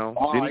touchdown.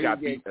 Then he got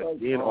beat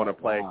again on a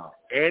play. Wow.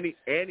 And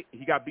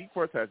he got beat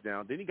for a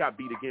touchdown. Then he got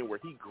beat again where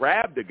he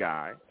grabbed the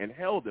guy and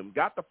held him,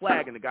 got the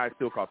flag, and the guy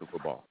still caught the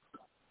football.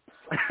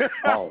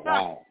 Oh,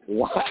 wow.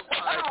 Wow.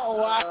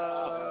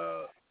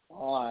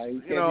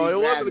 It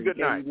wasn't a good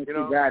night.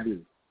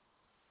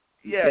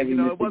 Yeah,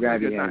 it wasn't a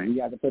good night. You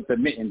got to put the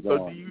mittens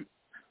on.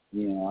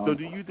 So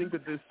do you think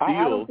that this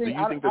steals,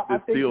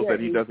 that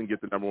he doesn't get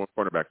the number one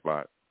cornerback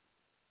spot?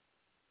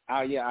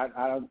 I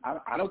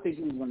don't think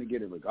he was going to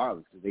get it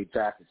regardless because they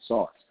drafted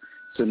Sauce.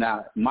 So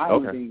now my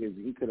only thing is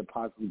he could have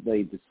possibly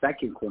played the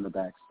second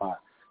cornerback spot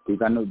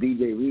because I know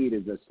DJ Reed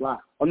is a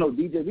slot. Oh, no,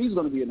 DJ Reed's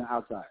going to be in the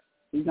outside.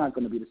 He's not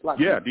going to be the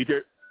slot. Yeah,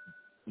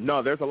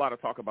 No, there's a lot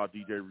of talk about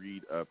DJ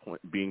Reed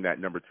being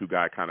that number two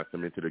guy kind of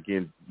cemented.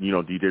 Again,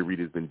 DJ Reed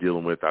has been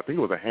dealing with, I think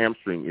it was a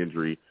hamstring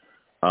injury,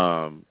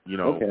 and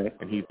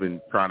he's been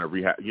trying to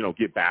rehab,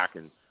 get back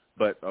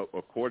But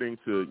according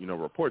to,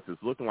 reports,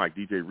 it's looking like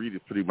DJ Reed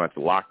is pretty much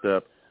locked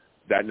up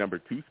that number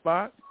two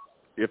spot.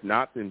 If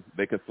not, then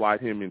they can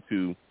slide him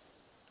into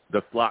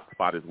the slot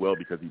spot as well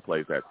because he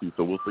plays that too.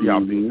 So we'll see how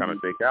things kind of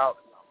shake out.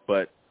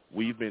 But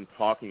we've been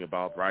talking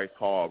about Bryce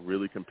Hall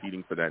really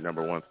competing for that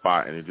number one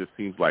spot, and it just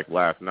seems like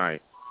last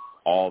night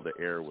all the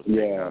air was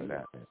taken out of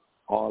that.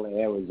 All the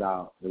air was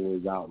out. It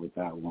was out with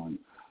that one.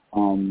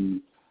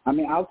 I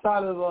mean,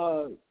 outside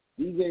of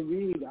DJ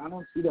Reed, I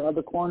don't see the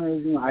other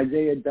corners,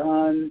 Isaiah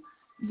Dunn,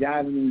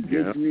 Javin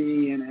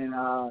Guidry, and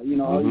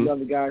all these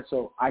other guys.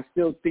 So I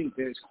still think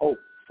there's hope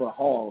for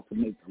Hall to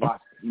make the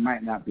roster. He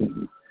might not be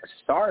a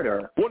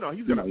starter. Well, no,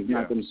 he's not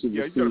going to he's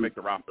going to make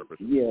the roster for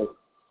sure. Yeah,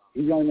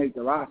 he's going to make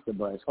the roster,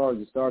 but as far as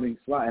the starting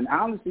slot, and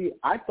honestly,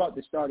 I thought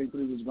the starting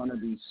three was going to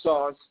be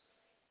Sauce,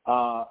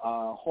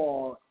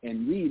 Hall,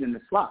 and Reed in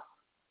the slot.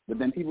 But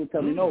then people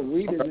tell me, no,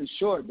 Reed isn't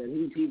short, that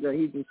he's a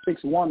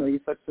 6'1", or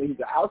he's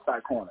an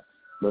outside corner.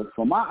 But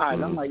for my eyes,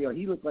 I'm like,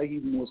 he looks like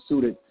he's more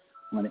suited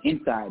on the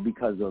inside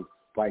because of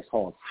Bryce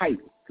Hall's height.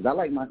 Because I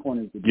like my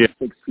corners to be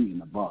 6 feet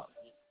and above.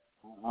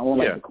 I want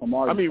like the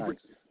Cromartie types,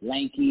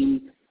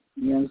 lanky, you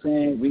know what I'm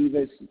saying?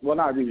 Revis, well,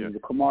 not Revis, the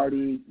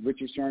Cromartie,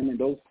 Richard Sherman,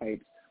 those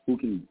types who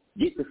can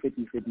get the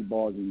 50-50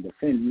 balls and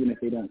defend. Even if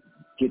they don't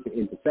get the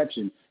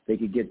interception, they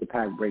could get the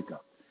pass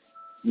breakup.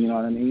 You know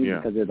what I mean? Yeah.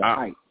 Because of the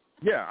height.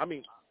 I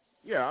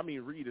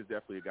mean, Reed is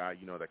definitely a guy,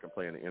 that can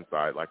play on the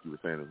inside, like you were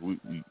saying. We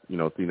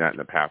seen that in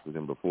the past with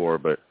him before,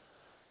 but,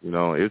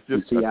 it's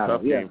just a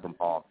tough game from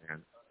Hall,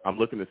 man. I'm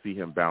looking to see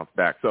him bounce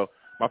back. So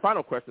my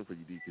final question for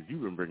you, D, because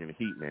you've been bringing the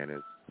heat, man,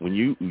 is when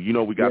we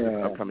got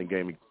this upcoming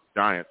game against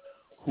the Giants,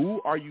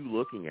 who are you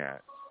looking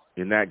at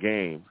in that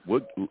game?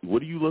 What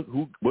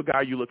guy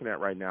are you looking at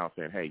right now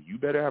saying, hey, you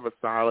better have a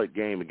solid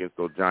game against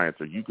those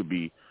Giants or you could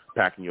be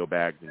packing your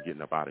bags and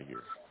getting up out of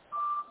here?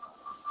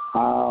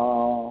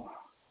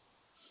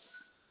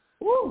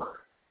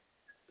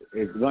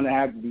 It's going to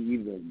have to be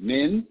either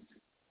Mims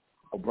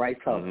or Bryce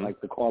Hall,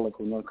 like the caller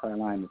from North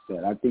Carolina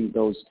said. I think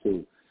those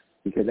two,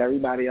 because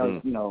everybody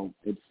else,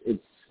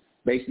 it's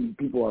basically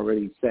people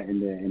already set in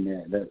there.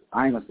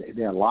 I ain't gonna say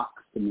they're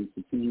locks to make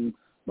the team,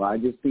 But I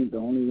just think the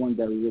only one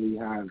that we really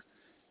have,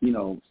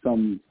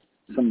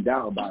 some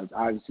doubt about is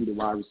obviously the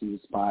wide receiver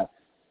spot.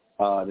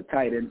 The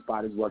tight end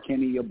spot is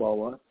Kenny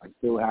Yeboah. I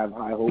still have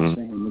high hopes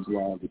for him as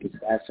well because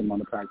that's him on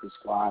the practice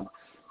squad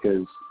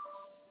because,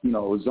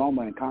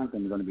 Uzoma and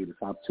Conklin are going to be the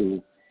top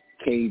two.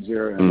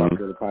 Cager and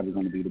Rucker are probably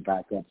going to be the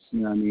backups. You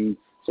know what I mean?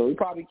 So we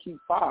probably keep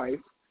 5,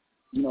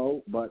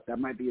 but that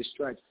might be a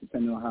stretch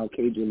depending on how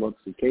Cager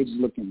looks. If Cager's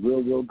looking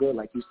real, real good,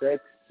 like you said,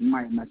 you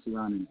might mess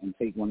around and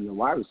take one of the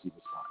wide receiver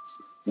spots.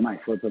 You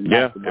might flip him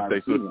back to wide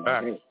receiver.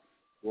 Hey,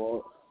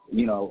 well,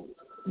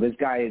 this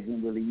guy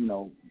isn't really,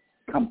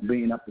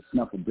 bringing up the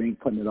snuff of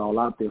putting it all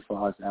out there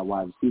for us at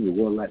wide receiver.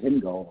 We'll let him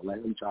go. Let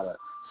him try to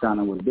sign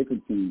on with a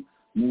different team,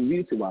 move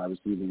you to wide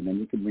receiver, and then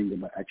you can bring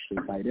him an extra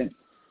tight end.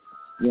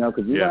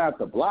 Because you're going to have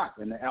to block.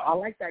 And I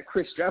like that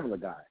Chris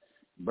Streveler guy.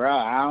 Bro,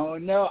 I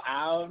don't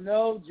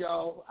know,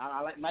 Joe.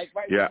 I like Mike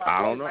White. Yeah,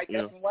 I don't know.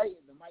 The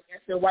Mike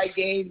Esther White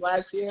game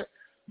last year.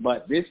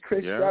 But this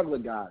Chris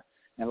Streveler guy,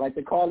 and like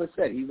the caller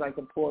said, he's like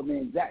a poor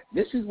man Zach.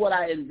 This is what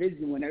I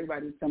envision when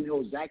everybody was telling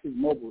me, Zach is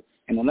mobile.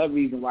 And another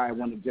reason why I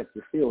wanted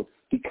Justin Fields,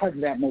 because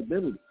of that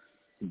mobility.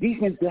 The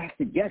defense has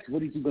to guess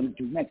what is he going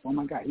to do next. Oh,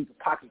 my God, he's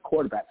a pocket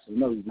quarterback, so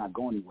no, he's not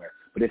going anywhere.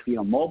 But if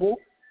you're mobile,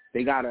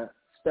 they got to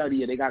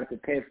study it. They got to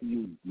prepare for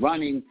you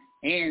running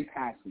and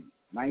passing.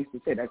 And I used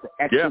to say that's an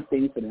extra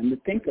thing for them to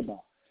think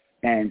about.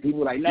 And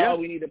people are like, no,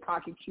 we need a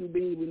pocket QB.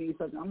 We need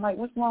something. I'm like,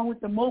 what's wrong with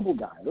the mobile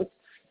guy?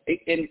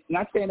 And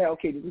not saying that,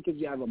 okay, just because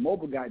you have a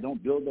mobile guy,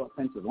 don't build the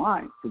offensive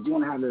line because you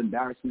want to have the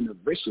embarrassment of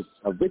riches.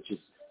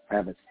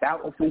 Have a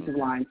stout offensive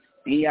line,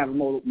 and you have a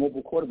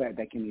mobile quarterback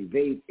that can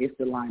evade if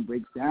the line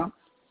breaks down.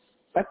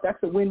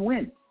 That's a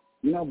win-win.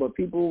 But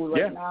people were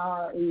like,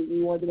 nah,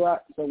 we want to go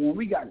out. So when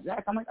we got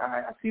Zach, I'm like, all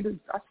right, I see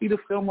the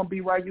film on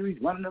BYU.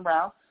 He's running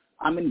around.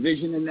 I'm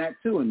envisioning that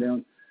too. And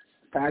then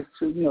past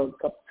 2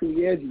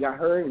 years, he got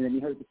hurt, and then he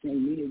hurt the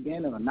same knee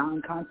again on a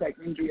non-contact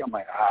injury. I'm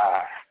like,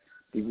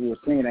 people were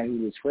saying that he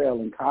was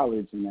frail in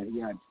college and that he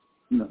had,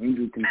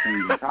 injury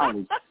concerns in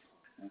college.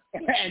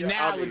 And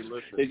now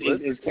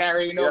it's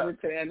carrying over to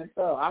the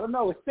NFL. I don't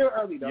know. It's still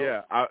early,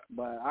 though.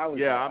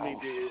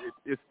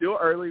 It's still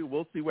early.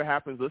 We'll see what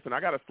happens. Listen,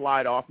 I got to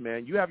slide off,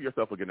 man. You have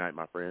yourself a good night,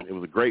 my friend. It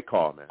was a great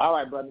call, man. All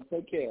right, brother.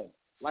 Take care.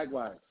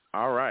 Likewise.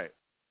 All right.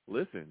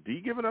 Listen,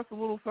 D giving us a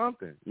little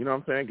something. You know what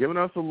I'm saying? Giving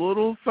us a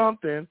little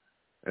something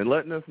and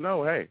letting us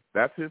know, hey,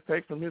 that's his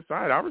take from his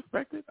side. I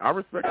respect it.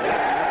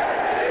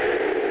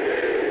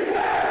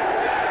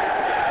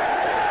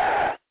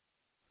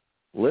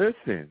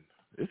 Listen.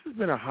 This has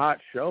been a hot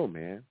show,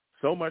 man.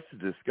 So much to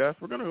discuss.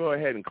 We're going to go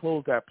ahead and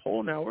close that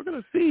poll now. We're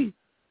going to see,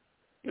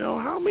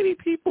 how many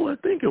people are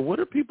thinking. What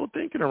are people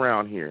thinking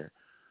around here?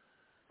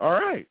 All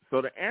right.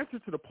 So the answer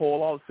to the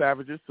poll, all the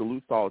savages,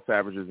 salute to all the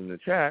savages in the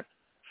chat.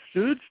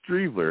 Should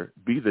Streveler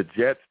be the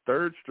Jets'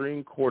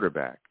 third-string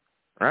quarterback?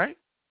 Right?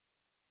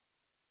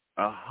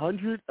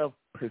 100% of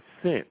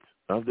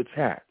the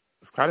chat,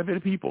 it's quite a bit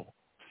of people,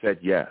 said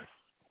yes.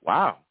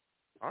 Wow.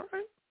 All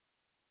right.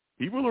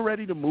 People are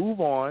ready to move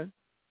on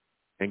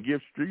and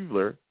give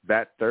Streveler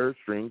that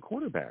third-string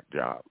quarterback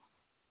job.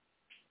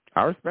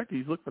 I respect it.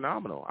 He's looked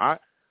phenomenal. I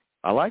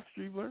like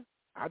Streveler.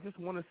 I just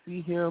want to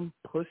see him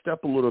pushed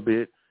up a little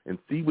bit and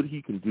see what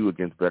he can do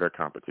against better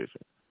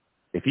competition.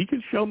 If he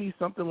can show me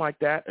something like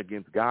that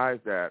against guys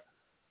that,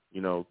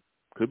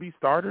 could be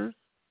starters,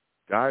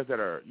 guys that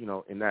are,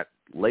 in that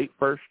late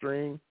first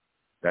string,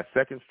 that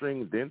second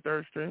string, then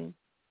third string,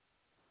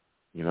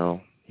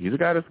 he's a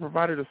guy that's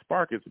provided a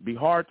spark. It'd be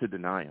hard to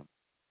deny him.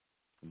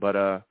 But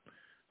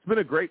it's been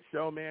a great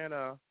show, man.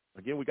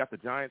 Again, we got the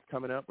Giants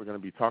coming up. We're going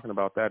to be talking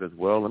about that as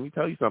well. Let me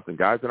tell you something,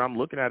 guys, that I'm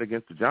looking at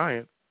against the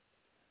Giants,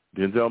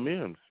 Denzel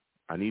Mims.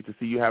 I need to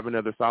see you have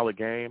another solid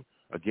game.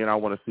 Again, I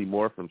want to see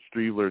more from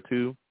Streveler,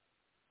 too.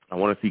 I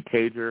want to see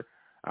Cager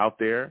out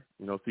there,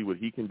 see what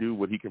he can do,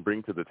 what he can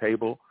bring to the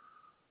table.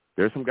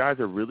 There's some guys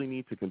that really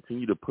need to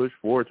continue to push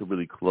forward to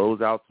really close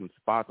out some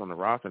spots on the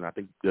roster. And I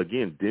think,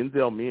 again,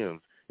 Denzel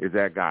Mims is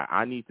that guy.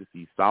 I need to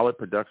see solid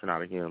production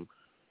out of him,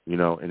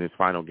 in his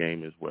final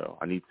game as well.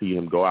 I need to see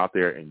him go out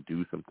there and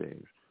do some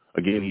things.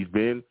 Again, he's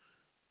been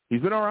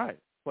all right,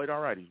 played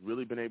all right. He's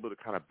really been able to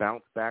kind of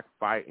bounce back,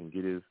 fight, and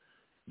get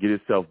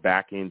himself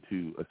back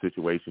into a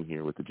situation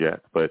here with the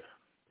Jets. But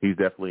he's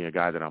definitely a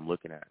guy that I'm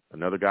looking at.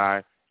 Another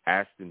guy,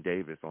 Ashton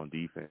Davis on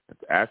defense.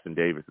 Ashton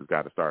Davis has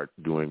got to start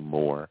doing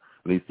more.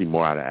 We need to see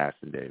more out of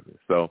Ashton Davis.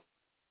 So,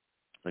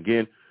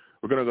 again,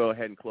 we're going to go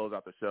ahead and close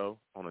out the show.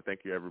 I want to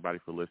thank you, everybody,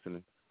 for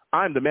listening.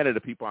 I'm the man of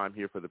the people. I'm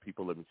here for the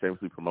people. Let me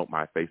shamelessly promote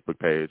my Facebook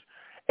page.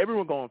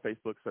 Everyone go on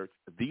Facebook, search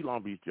The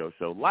Long Beach Joe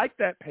Show. Like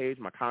that page.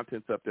 My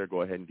content's up there.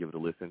 Go ahead and give it a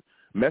listen.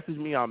 Message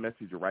me. I'll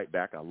message you right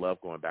back. I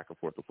love going back and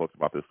forth with folks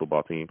about this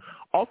football team.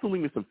 Also,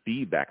 leave me some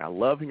feedback. I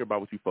love hearing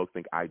about what you folks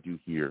think I do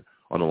here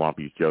on The Long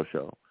Beach Joe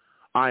Show.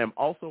 I am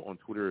also on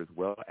Twitter as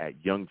well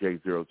at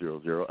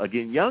YoungJ000.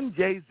 Again,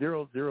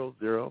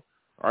 YoungJ000.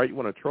 All right, you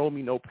want to troll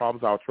me? No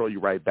problems. I'll troll you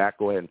right back.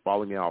 Go ahead and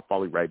follow me. I'll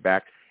follow you right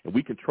back. and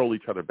we can troll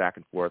each other back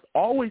and forth.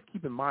 Always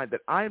keep in mind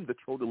that I am the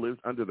troll that lives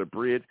under the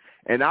bridge,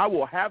 and I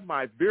will have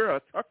my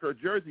Vera Tucker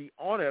jersey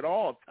on at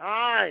all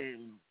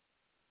times.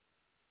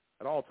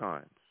 At all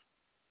times.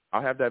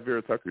 I'll have that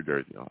Vera Tucker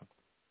jersey on.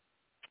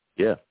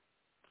 Yeah.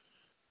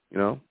 You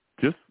know,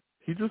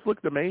 he just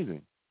looked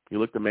amazing. He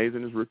looked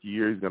amazing his rookie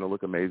year. He's going to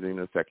look amazing in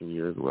his second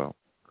year as well.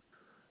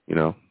 You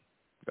know,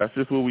 that's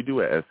just what we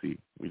do at SC.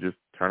 We just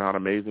turn out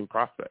amazing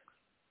prospects.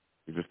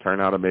 We just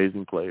turn out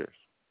amazing players.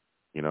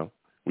 You know,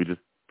 we just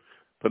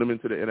put them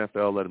into the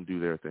NFL, let them do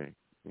their thing.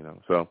 You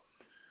know, so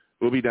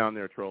we'll be down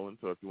there trolling.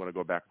 So if you want to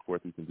go back and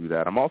forth, we can do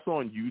that. I'm also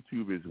on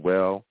YouTube as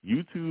well.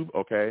 YouTube,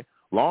 okay.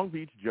 Long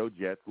Beach Joe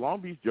Jets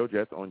on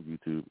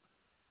YouTube.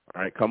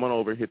 All right, come on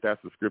over, hit that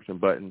subscription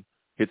button,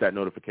 hit that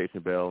notification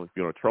bell. If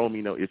you want to troll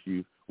me, no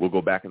issue. We'll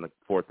go back and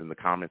forth in the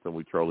comments and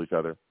we troll each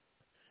other.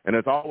 And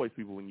as always,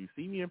 people, when you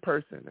see me in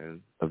person,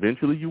 and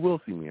eventually you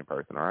will see me in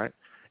person, all right,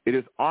 it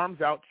is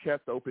arms out,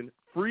 chest open,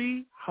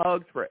 free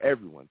hugs for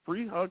everyone.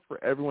 Free hugs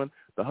for everyone.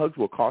 The hugs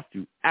will cost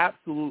you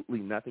absolutely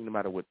nothing. No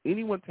matter what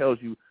anyone tells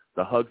you,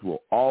 the hugs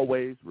will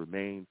always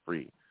remain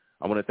free.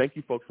 I want to thank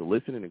you folks for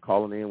listening and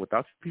calling in.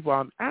 Without you people,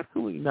 I'm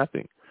absolutely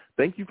nothing.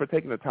 Thank you for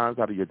taking the time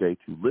out of your day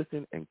to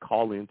listen and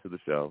call into the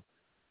show.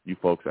 You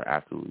folks are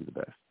absolutely the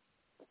best.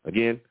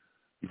 Again,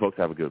 you folks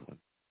have a good one.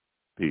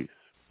 Peace.